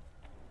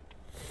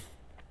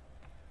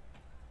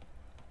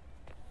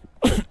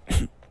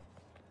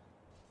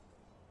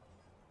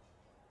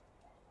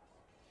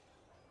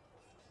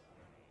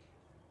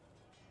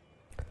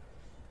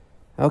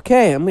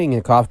 Okay, I'm getting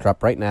a cough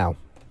drop right now.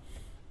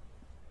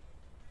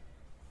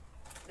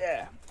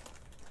 Yeah.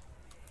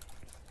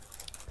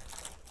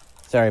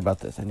 Sorry about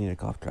this. I need a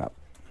cough drop.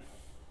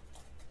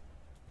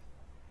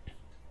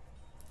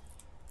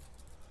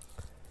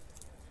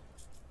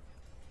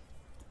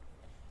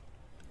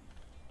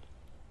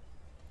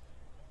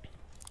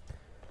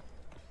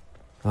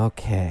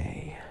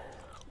 Okay.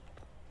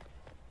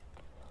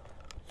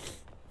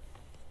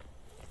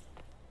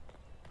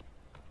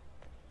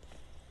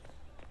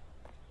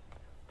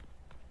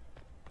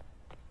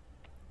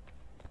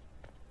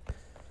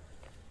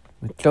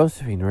 With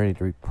Josephine ready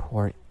to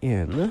report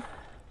in,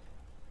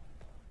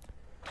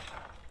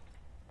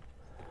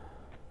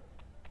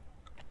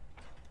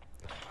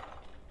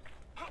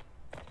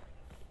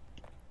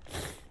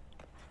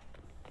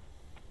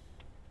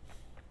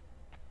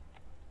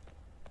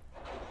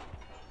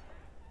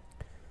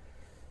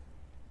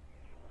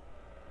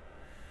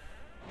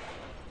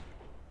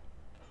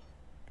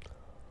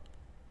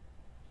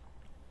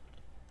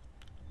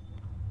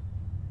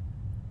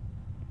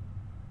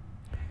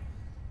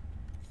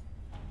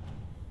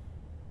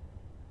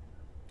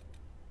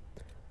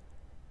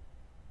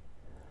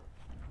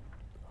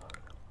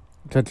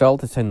 Judge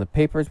Alt has signed the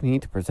papers. We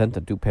need to present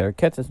the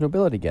Duperquets as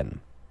nobility again.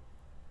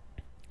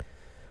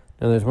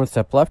 Now there's one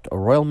step left. A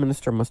royal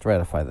minister must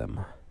ratify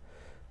them.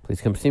 Please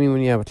come see me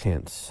when you have a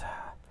chance.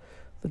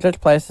 The judge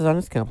places on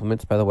his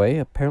compliments, by the way.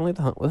 Apparently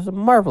the hunt was a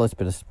marvelous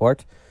bit of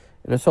sport,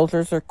 and the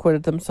soldiers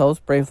acquitted themselves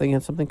bravely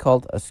against something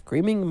called a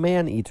screaming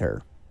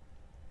man-eater.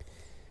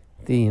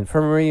 The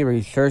infirmary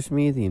reassures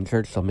me the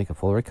injured shall make a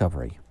full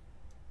recovery.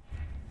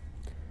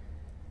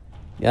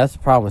 Yeah, that's the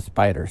problem with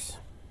spiders.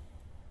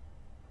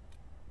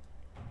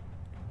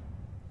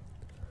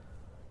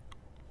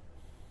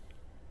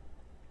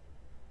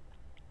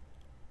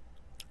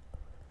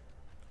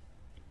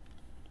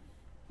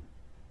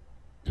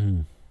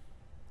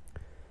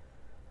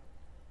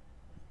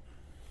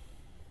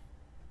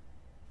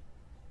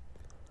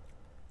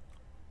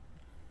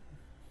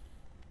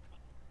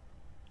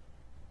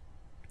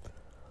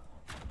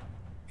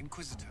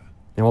 Inquisitor.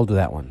 And we'll do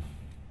that one.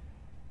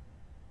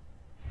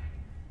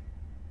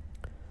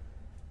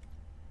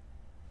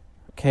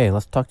 Okay,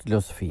 let's talk to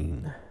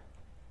Josephine.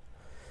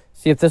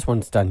 See if this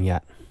one's done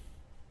yet.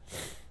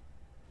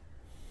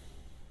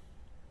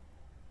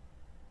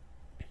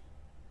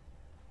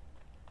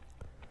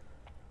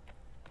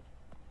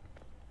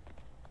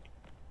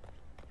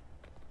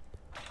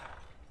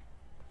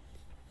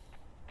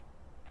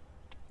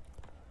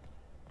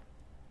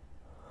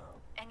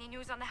 Any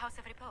news on the House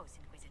of Repose,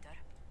 Inquisitor?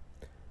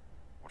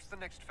 What's the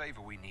next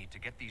favor we need to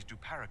get these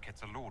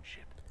Duperquets a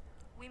lordship?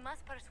 We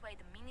must persuade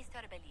Minister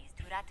Belize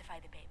to ratify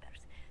the papers.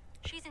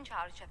 She's in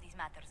charge of these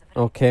matters of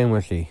Okay,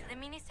 where's she? The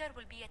minister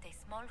will be at a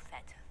small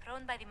fete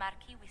thrown by the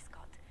Marquis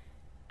Wiscott.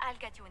 I'll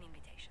get you an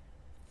invitation.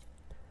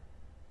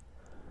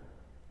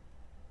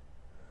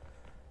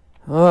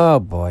 Oh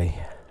boy.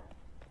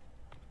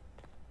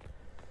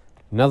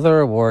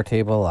 Another war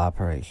table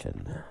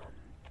operation.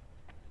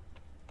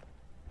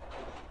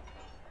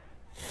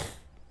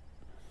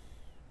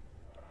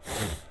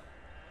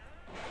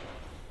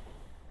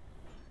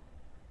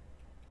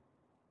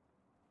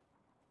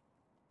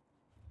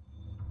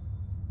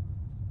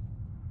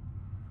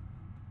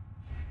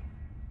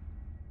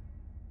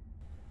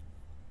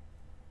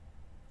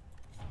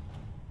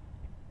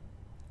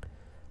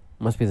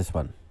 Must be this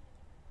one.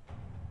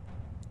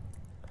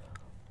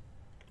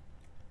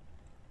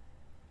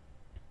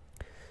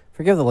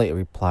 Forgive the late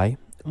reply.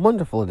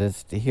 Wonderful it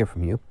is to hear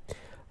from you.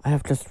 I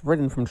have just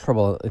ridden from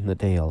trouble in the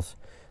Dales.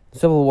 The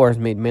Civil War has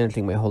made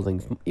managing my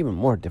holdings even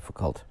more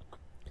difficult.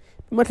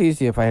 It'd be much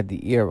easier if I had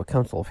the ear of a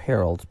council of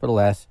heralds, but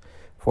alas,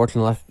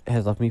 fortune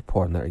has left me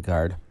poor in that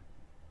regard.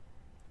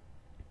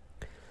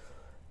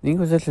 The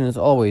Inquisition is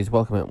always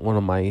welcome at one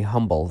of my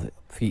humble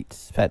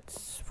foots.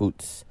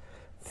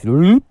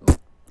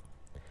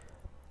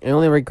 I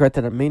only regret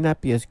that it may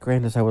not be as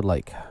grand as I would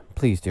like.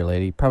 Please, dear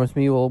lady, promise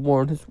me you will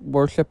warn his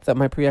worship that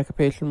my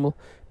preoccupation will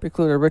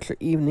preclude a richer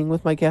evening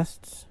with my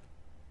guests.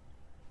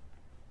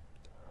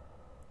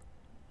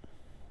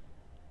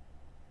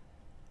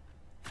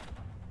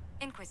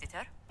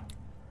 Inquisitor.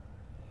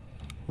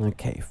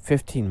 Okay,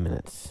 15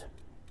 minutes.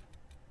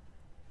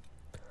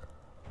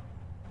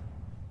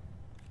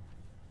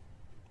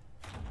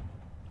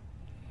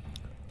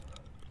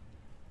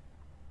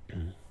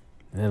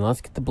 And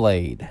let's get the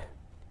blade.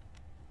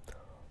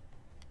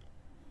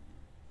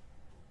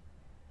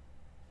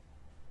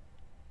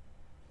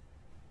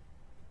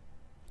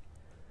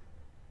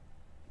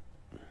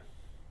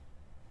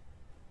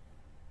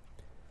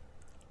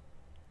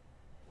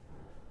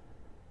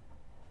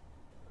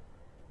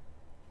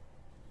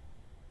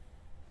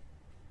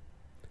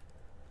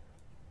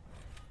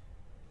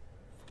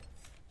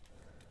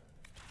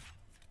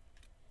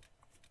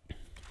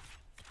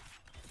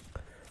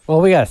 Well,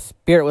 we got a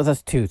spirit with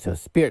us too, so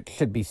spirit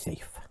should be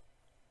safe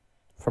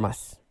from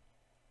us.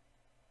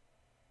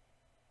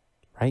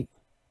 Right?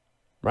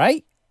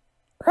 Right?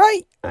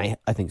 Right?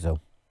 I think so.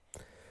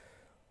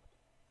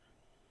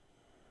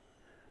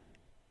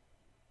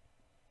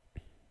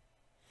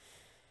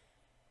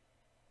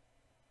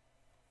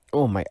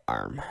 Oh, my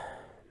arm.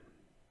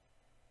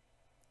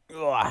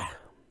 Ugh. I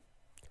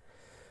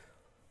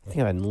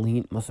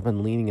think must have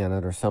been leaning on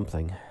it or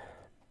something.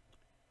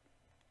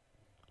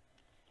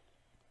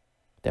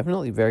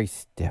 Definitely very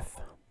stiff.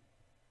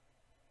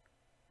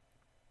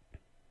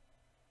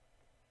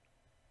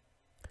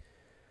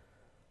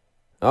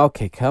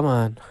 Okay, come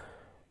on.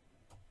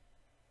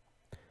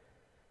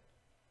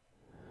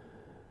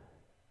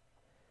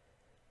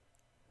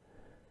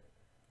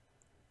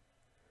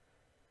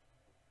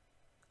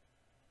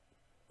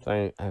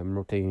 So I'm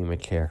rotating my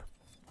chair.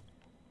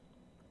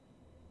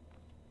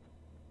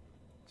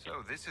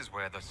 So this is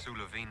where the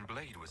Sulavine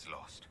blade was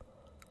lost.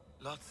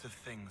 Lots of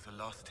things are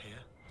lost here.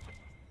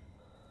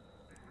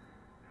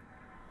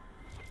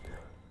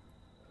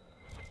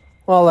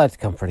 Well, that's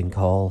comforting,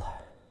 Cole.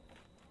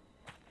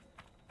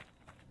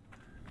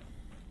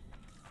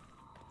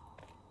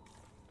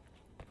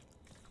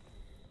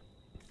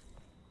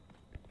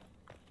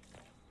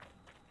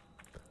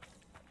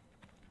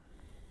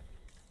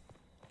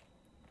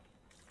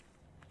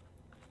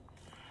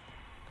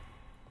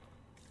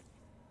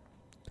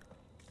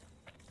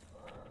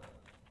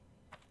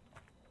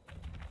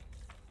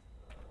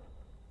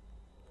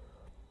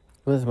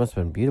 Well, this must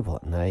have been beautiful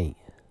at night.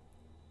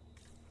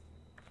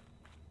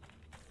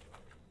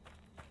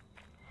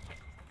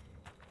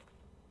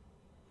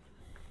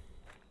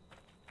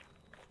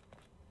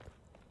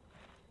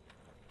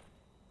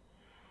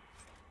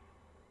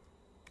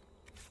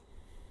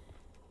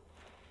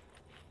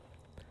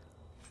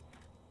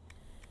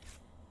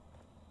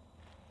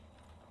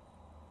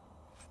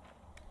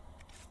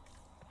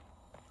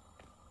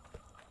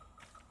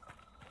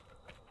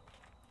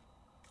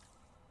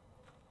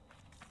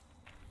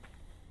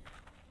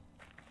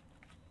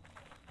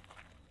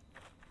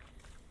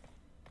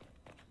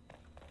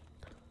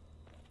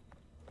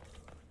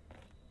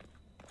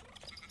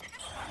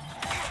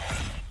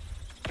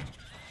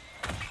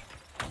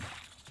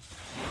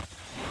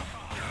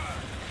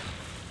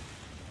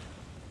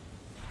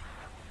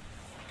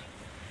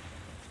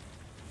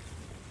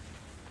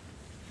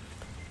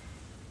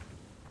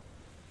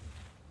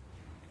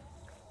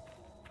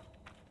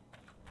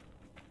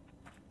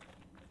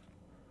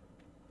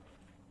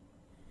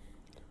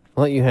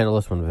 I'll let you handle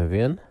this one,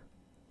 Vivian.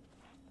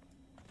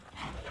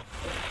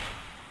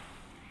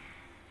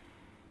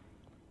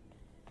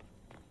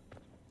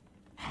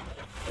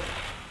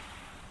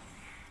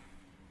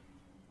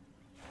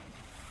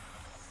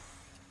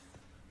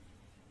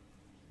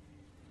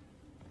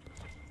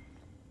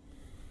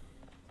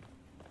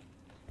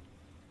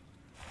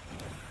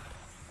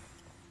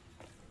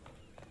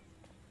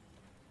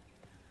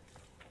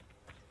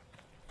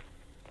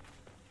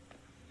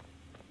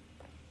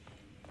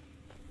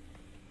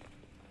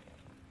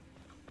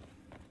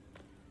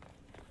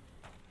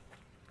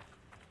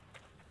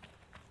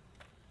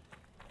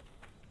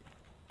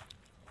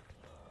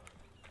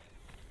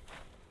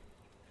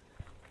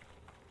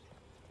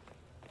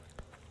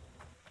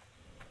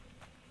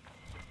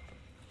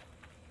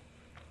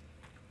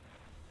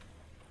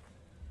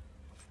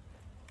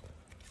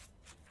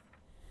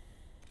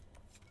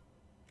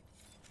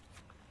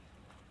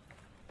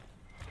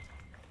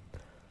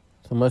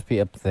 So it must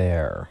be up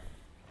there.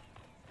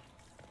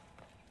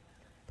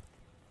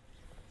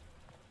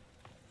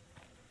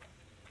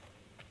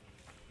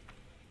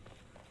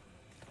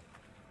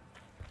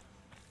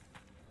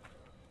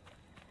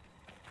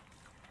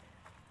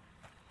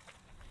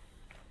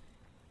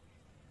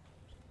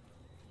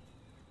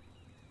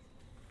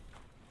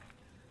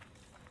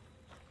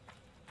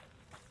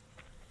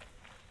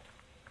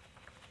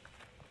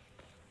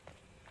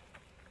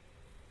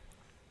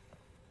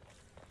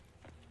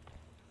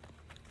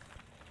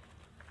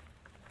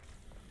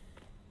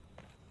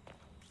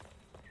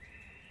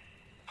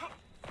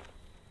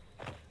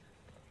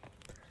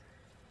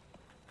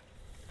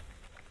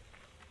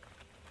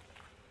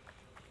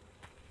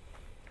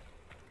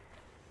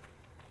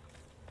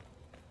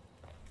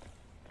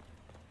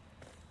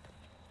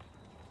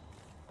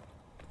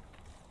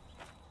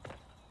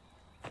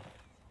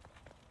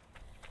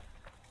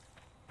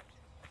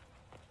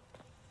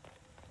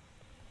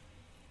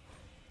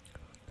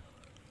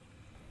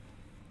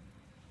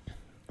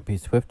 Be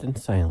swift and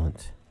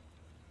silent.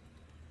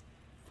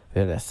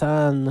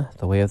 Virasan,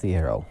 the way of the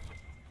arrow.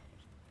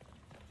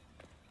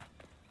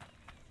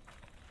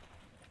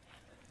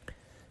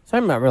 So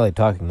I'm not really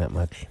talking that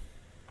much.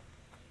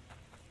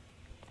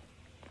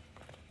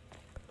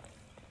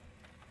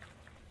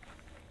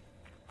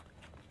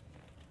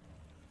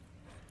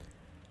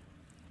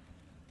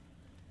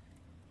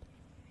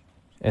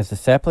 As the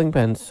sapling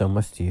bends, so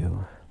must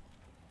you.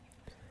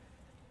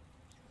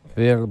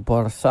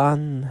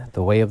 Virasan,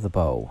 the way of the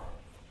bow.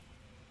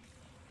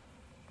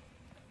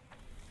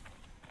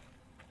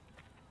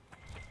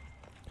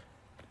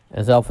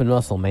 As Elfin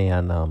Muscle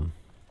Man, I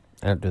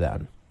don't do that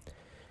one.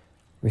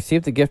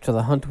 Receive the gift of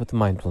the hunt with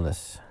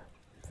mindfulness.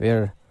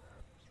 Vir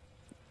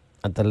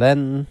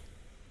Adelen,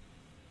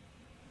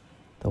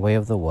 the way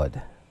of the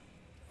wood.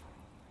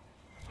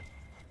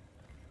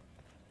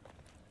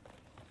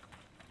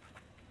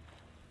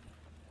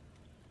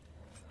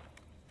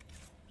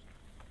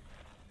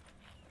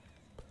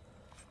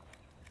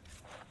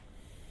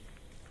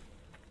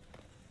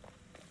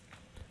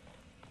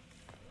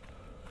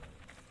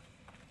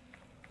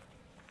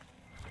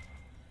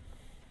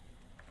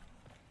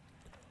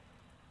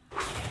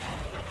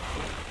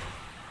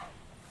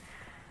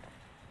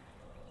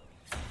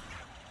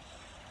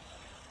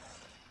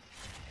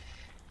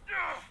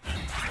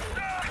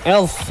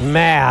 L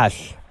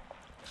smash.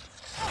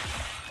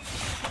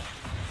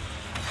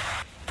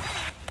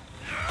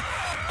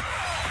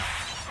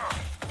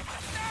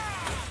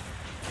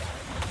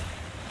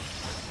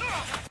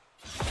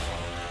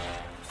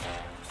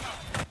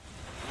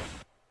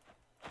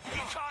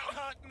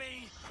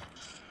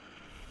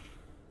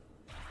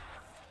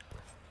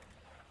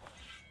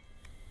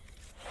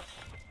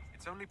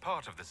 It's only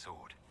part of the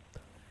sword.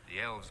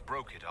 The elves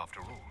broke it after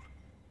all.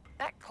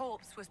 That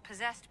corpse was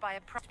possessed by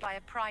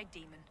a pride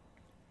demon.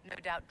 No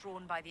doubt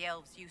drawn by the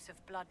elves' use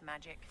of blood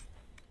magic.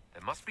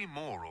 There must be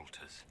more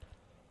altars.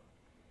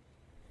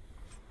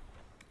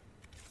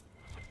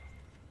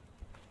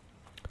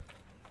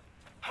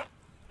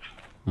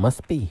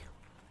 Must be.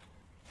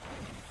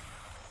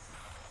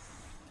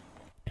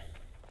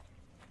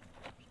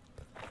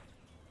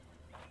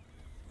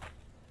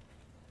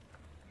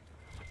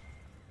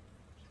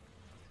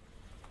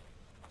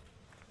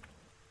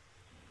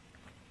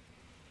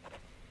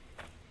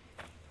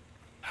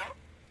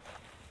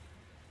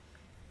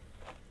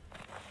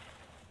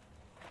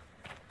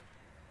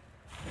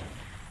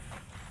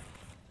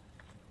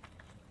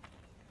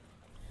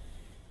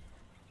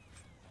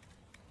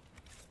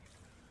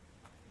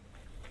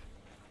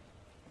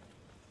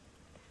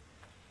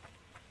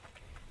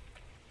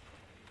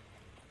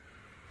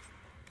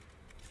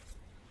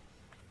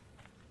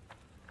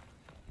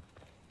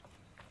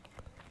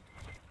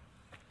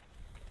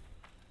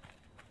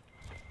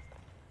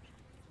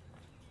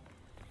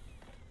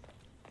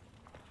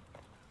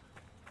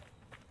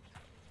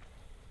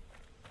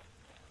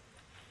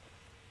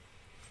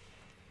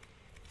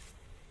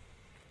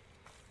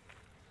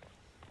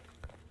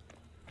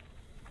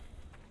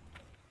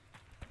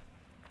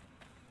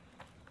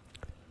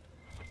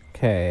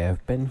 Okay,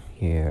 I've been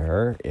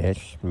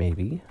here-ish,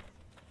 maybe.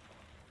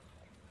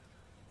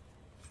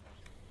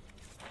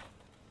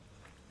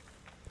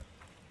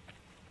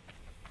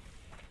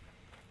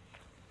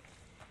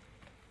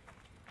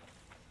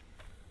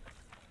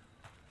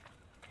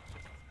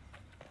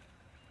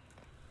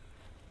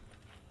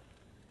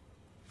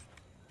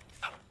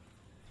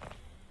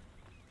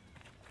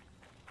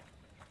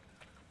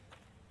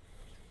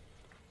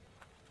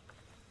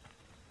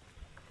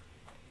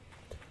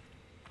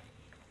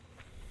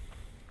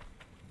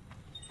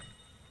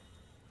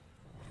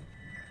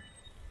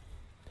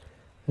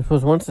 This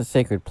was once a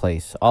sacred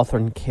place.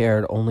 Althorn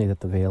cared only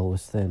that the veil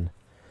was thin.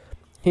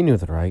 He knew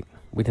the right.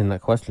 We did not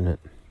question it.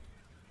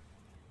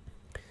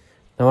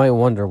 Now I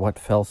wonder what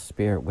fell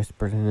spirit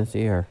whispered in his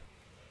ear.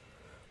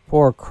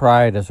 Poor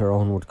cried as her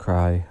own would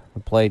cry.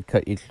 The blade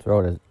cut each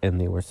throat and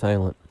they were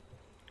silent.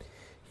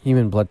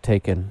 Human blood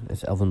taken,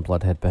 as elven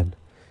blood had been.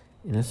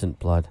 Innocent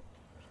blood.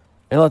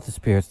 I let the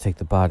spirits take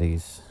the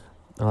bodies.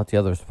 I let the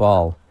others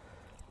fall.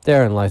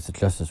 Therein lies the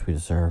justice we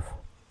deserve.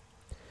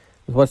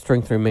 With what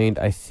strength remained,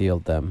 I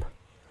sealed them.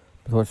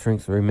 With what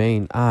strength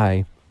remained,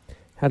 I,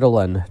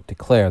 Hadolen,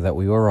 declare that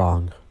we were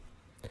wrong.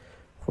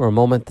 For a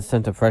moment, the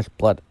scent of fresh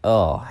blood,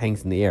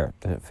 hangs in the air,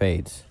 then it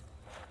fades.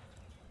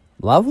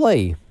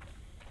 Lovely.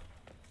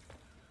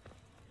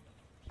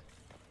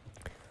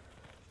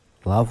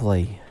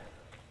 Lovely.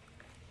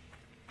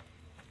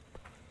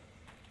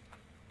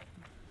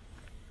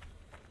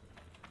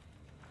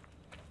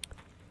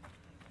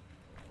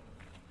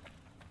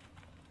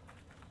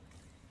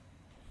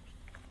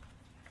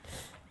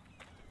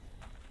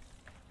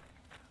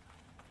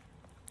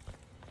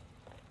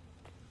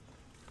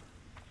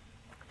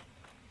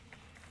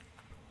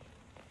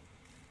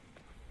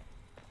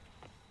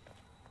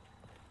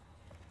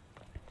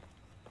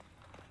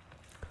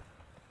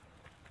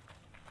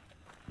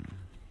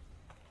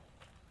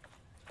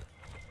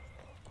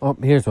 Oh,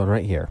 here's one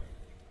right here.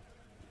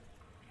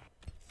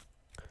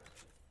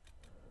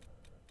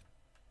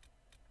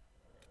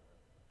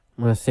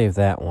 I'm going to save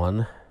that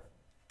one.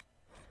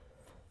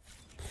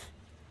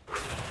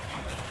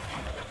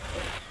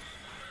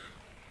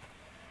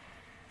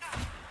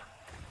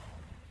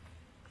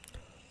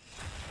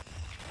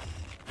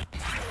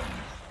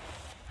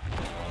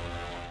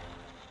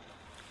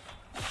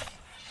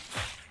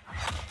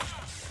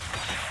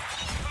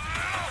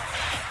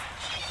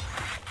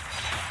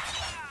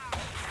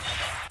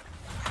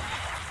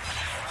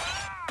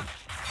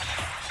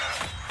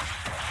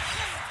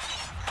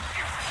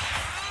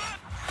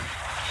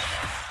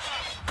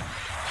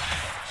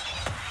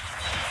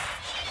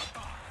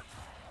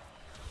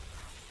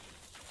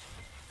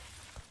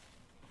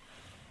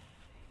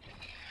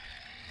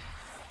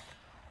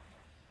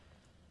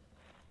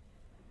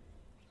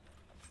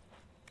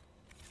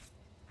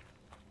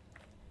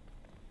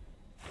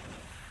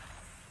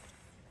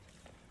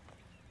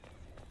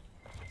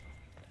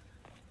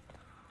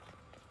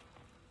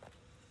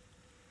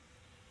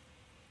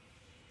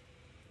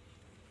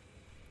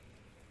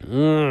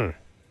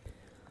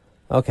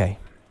 Okay.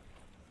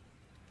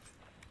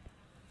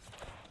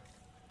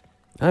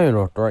 I don't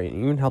know if Dwight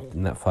even helped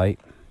in that fight.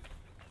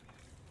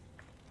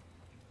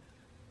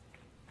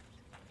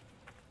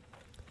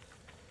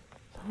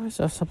 I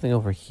saw something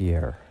over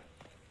here.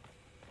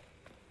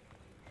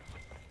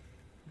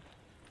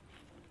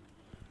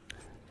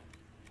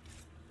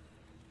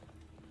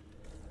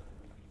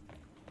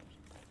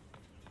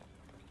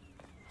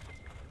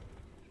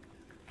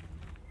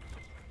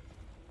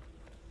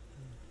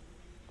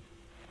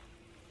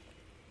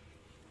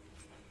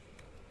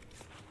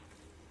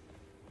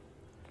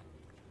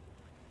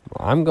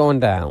 I'm going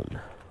down.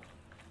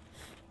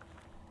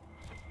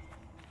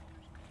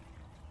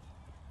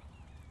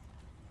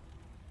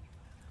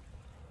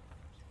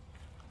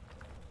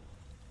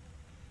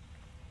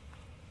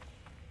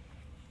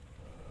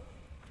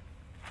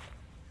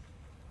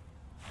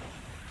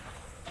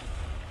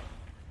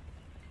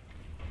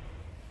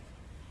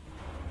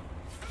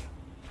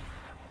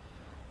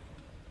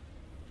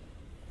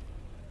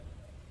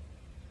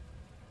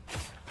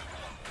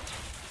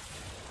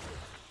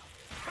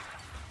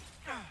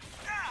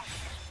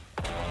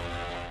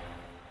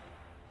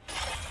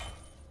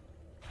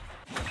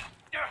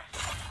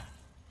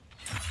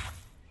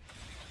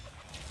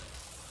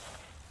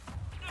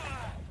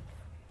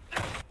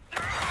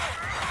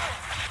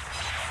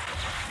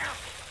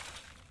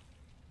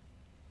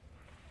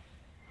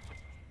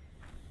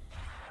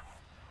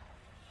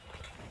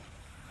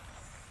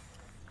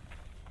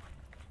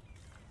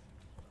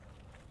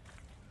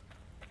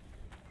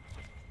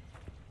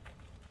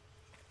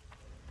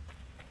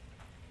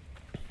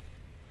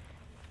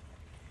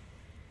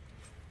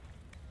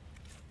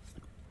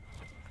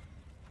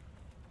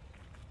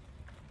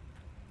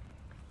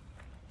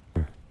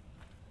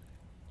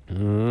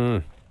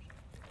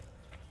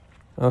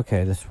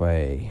 Okay, this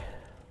way.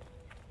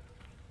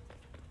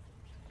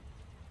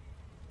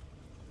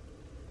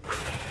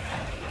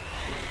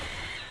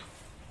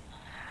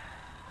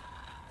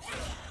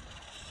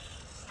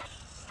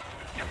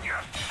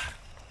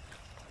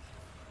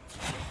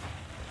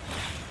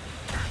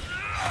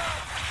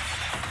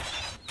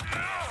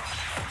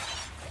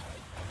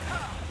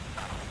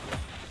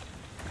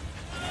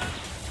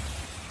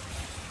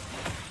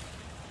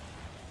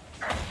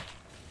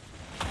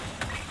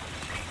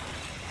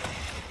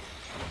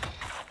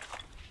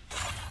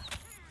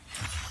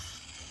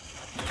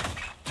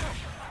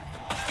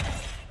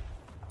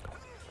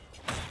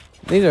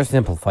 These are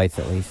simple fights,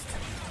 at least.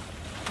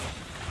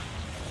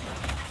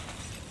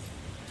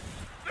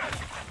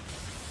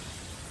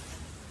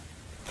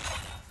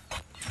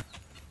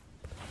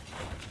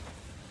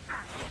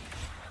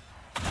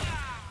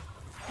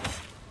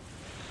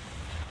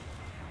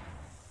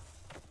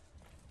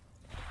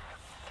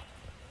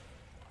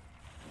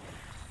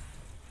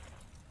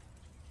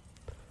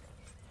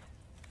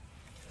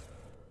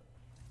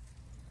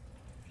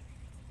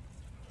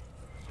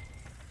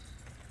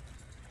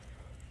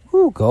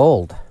 Ooh,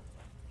 gold.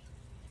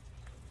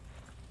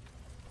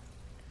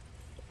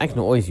 I can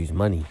always use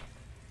money.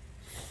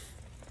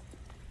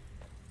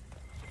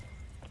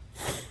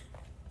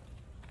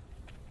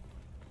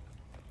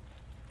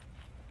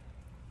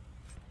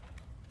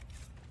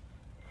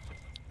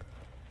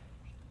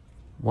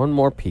 One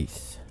more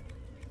piece.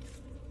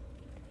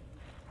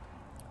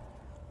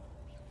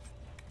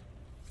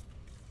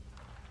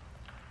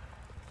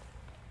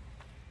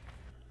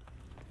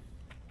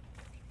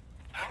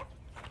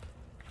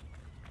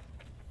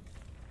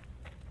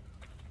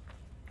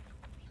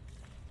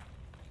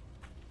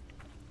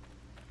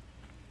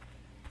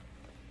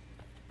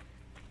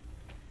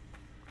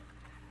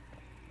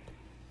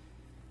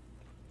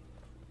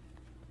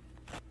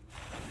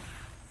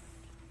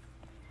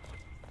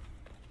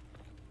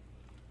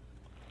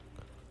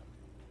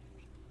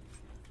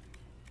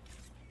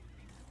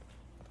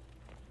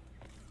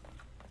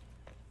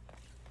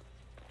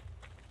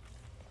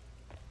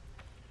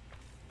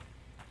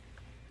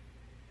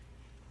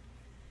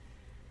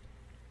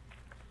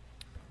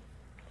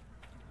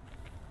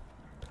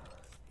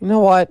 You know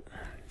what?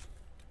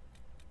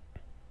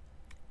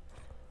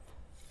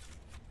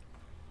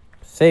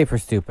 Save for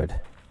stupid.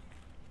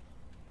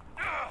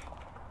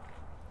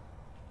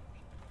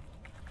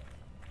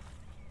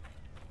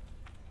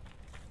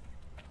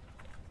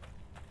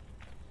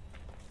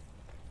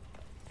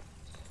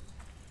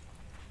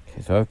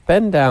 Okay, so I've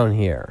been down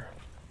here.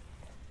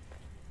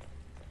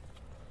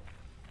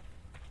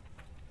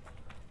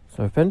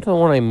 So I've been to the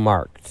one I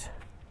marked.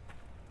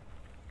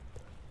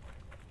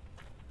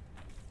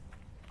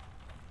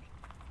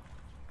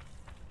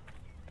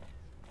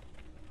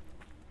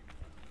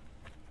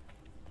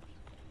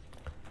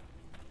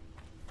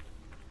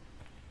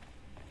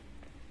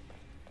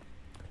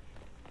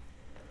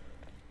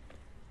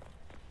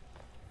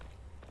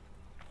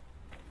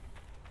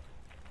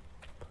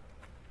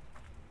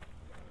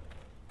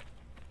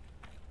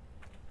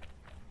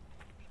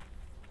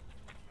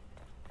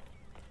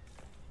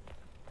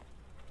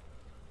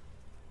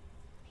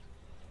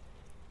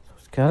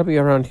 Gotta be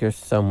around here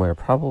somewhere,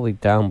 probably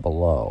down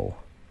below.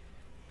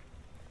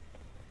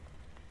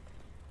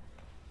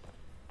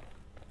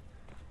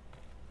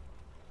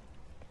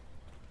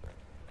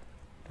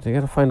 I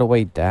gotta find a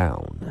way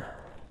down.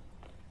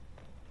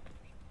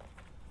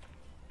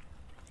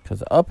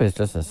 Because up is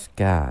just a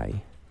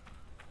sky.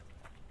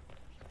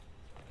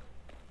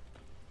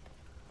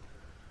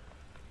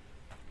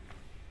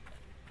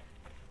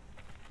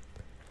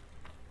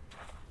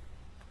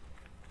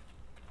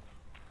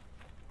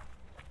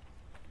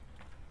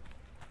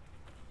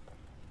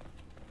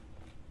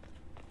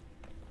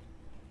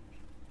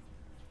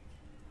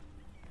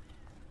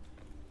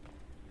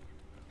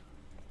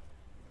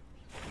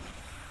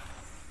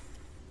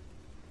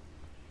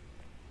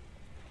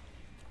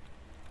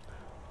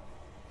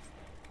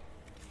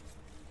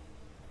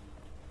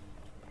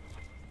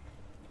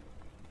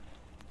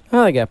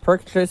 Oh, I got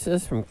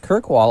purchases from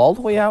Kirkwall all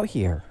the way out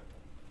here.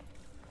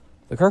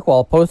 The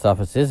Kirkwall post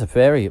office is a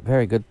very,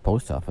 very good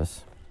post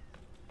office.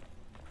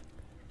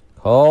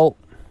 Cool.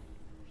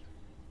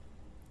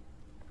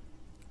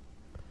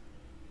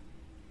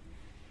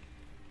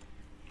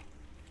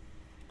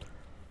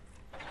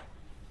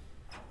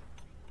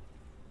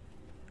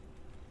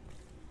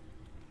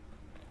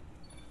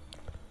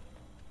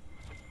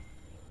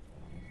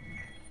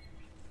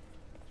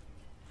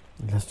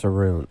 That's a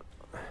rune.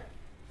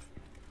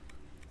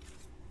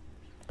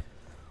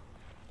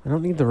 I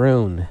don't need the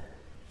rune.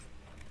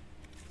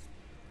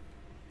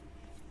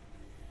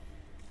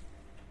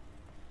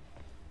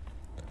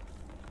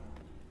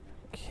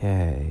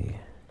 Okay.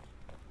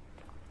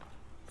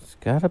 There's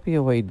gotta be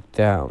a way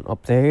down.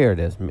 Up there it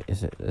is.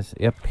 Is it?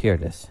 Yep, here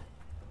it is.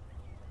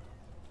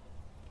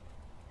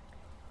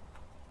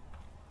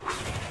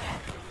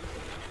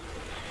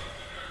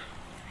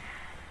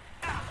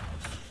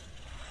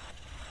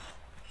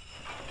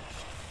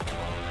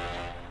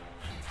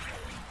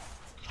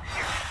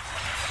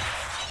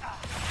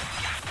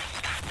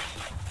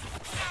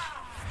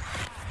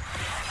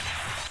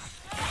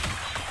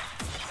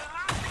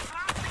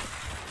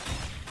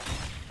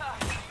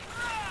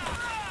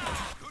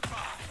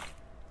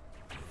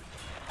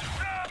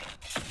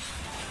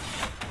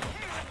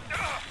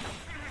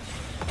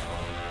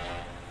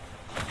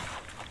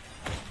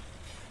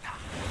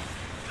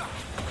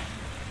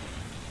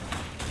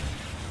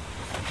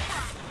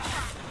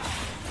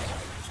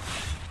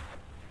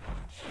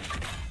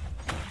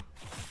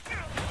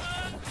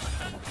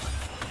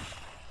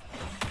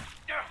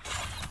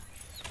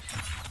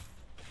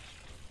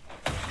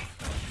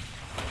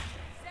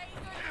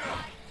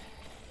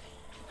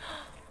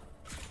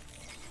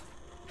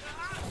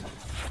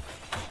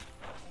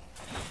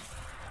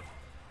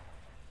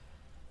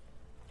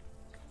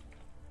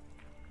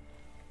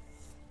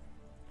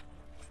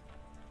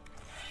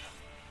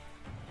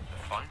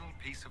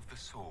 Piece of the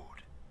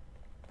sword.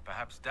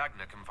 Perhaps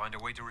Dagna can find a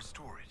way to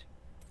restore it.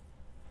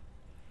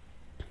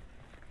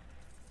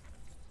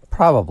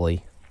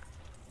 Probably.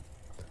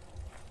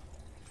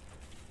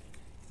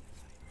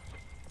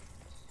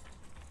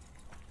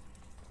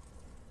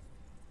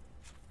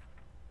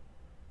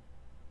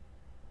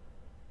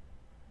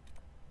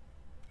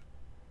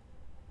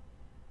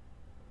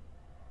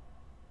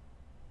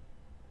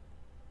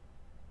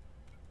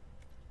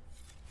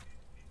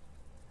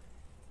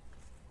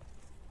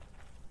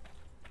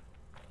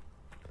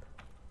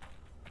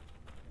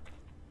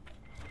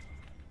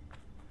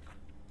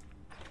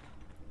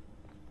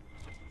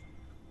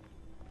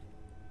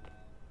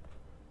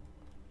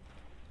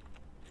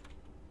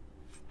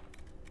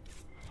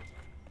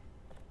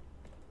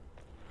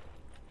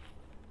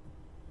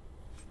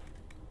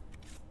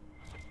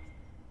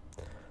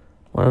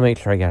 I want to make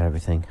sure I got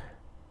everything.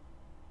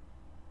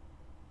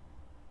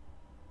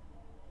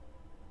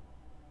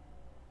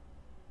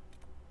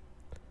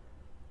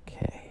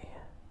 Okay.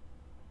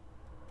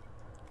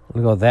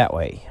 I'm going to go that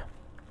way.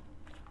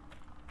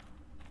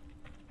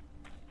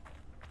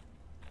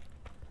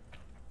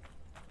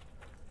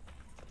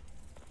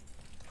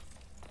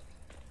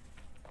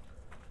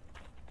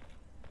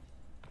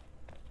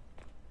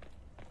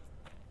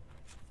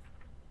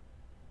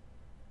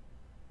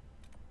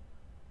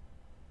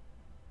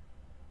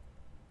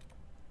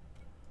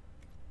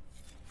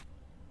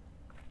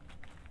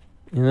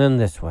 And then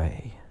this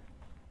way.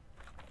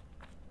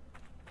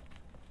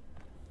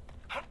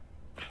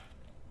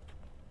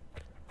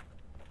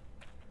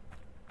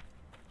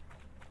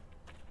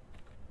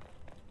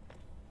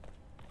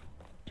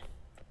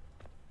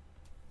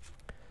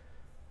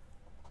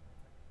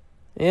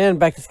 And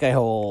back to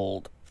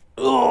Skyhold.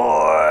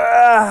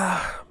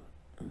 Oh.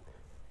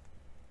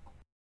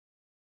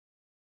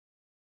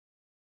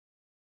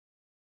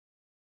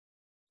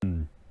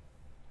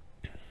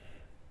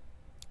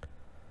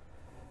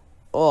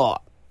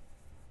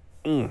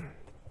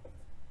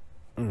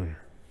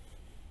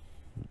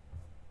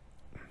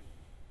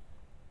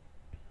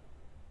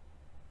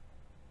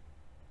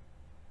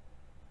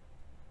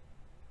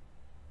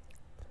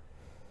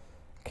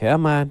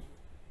 Come on.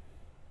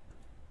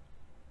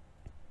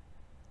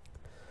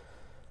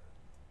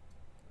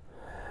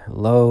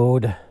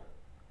 Load.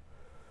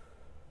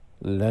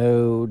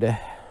 Load.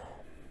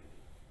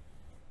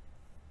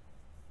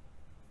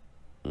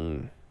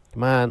 Come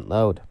on,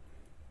 load.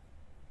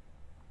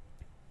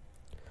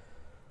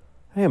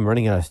 I am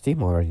running out of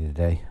steam already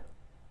today.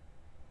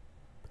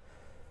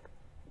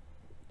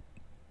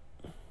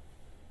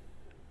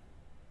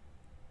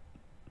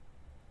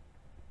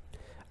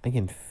 I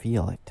can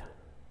feel it.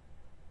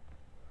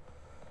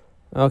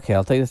 Okay,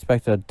 I'll take this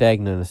back to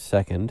Dagna in a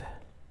second.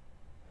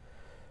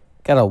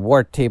 Got a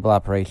war table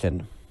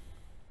operation.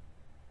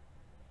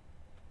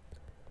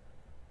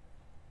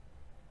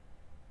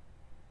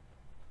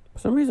 For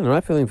some reason, I'm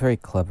not feeling very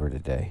clever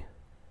today.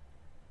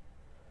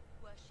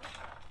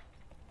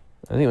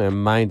 I think my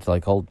mind's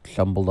like all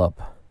jumbled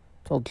up.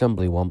 It's all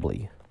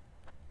jumbly-wumbly.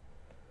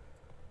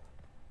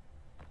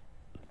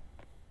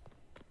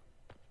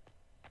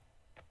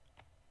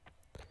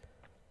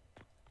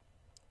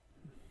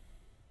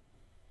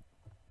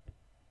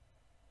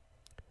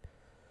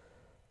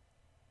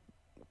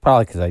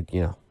 Probably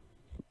because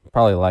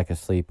probably lack of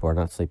sleep or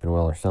not sleeping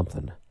well or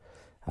something.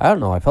 I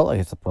don't know. I felt like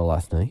I slept well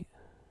last night.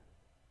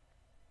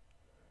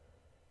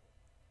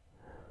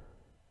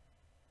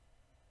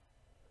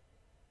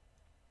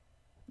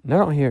 And I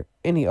don't hear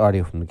any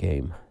audio from the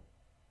game.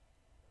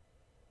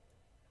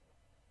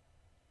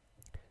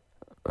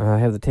 I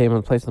have the tame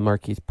in place of the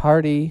Marquis's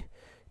party.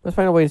 Must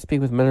find a way to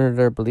speak with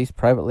Mentor Belize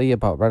privately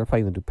about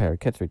ratifying the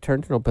Duparaket's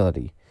return to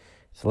nobility.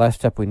 It's the last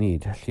step we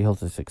need. She holds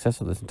the success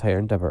of this entire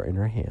endeavor in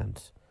her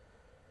hands.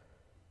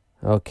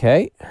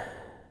 Okay.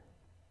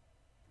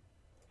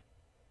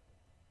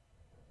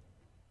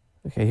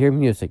 Okay, hear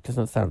music, just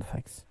not sound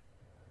effects.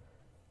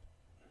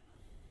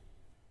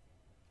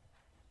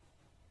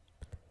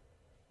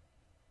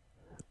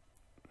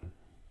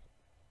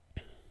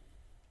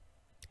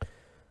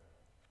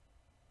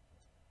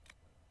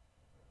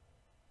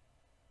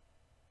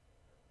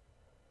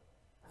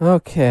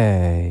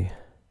 Okay.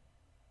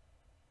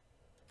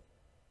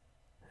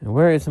 And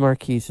where is the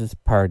Marquise's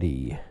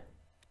party?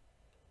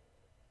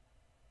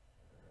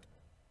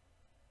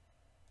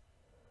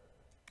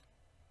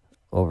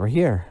 Over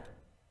here.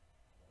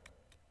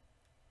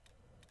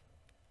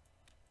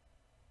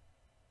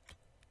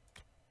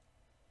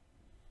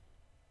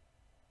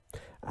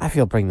 I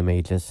feel bring the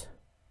mages.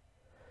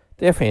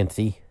 They're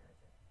fancy.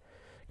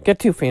 Get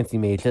 2 fancy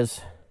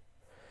mages.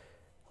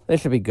 They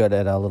should be good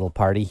at a little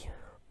party.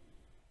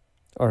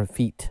 Or a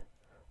feat.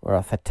 Or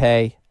a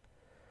fete.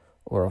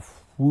 Or a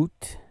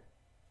woot.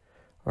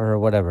 Or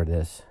whatever it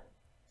is.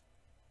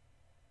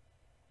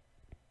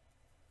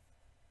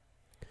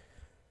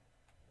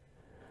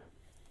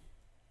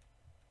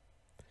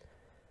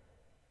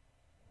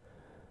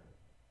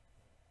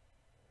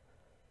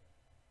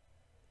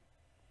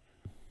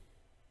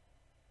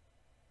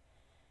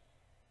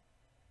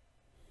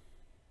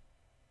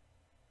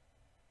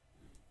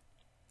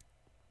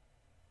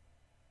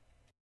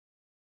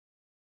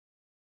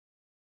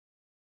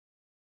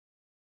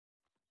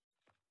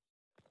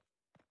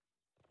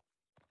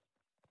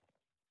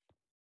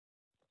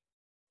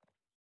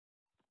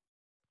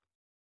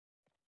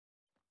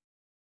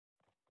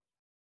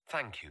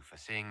 Thank you for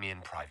seeing me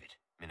in private,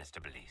 Minister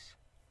Belize.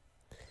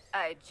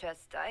 I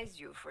chastise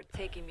you for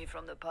taking me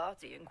from the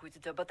party,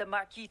 Inquisitor, but the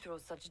Marquis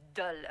throws such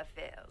dull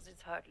affairs.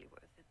 It's hardly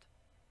worth it.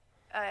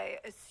 I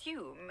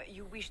assume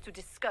you wish to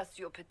discuss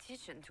your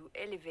petition to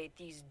elevate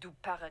these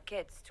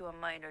Duparakets to a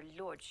minor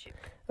lordship.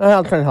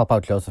 I'll try to help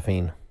out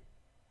Josephine.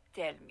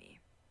 Tell me,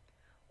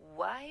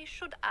 why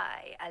should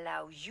I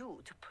allow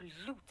you to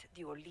pollute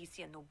the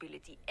Orlesian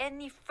nobility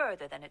any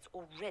further than it's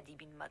already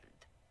been muddled?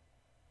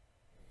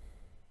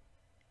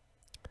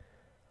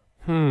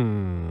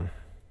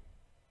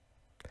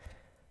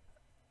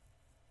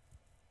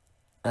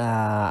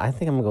 I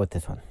think I'm gonna go with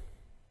this one.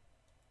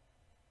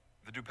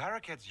 The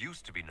Duparakets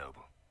used to be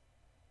noble.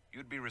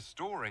 You'd be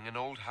restoring an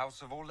old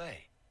house of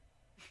Orlais.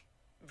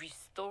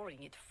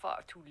 Restoring it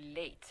far too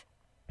late.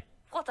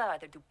 What are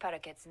the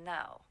Duparakets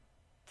now?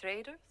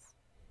 Traders?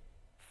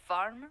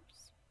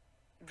 Farmers?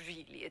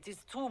 Really, it is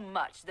too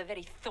much. The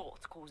very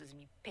thought causes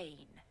me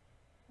pain.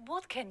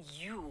 What can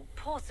you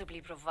possibly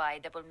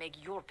provide that will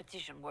make your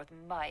petition worth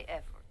my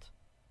effort?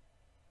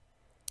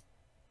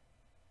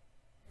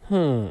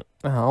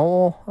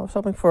 Oh, I was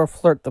hoping for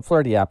the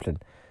flirty option.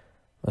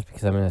 That's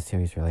because I'm in a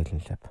serious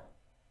relationship.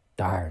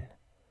 Darn.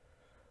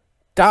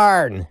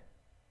 I'm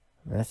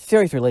in a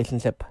serious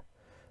relationship.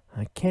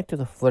 I can't do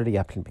the flirty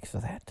option because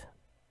of that.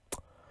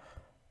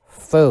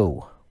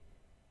 Foo.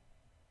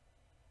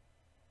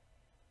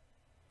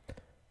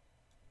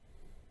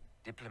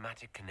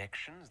 Diplomatic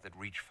connections that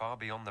reach far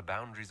beyond the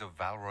boundaries of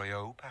Val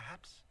Royeaux,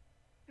 perhaps?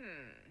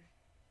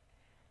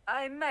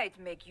 I might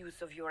make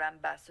use of your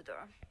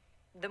ambassador.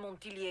 The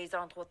Montiliers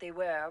aren't what they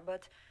were,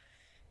 but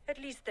at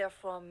least they're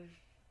from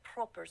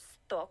proper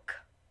stock.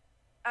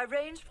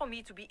 Arrange for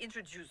me to be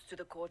introduced to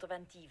the court of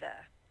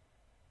Antiver.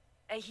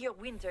 I hear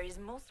winter is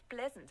most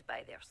pleasant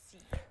by their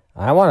sea.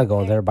 I want to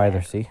go there by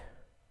their sea.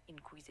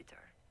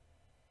 Inquisitor,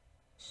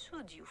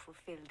 should you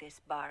fulfill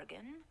this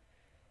bargain,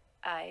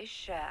 I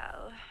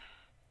shall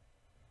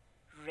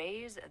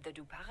raise the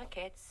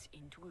Duparakets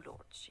into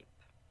lordship.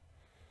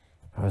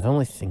 I was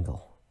only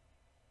single.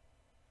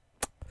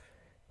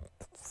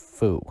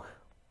 Foo.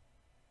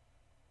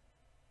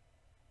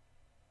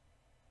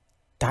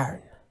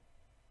 Darn.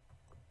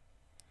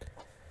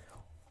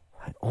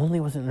 I only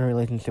wasn't in a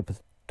relationship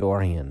with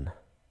Dorian.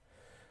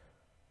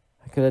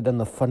 I could have done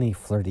the funny,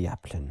 flirty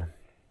option.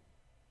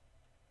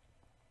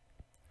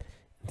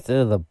 Instead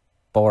of the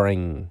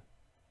boring...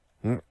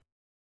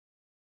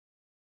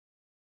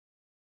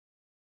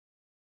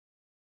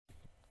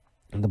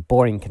 The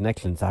boring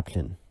connections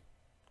option.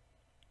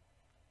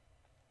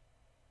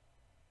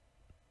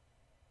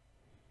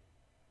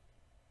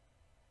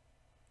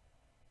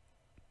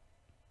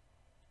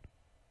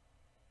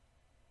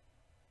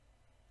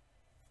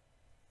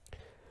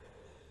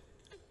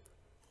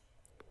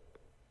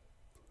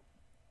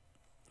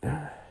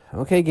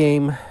 Okay,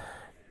 game.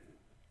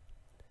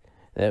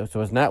 It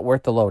was not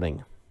worth the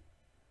loading.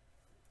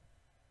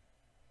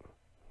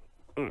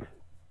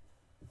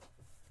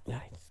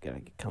 Nice. Just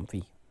gotta get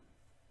comfy.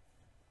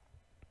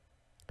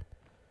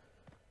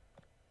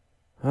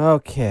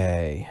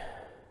 Okay.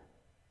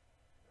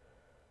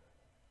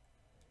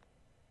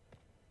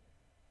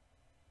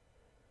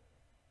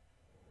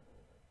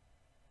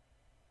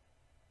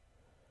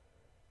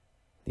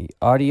 The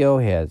audio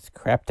has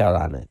crapped out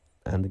on it,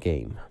 on the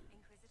game.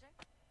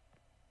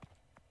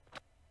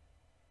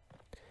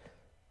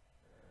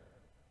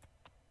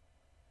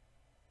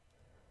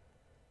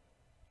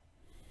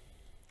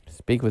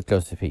 Speak with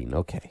Josephine,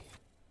 okay.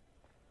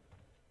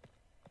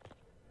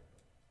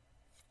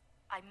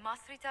 I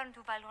must return to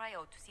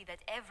Valrayo to see that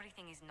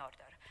everything is in order.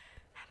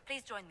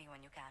 Please join me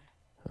when you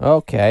can.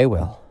 Okay,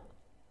 well.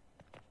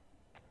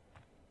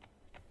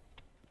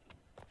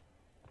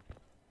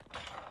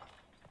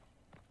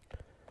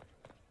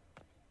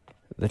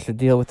 This should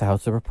deal with the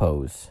House of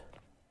Repose.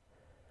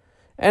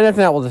 And if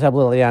not, we'll just have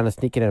Lelianna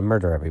sneak in and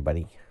murder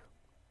everybody.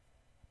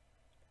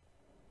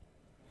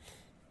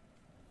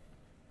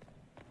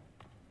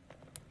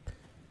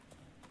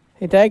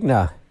 Hey,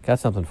 Dagna. Got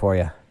something for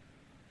you.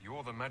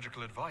 You're the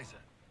magical advisor.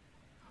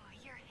 Oh,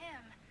 you're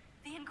him.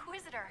 The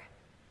Inquisitor.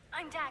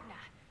 I'm Dagna.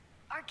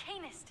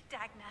 Arcanist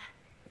Dagna.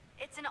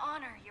 It's an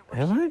honor, your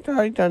worship. Have I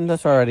already done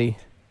this already?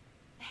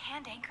 The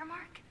hand anchor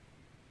mark?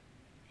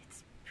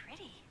 It's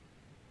pretty.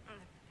 And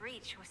the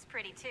breach was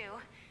pretty too,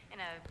 in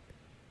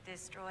a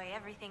destroy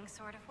everything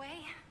sort of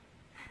way.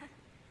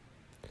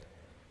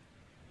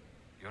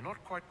 You're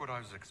not quite what I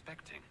was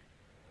expecting.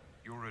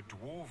 You're a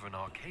dwarven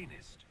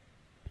arcanist.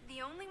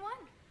 The only one?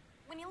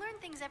 When you learn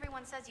things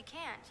everyone says you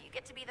can't, you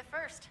get to be the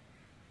first.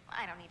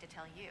 I don't need to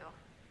tell you.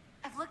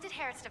 I've looked at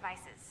Harriet's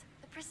devices.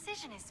 The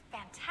precision is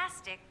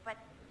fantastic, but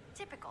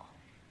typical.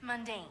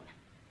 Mundane.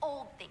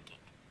 Old thinking.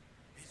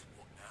 Is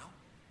what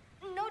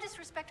now? No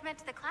disrespect meant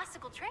to the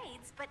classical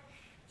trades, but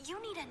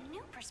you need a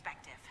new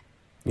perspective.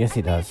 Yes,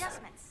 he does.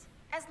 Adjustments.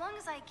 As long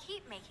as I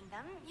keep making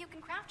them, you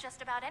can craft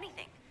just about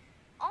anything.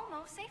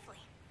 Almost safely.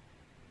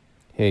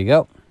 Here you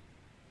go.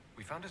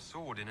 We found a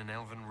sword in an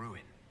elven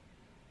ruin.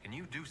 Can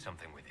you do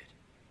something with it?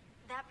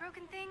 That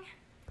broken thing?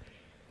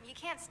 You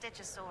can't stitch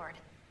a sword.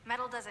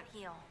 Metal doesn't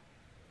heal.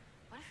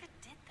 What if it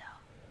did, though?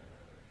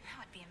 That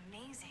would be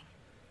amazing.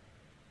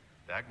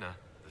 Dagna,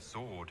 the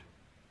sword.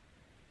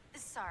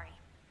 Sorry.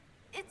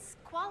 It's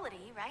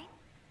quality, right?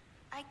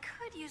 I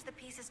could use the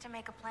pieces to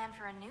make a plan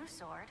for a new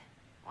sword.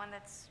 One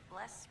that's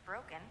less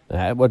broken.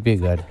 That would be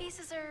good. The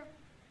pieces are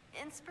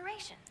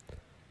inspiration.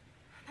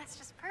 That's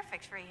just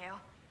perfect for you.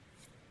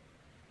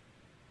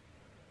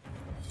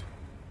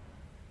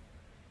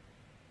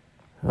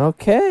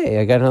 Okay,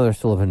 I got another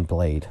Sullivan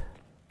blade.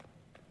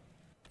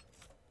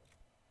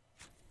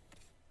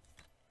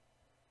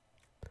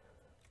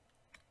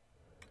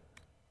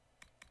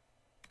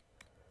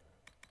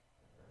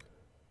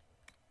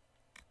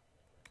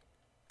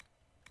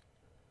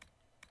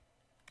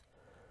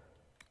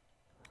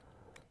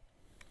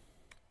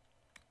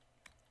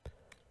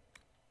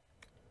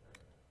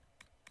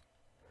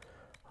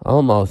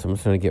 Almost. I'm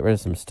just going to get rid of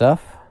some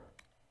stuff.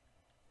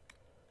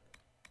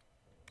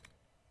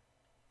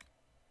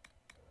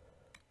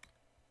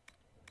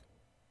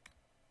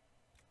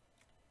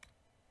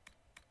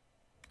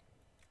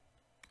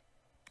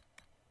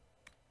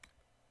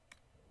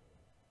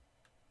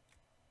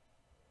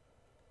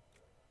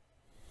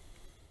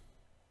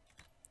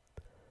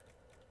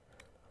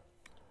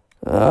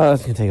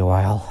 It's going to take a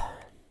while.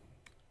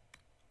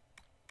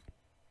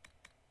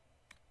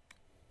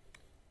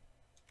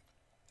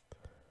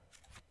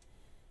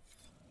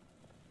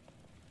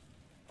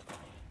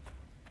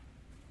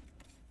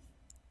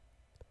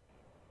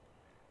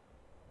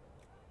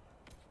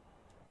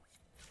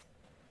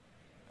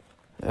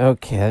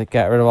 Okay,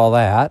 got rid of all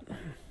that.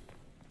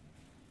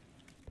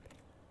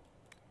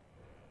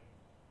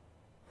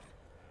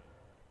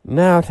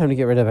 Now, time to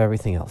get rid of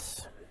everything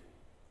else.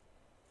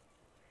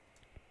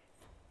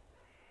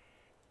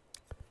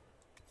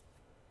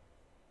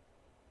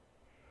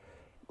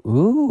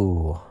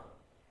 Ooh.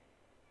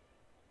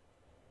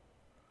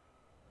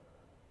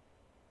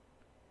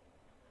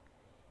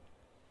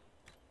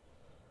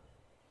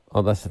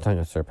 Oh, that's the tongue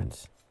of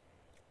serpents.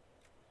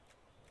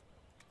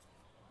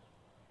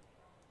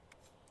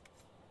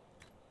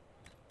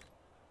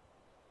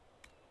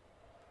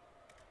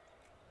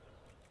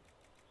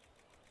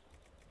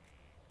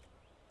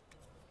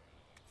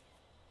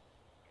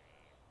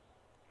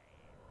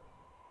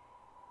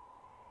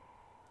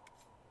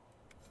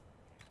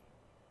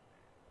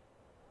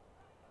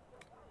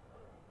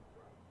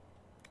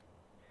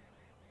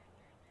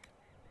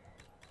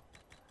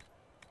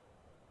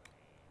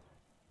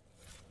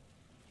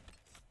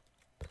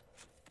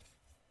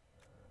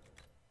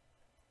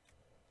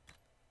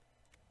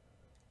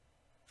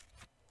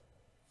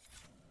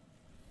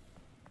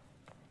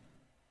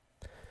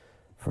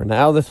 For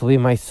now, this will be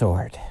my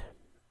sword.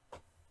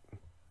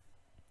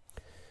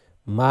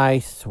 My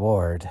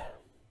sword.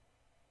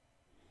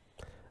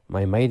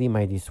 My mighty,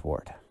 mighty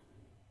sword.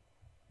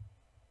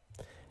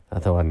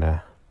 Another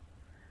one,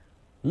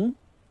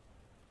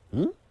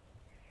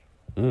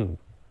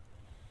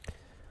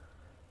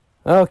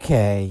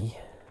 Okay.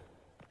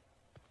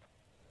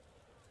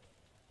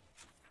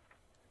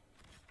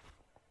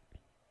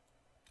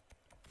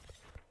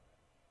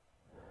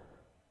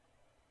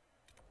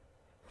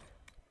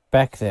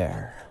 back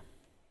there.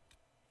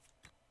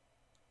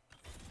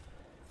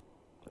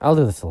 I'll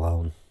do this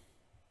alone.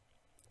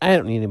 I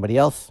don't need anybody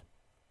else.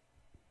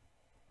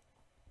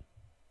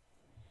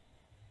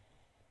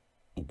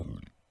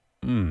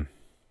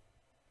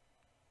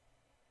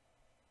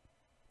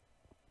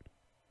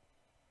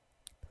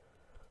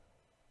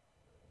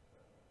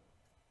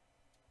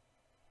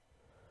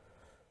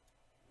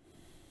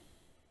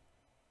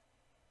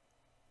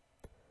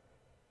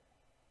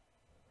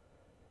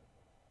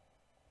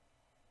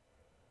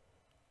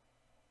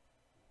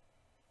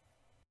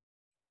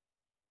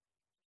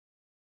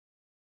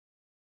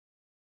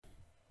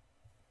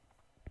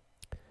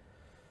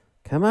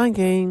 Come on,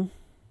 game.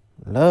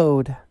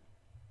 Load.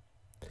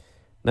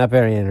 Not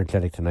very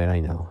energetic tonight, I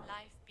know.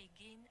 Life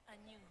begin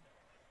anew.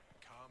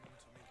 Come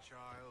to me,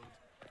 child,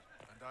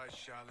 and I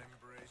shall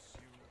embrace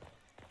you.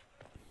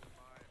 In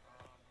my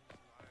arms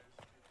lies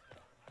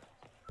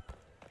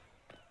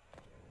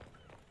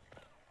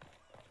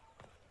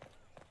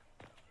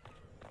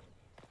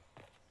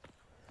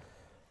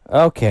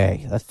eternity.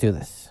 Okay, let's do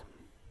this.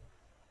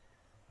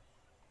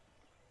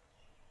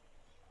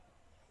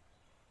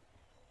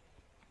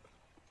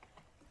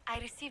 I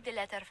received a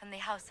letter from the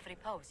House of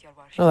Repose, Your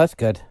Worship. Oh, that's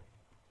good.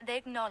 They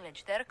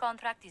acknowledge their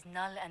contract is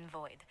null and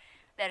void.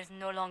 There is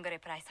no longer a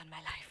price on my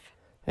life.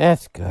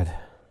 That's good.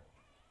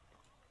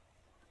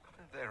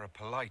 They're a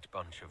polite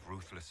bunch of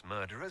ruthless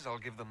murderers, I'll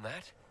give them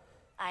that.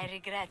 I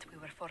regret we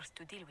were forced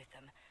to deal with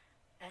them.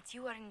 That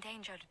you are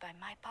endangered by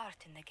my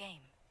part in the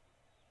game.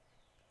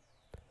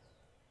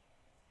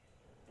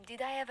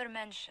 Did I ever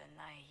mention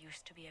I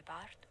used to be a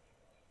bard?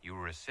 You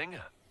were a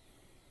singer.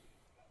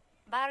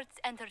 Bards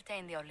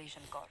entertain the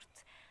Orlesian court.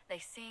 They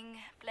sing,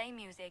 play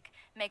music,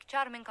 make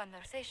charming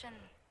conversation,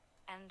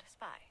 and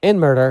spy. And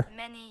murder.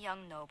 Many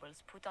young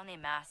nobles put on a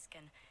mask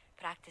and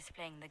practice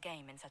playing the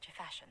game in such a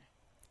fashion.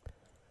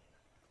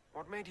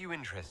 What made you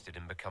interested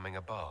in becoming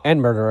a bard?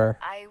 And murderer.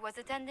 I was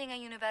attending a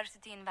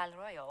university in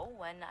Valroyo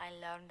when I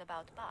learned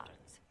about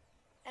bards.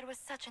 There was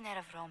such an air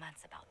of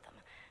romance about them.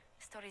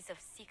 Stories of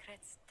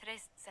secrets,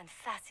 trysts, and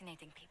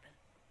fascinating people.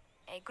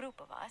 A group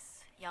of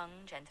us,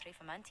 young gentry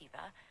from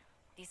Antiva,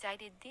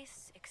 decided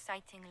this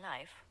exciting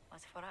life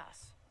was for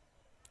us.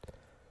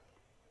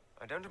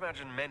 I don't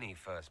imagine many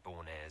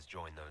firstborn heirs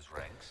join those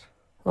ranks.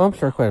 Oh, I'm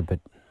sure quite a bit.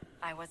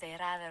 I was a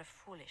rather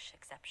foolish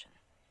exception.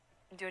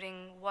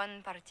 During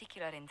one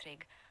particular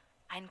intrigue,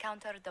 I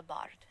encountered a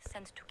bard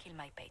sent to kill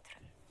my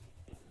patron.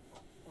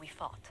 We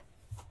fought.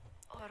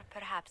 Or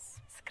perhaps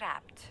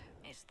scrapped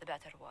is the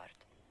better word.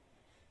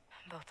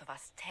 Both of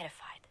us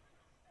terrified.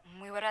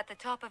 We were at the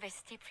top of a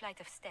steep flight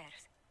of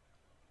stairs.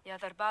 The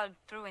other bard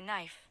threw a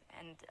knife,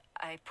 and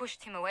I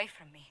pushed him away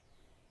from me.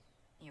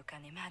 You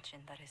can imagine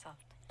the result.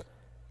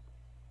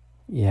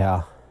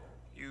 Yeah.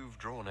 You've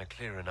drawn a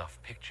clear enough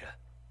picture.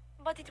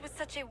 But it was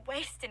such a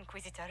waste,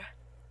 Inquisitor.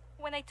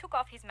 When I took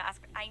off his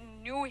mask, I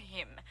knew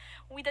him.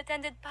 We'd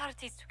attended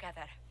parties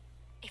together.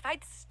 If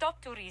I'd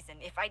stopped to reason,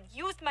 if I'd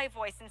used my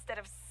voice instead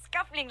of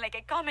scuffling like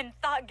a common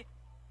thug,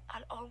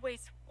 I'll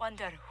always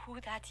wonder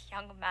who that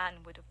young man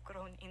would have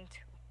grown into.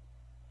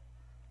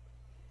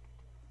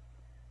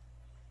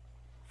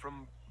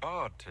 From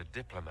bard to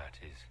diplomat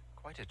is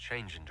quite a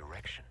change in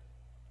direction.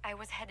 I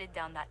was headed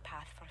down that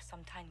path for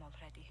some time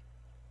already.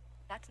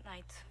 That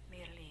night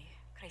merely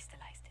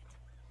crystallized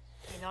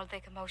it. In all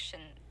the commotion...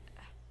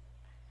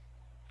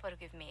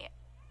 forgive me,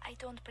 I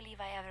don't believe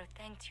I ever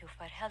thanked you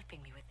for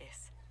helping me with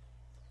this.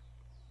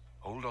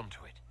 Hold on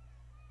to it.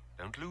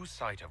 Don't lose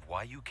sight of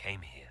why you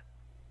came here.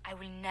 I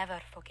will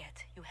never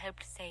forget you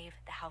helped save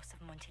the House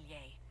of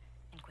Montilyet,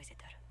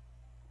 Inquisitor.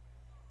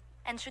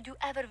 And should you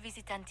ever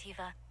visit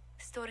Antiva,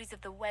 stories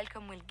of the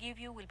welcome we'll give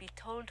you will be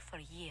told for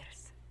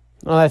years.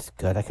 Oh, that's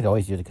good. I could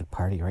always use a good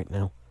party right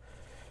now.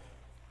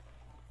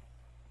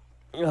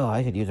 Oh,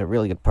 I could use a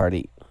really good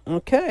party.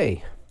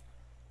 Okay.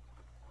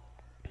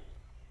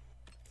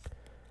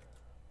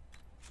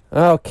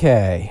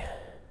 Okay.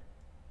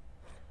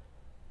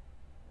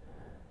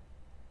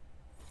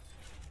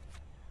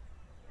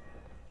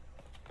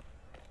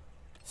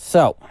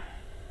 So,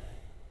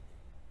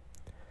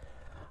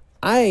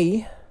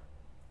 I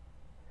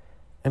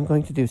am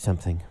going to do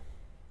something.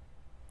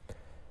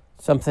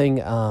 Something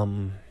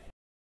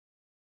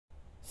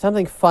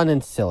fun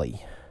and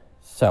silly.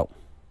 So,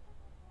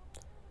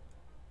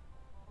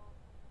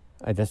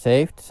 I just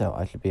saved, so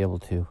I should be able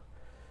to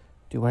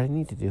do what I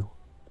need to do.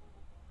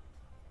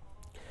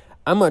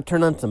 I'm going to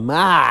turn on some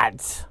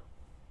mods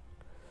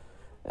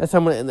at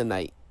some point in the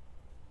night.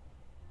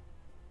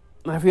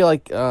 I feel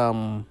like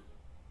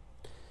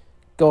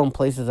going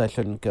places I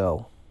shouldn't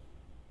go.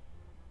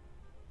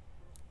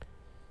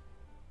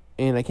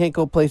 And I can't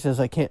go places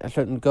I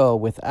shouldn't go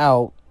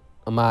without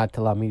a mod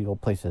to allow me to go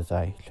places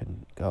I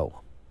shouldn't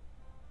go.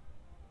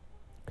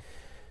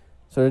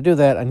 So to do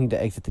that, I need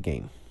to exit the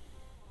game.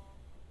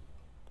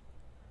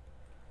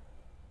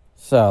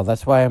 So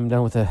that's why I'm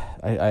done with the...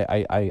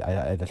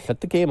 I just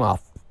shut the game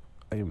off.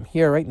 I am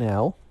here right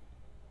now.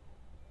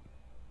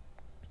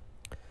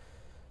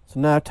 So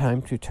now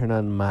time to turn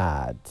on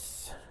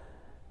mods.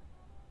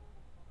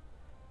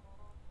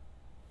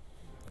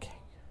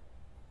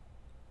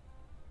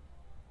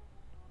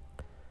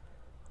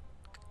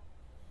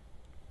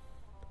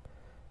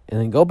 And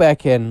then go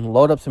back in,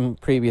 load up some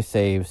previous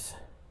saves,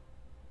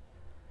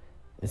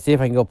 and see if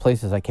I can go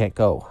places I can't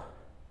go.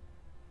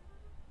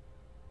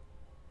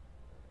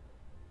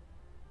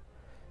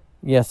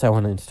 Yes, I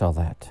want to install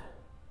that.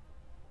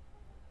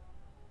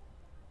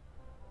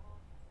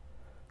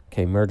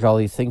 Okay, merge all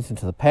these things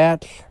into the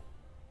patch.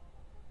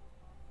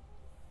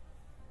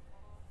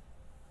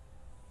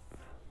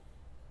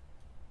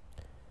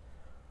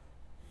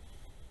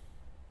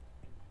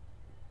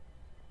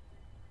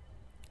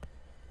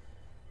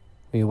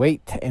 We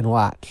wait and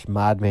watch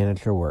Mod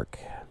Manager work.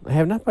 I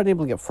have not been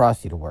able to get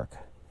Frosty to work.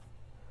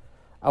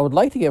 I would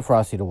like to get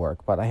Frosty to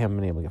work, but I haven't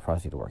been able to get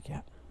Frosty to work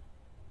yet.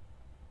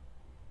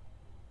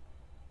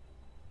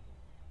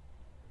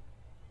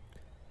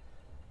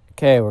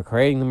 Okay, we're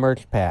creating the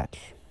merch patch.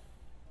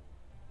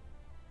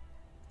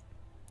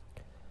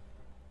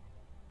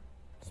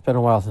 It's been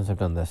a while since I've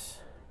done this.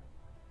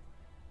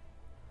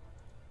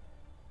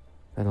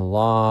 Been a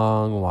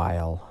long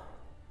while.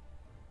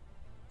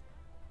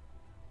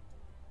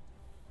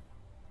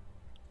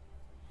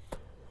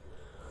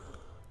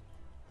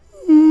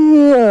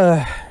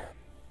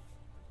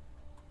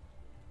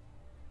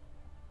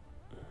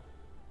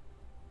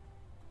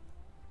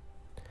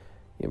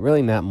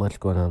 Really not much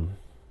going on.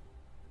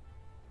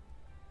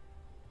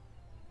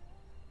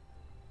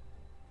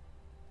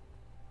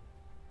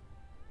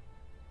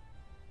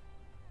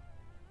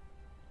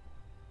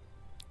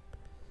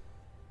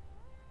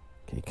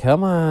 Okay,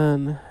 come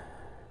on.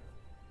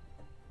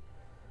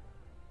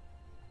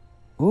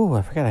 Ooh,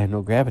 I forgot I have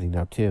no gravity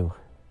now, too.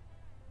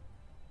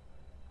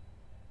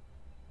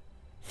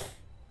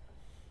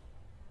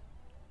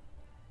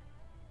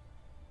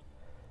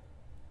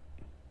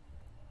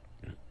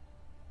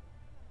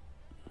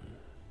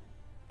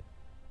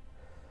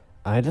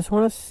 I just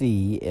want to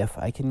see if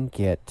I can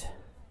get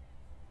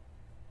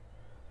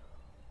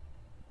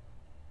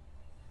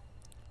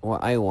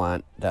what I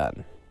want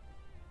done.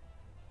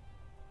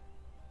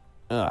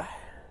 Ugh.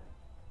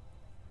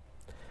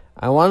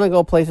 I want to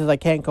go places I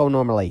can't go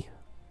normally.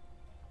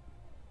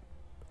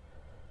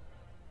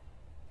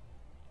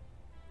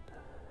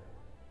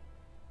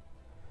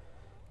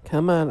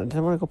 Come on, I just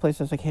want to go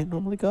places I can't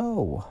normally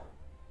go.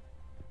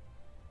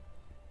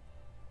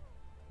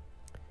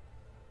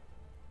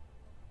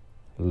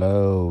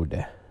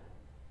 Load.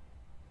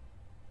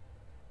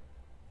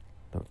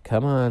 Oh,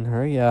 come on,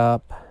 hurry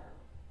up.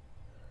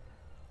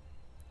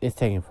 It's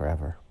taking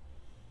forever.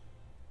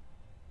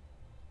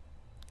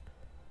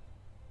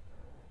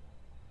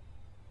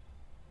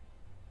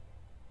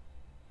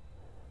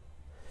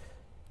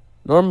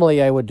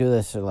 Normally I would do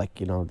this like,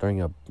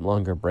 during a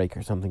longer break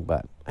or something,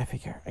 but I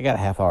figure I got a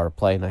half hour to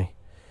play and I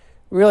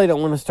really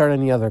don't want to start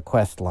any other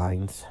quest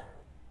lines.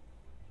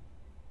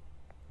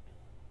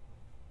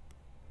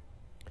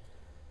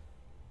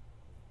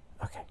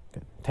 Okay,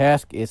 good.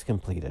 Task is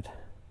completed.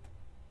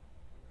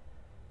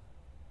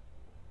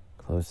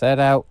 Close that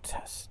out.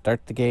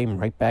 Start the game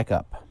right back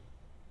up.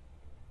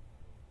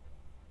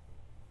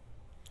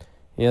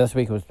 Yeah, last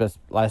week was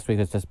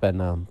just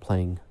been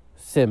playing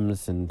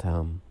Sims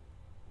and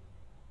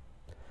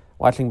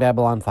watching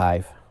Babylon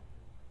 5.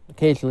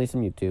 Occasionally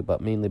some YouTube,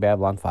 but mainly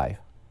Babylon 5.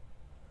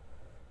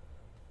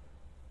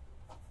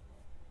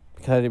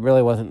 Because I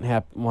really wasn't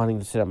wanting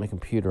to sit at my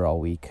computer all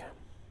week.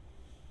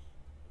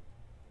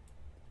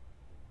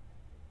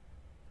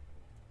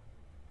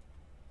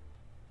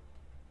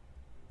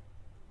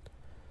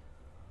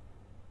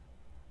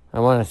 I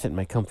want to sit in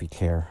my comfy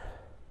chair.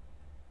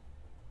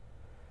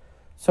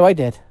 So I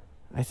did.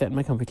 I sat in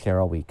my comfy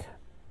chair all week.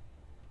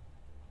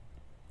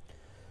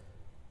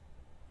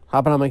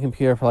 Hopping on my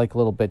computer for like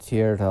little bits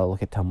here to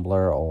look at Tumblr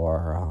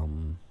or,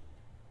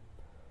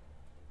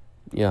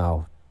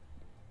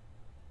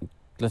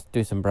 just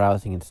do some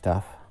browsing and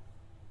stuff.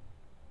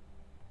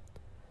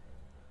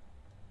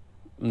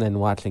 And then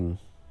watching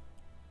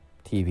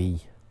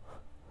TV.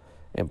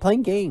 And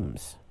playing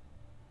games.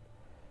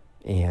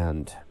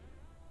 And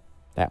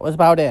that was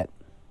about it.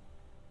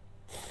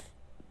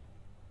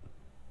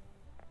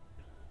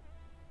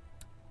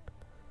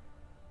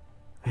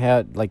 I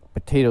had like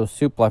potato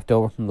soup left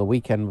over from the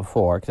weekend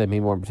before because I made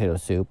more potato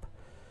soup.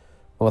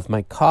 But with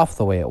my cough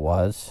the way it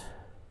was,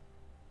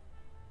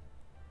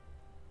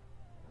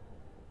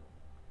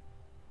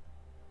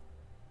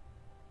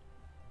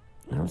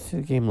 I don't see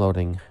the game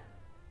loading.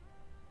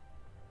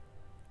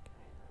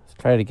 Let's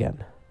try it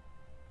again.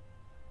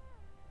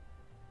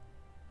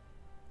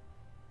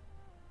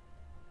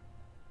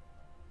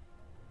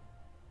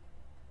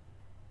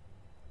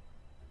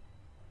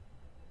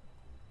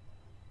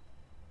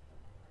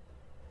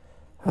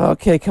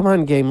 Okay, come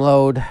on, game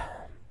load.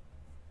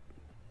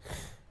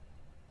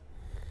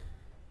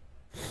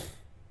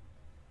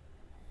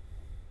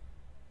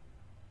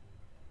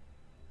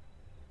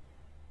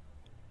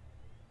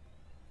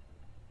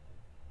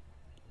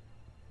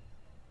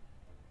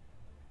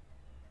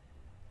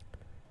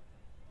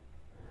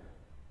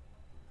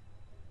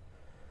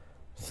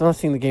 Still not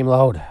seeing the game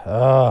load.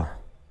 Ugh.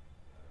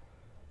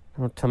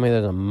 Don't tell me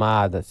there's a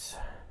mod that's...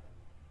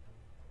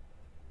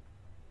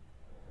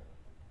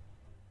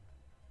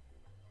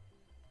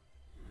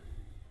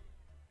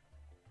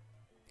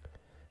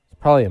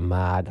 Probably a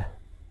mod.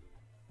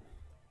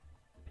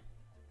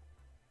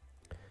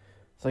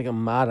 It's like a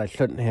mod I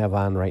shouldn't have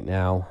on right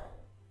now.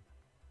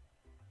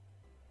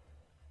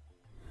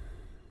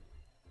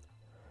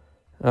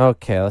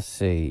 Okay, let's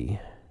see.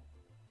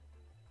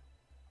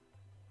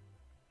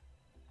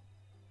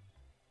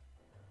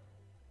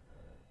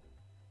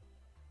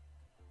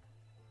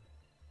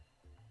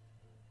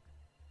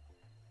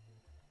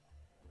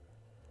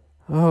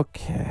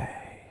 Okay.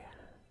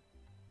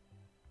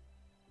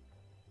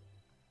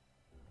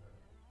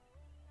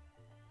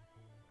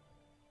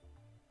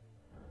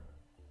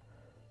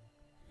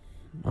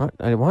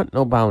 I want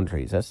no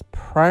boundaries. That's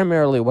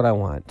primarily what I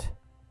want.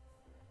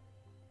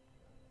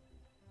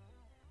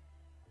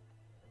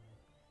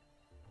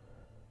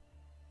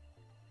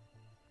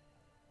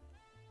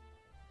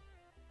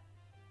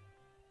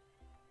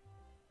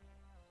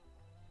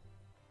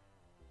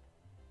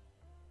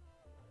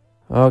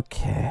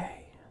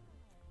 Okay.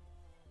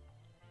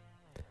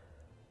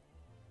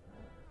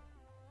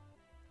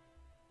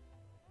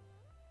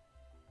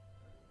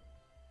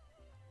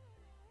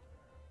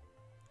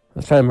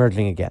 Let's try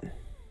merging again.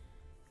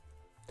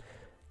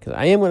 Because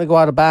I am going to go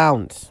out of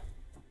bounds.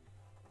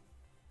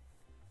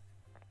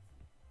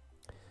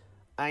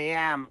 I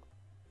am.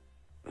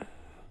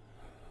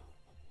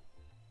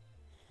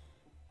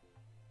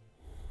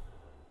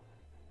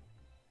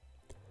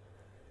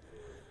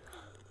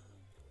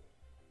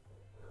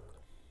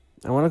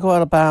 I want to go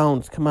out of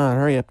bounds. Come on,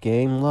 hurry up,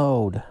 game.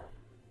 Load.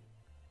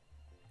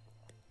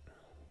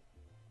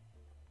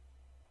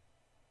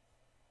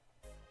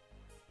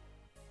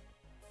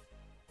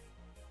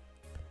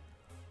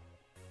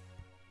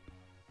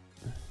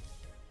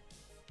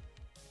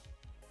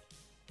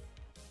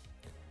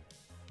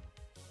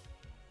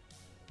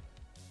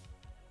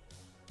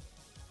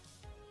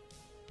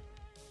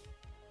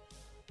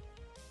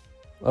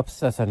 Oops,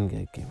 that's I didn't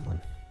get game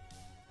one.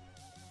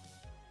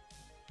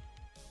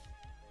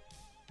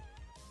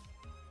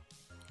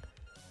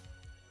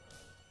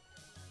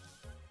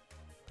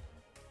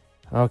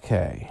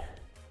 Okay.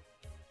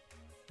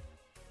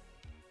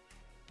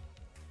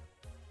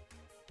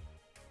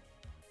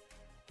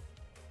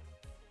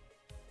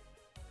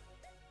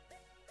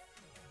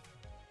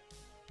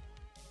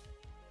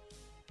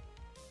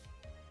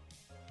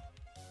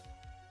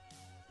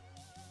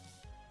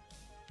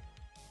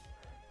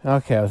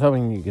 Okay, I was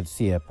hoping you could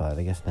see it, but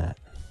I guess not.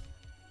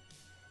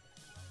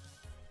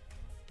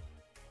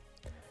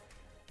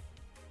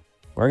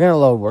 We're going to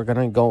load. We're going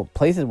to go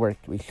places where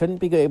we shouldn't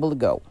be able to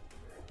go.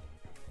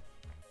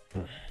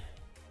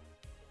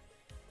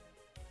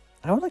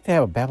 I would like to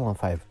have a Babylon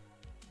 5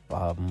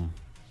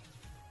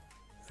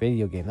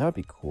 video game. That would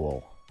be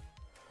cool.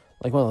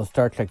 Like one of those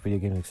Star Trek video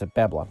games, except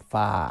Babylon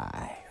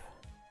 5.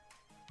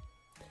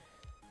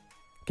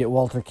 Get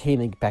Walter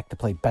Koenig back to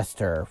play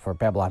Bester for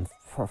Babylon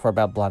for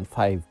Babylon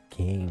 5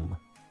 game.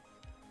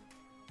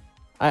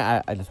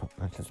 I just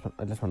want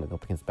to go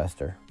up against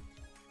Bester.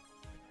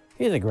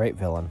 He's a great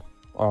villain,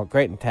 or a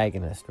great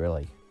antagonist,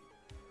 really.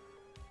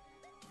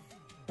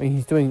 I mean,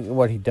 he's doing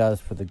what he does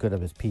for the good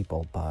of his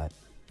people, but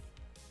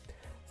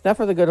it's not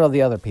for the good of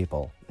the other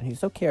people. And he's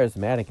so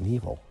charismatic and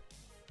evil.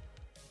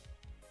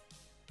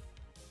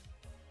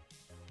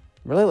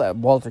 Really let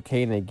Walter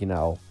Koenig,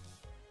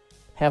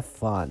 have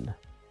fun.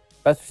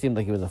 Bester seemed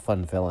like he was a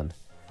fun villain.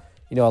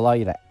 Allow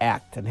you to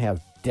act and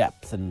have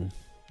depth and...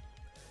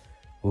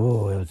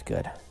 Ooh, it was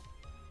good.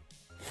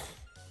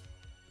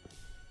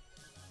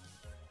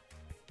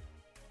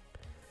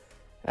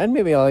 And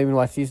maybe I'll even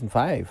watch Season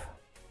 5.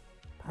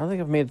 I don't think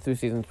I've made it through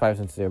Season 5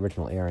 since the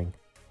original airing.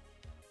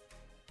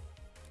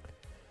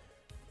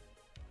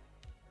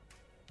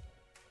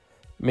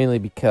 Mainly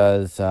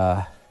because...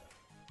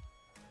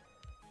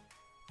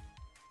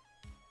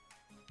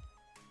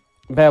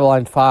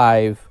 Babylon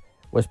 5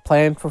 was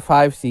planned for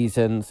 5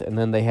 seasons, and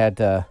then they had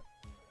to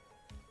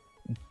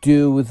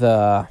do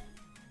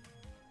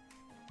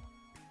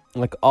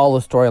all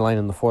the storyline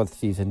in the 4th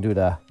season due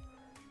to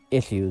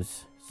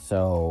issues.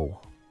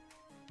 So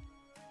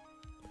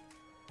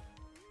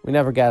we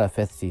never got a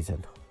 5th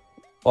season.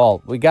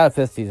 Well, we got a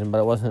 5th season, but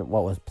it wasn't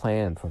what was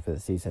planned for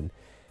 5th season.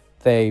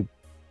 They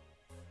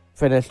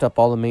finished up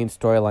all the main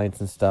storylines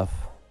and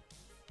stuff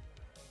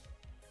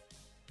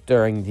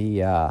during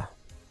the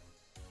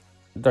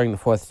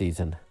 4th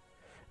season,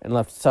 and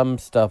left some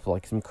stuff,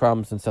 like some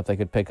crumbs and stuff they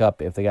could pick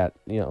up if they got,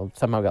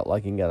 somehow got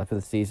lucky and got a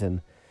 5th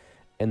season,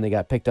 and they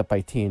got picked up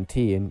by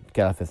TNT and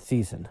got a 5th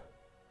season.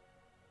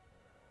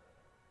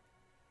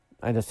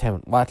 I just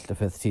haven't watched the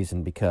 5th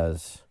season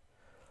because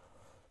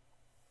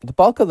the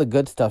bulk of the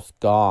good stuff's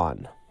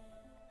gone.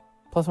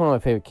 Plus, one of my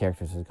favorite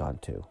characters is gone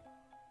too.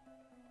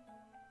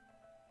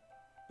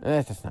 And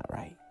that's just not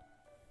right.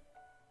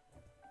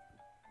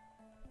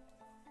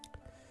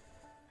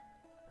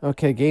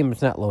 Okay, game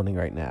is not loading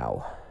right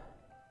now.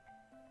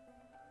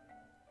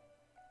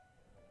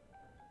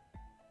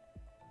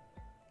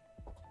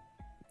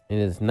 It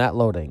is not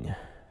loading.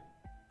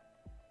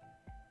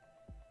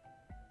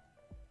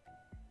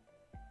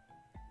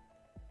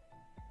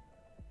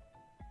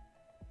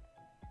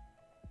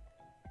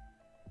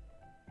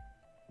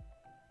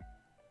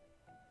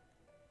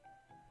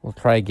 We'll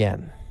try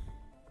again.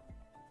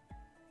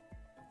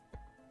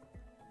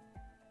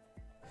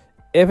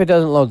 If it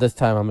doesn't load this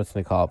time, I'm just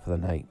going to call it for the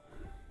night.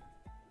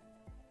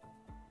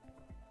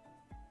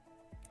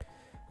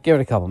 Give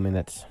it a couple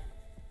minutes.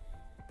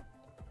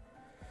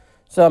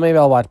 So maybe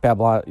I'll watch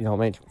Babylon, you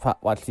know,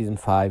 watch season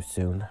 5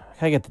 soon.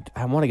 I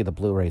want to get the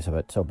Blu-rays of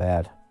it so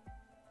bad.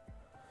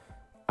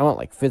 I want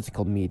like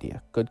physical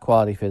media, good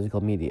quality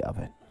physical media of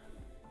it.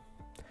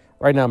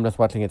 Right now I'm just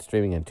watching it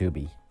streaming on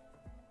Tubi.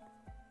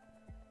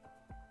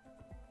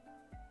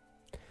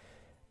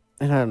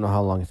 And I don't know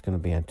how long it's going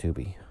to be on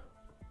Tubi.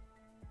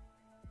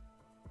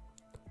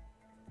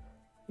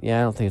 Yeah,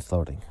 I don't think it's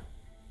loading.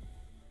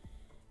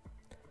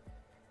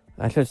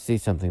 I should see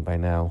something by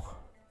now.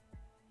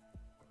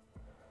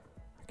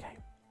 Okay.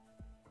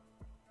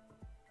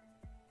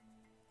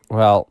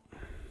 Well,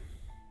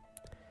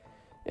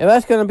 if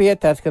that's going to be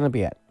it, that's going to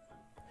be it.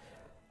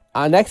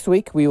 Next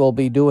week, we will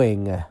be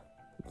doing,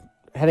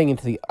 heading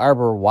into the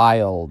Arbor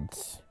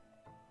Wilds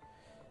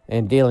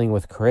and dealing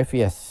with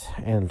Corypheus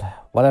and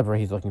whatever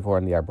he's looking for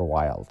in the Arbor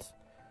Wilds.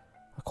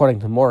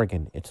 According to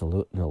Morgan, it's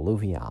an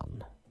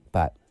alluvion,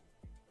 but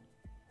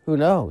who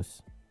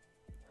knows?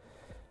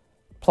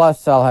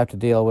 Plus, I'll have to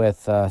deal with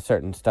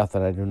certain stuff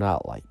that I do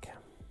not like.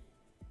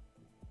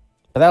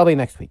 But that'll be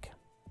next week.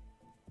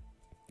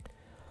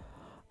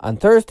 On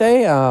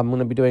Thursday, I'm going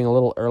to be doing a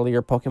little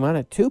earlier Pokemon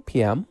at 2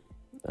 p.m.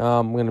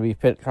 I'm going to be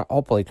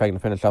hopefully trying to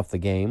finish off the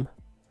game.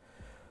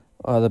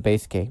 The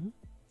base game.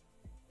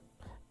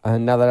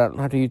 And now that I don't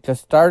have to use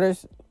just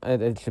starters,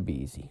 it should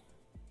be easy.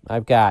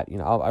 I've got, you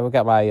know, I've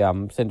got my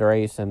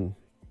Cinderace and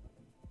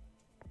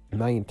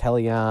my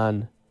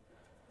Inteleon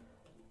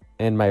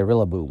and my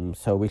Rillaboom,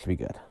 so we should be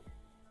good.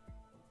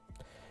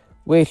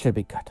 We should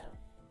be good.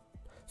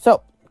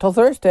 So, till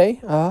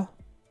Thursday, I'm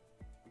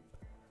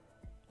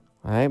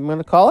going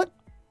to call it.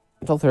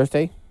 Until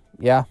Thursday,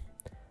 yeah.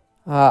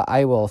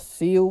 I will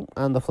see you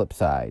on the flip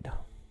side.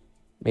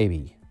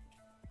 Maybe.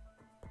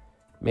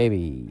 See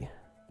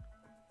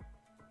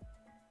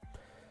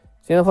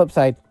you on the flip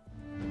side.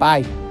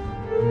 Bye.